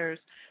listeners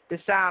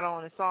decide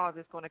on the songs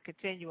that's going to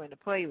continue in the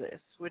playlist,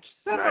 which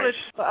similar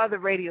to other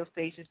radio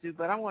stations do,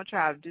 but I'm going to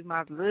try to do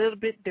mine a little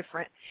bit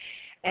different.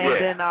 And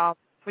then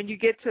when you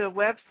get to the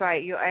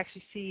website, you'll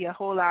actually see a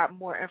whole lot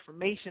more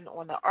information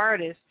on the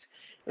artist,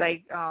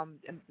 like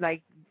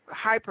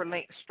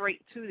hyperlink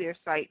straight to their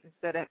site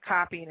instead of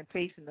copying and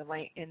pasting the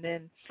link. And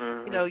then,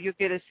 you know, you'll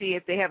get to see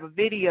if they have a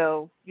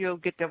video, you'll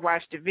get to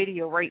watch the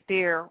video right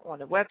there on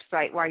the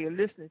website while you're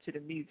listening to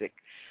the music.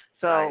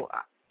 So,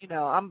 you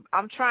know,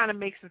 I'm trying to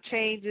make some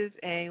changes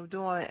and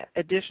doing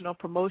additional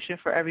promotion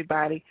for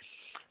everybody.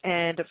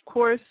 And, of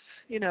course,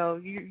 you know,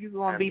 you're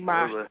going to be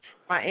my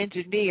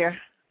engineer.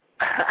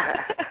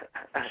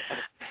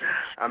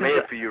 I'm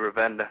here for you,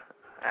 Ravenda.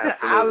 I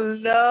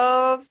Absolutely.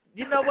 love,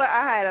 you know what,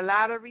 I had a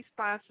lot of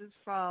responses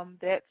from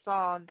that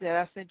song that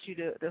I sent you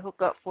to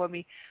hook up for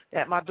me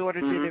that my daughter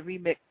did a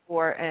remix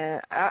for,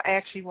 and I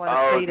actually want to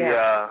play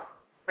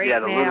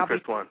that the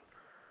Ludacris one.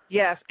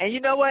 Yes, and you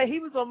know what, he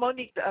was on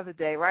Monique the other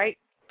day, right?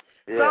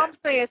 Yeah. So I'm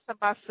saying to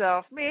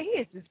myself, man, he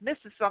is just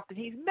missing something.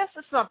 He's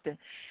missing something.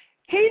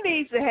 He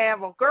needs to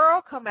have a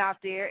girl come out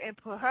there and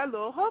put her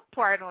little hook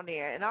part on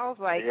there. And I was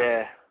like,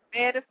 man,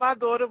 if my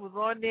daughter was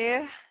on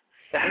there,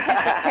 and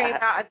she came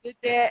out and did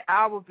that,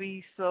 I would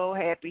be so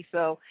happy.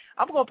 So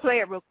I'm going to play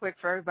it real quick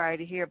for everybody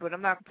to hear, but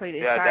I'm not going to play the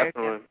entire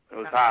thing. Yeah, definitely. It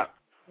was hot.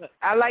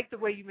 I like the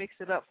way you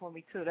mixed it up for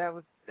me, too. That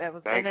was. Thank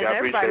and you. I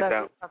appreciate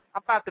that. I'm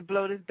about to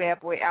blow this bad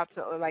boy out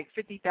to like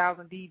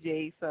 50,000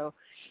 DJs, so,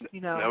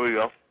 you know. There we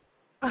go.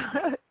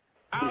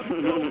 How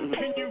low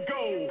can you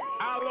go?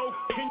 How low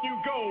can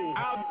you go?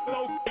 How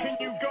low can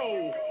you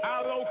go?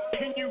 How low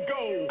can you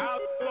go? How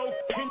low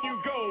can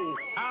you go?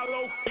 How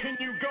low can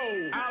you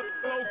go? How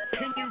low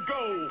can you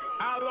go?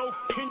 How low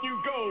can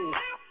you go?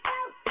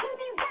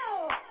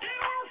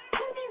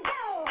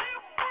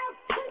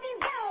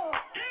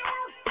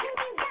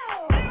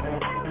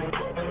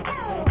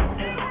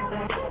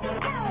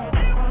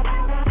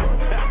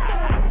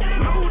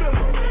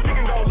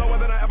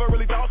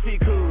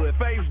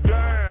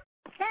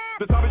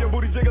 The top of your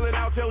booty jiggling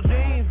out your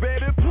jeans,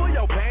 baby, pull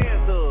your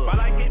pants up. I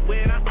like it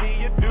when I see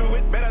you do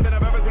it, better than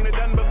I've ever seen it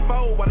done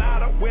before. A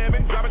lot of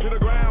women drop it to the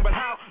ground, but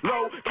how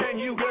low can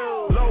you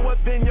go? Lower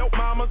than your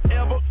mama's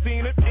ever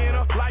seen it in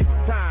her life.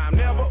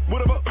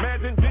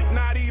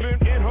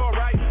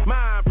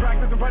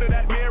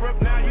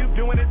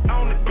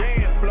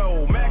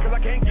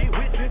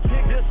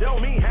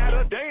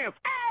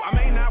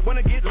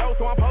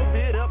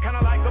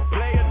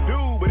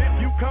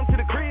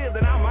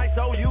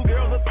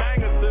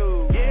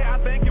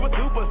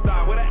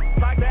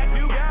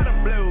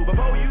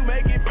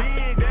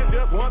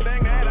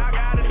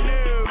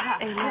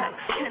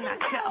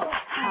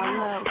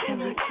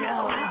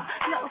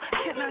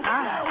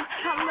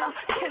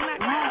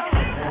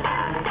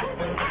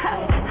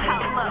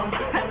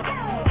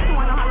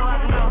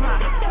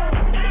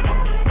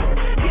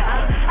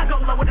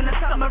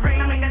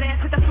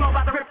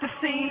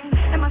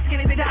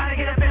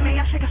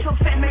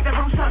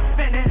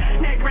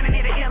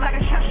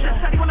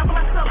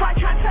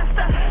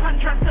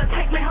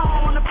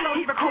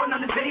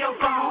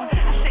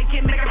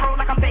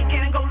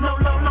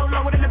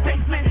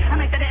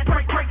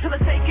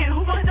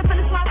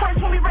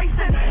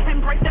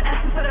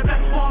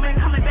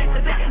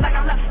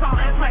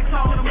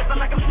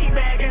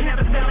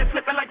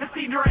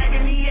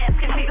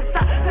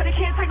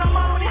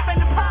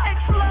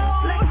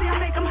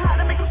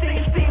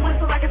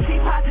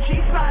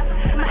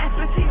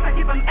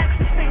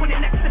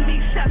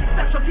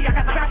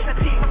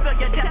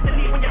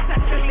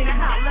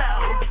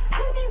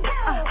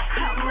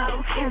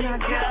 can I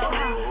go?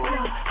 How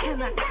low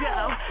can I go?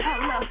 How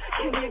low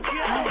can you go?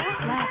 How low?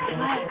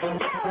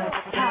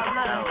 How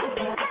low?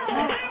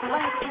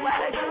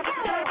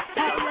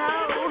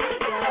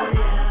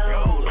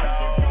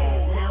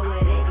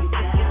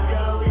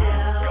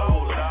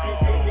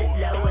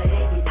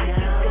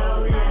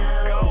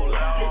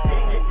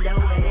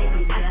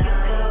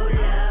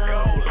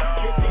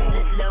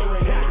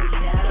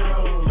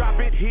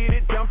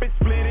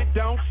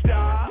 Don't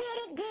stop.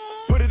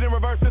 Put it in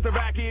reverse just to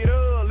rack it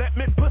up. Let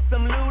me put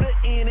some looter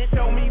in it.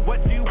 Show me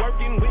what you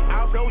working with.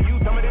 I'll show you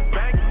some of this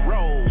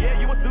bankroll. Yeah,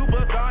 you a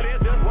superstar.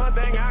 There's just one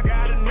thing I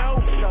gotta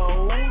know.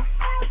 So.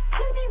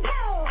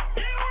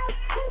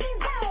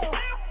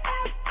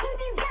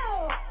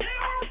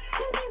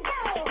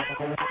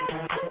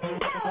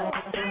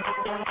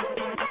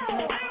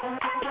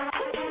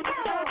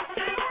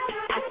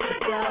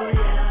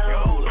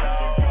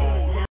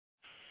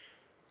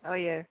 Oh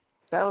yeah,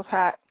 that was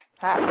hot.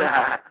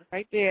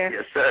 Right there.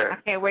 Yes, sir. I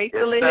can't wait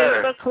Yes, to live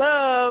in the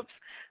clubs.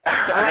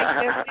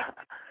 Yes,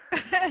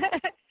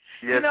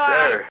 you know,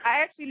 sir. I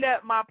actually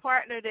let my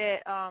partner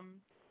that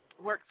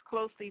works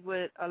closely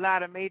with a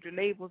lot of major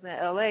labels in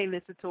LA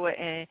listen to it,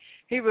 and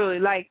he really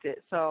liked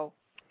it. So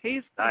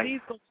he's going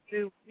to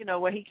do, you know,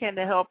 what he can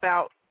to help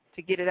out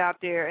to get it out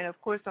there. And of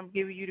course, I'm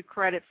giving you the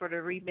credit for the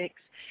remix,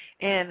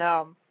 and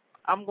I'm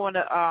going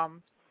to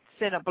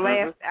send a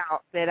blast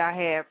out that I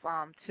have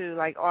to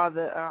like all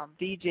the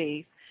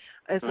DJs.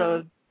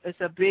 It's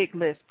a big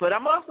list, but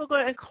I'm also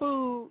going to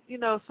include, you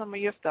know, some of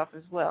your stuff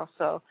as well.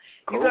 So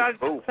you guys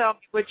just tell me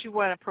what you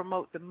want to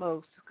promote the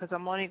most, because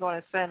I'm only going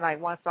to send like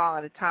one song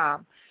at a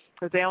time,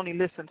 because they only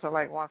listen to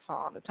like one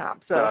song at a time.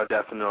 So no,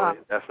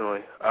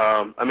 definitely.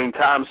 I mean,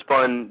 time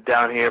spun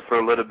down here for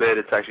a little bit.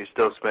 It's actually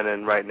still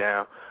spinning right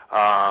now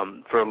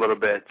for a little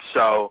bit.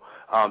 So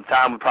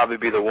time would probably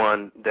be the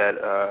one that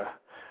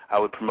I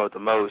would promote the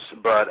most.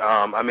 But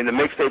I mean, the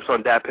mixtape's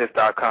on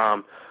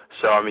datpiff.com.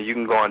 So, I mean, you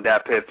can go on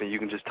DatPiff and you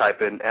can just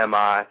type in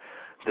MI,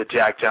 the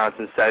Jack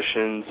Johnson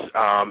Sessions,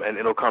 and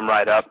it'll come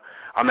right up.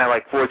 I'm at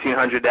like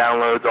 1,400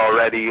 downloads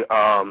already,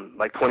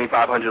 like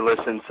 2,500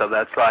 listens, so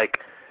that's like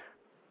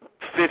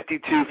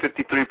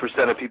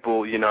 53% of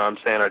people, you know what I'm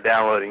saying, are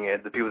downloading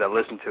it, the people that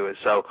listen to it.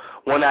 So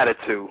 1 out of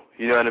 2,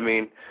 you know what I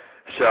mean?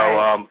 So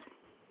I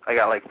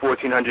got like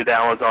 1,400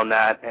 downloads on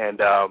that,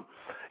 and,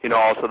 you know,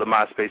 also the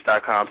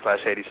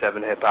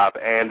myspace.com/87hiphop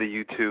and the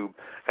YouTube.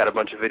 Got a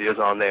bunch of videos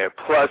on there,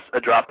 plus a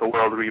Drop the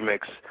World remix,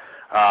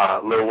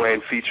 Lil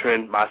Wayne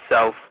featuring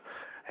myself,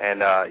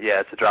 and yeah,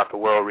 it's a Drop the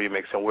World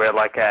remix, and we're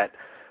like at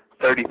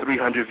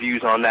 3,300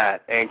 views on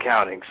that and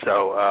counting.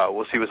 So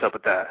we'll see what's up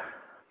with that.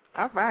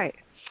 All right.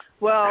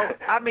 Well,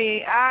 I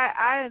mean,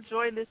 I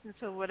enjoy listening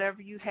to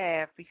whatever you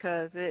have,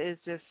 because it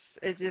just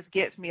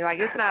gets me. Like,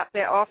 it's not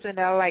that often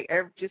that I like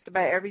just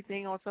about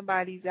everything on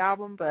somebody's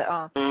album, but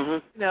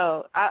you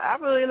know, I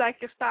really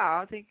like your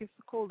style. I think it's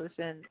the coolest,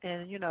 and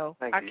you know,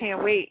 I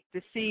can't wait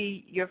to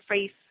see your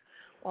face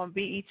on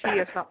BET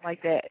or something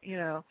like that. You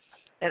know,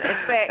 and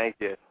in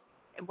fact,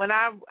 when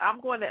I'm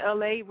going to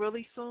LA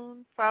really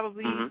soon,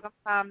 probably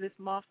sometime this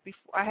month.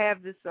 Before I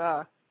have this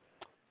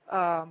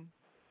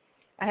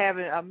I have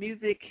a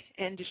music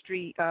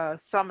industry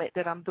summit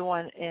that I'm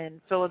doing in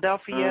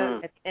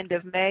Philadelphia at the end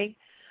of May,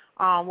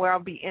 where I'll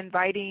be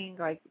inviting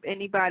like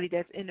anybody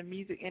that's in the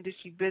music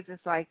industry business,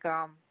 like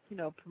you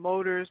know,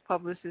 promoters,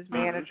 publicists,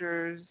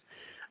 managers,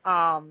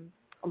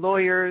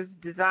 lawyers,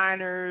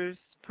 designers,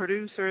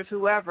 producers,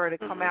 whoever, to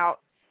come out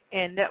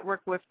and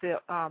network with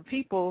the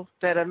people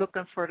that are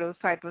looking for those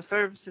type of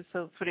services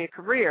for their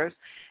careers.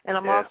 And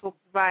I'm also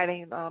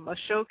providing a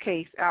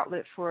showcase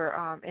outlet for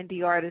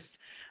indie artists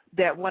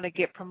that want to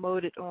get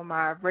promoted on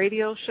my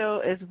radio show,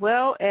 as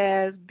well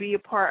as be a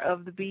part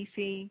of the Be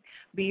Seen,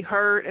 Be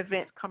Heard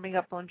event coming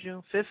up on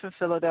June 5th in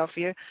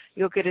Philadelphia.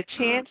 You'll get a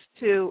chance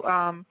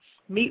to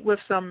meet with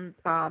some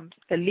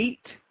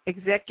elite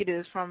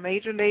executives from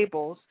major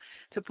labels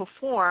to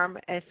perform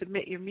and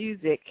submit your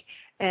music,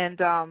 and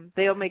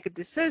they'll make a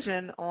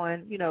decision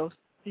on, you know,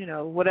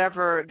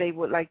 whatever they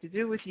would like to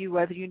do with you,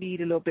 whether you need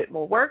a little bit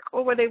more work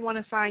or whether they want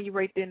to sign you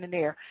right then and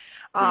there.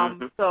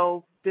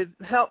 So the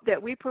help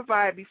that we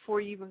provide before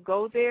you even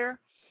go there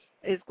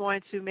is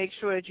going to make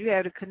sure that you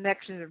have the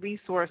connections and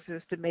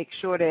resources to make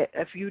sure that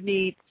if you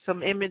need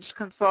some image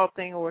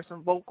consulting or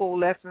some vocal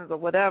lessons or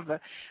whatever,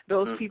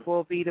 those people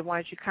will be the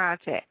ones you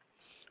contact.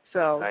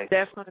 So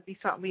that's going to be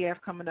something we have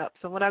coming up.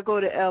 So when I go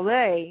to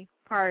L.A.,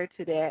 prior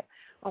to that,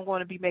 I'm going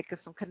to be making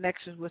some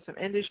connections with some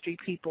industry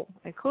people,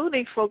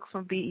 including folks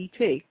from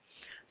BET.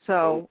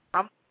 So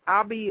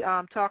I'll be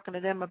talking to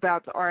them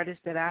about the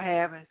artists that I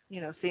have, and,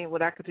 you know, seeing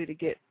what I could do to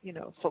get, you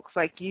know, folks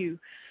like you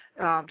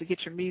to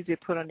get your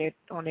music put on their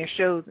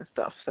shows and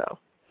stuff. So.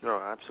 No,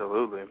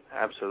 absolutely.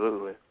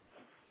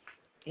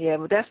 Yeah,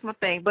 but that's my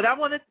thing. But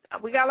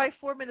we got like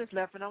 4 minutes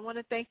left, and I want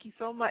to thank you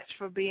so much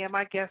for being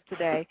my guest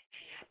today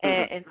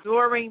and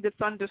enduring the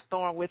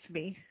thunderstorm with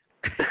me.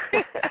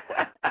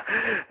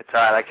 It's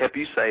all right. I kept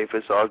you safe.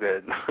 It's all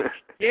good.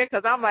 Yeah,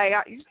 'cause I'm like,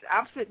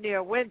 I'm sitting near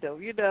a window,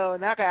 you know,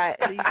 and I got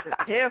these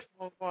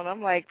headphones on.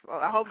 I'm like,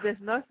 I hope there's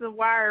nothing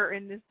wire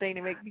in this thing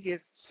to make me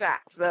get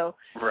shot. So,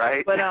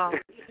 right. But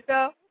you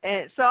know,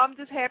 and so I'm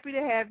just happy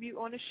to have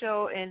you on the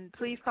show, and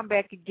please come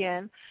back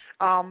again.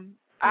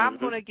 I'm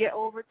going to get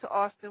over to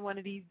Austin one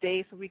of these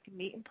days so we can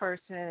meet in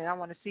person, and I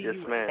want to see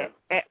you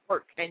at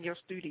work in your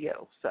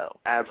studio. So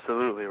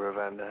absolutely,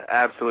 Ravenda.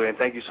 Absolutely. And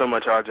thank you so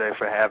much, RJ,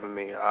 for having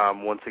me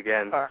once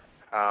again.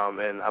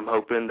 And I'm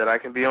hoping that I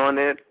can be on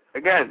it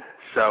again.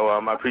 So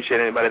I appreciate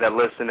anybody that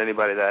listened,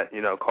 anybody that,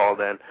 you know, called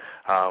in.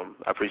 I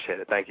appreciate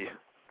it. Thank you.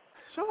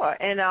 Sure.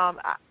 And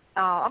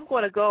I'm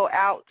going to go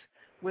out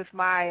with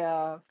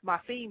my my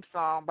theme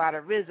song by the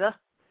RZA.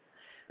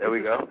 There we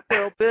go.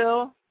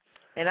 Bill.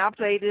 And I'll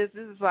play this.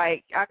 This is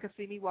like, I can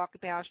see me walking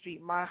down the street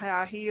in my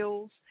high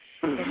heels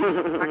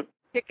and my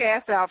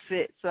kick-ass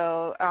outfit.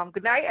 So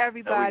good night,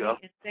 everybody,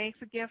 and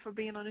thanks again for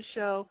being on the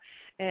show.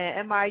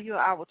 And MI,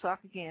 I will talk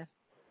again.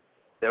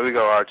 There we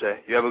go, RJ.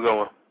 You have a good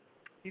one.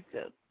 You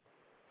too.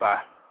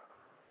 Bye.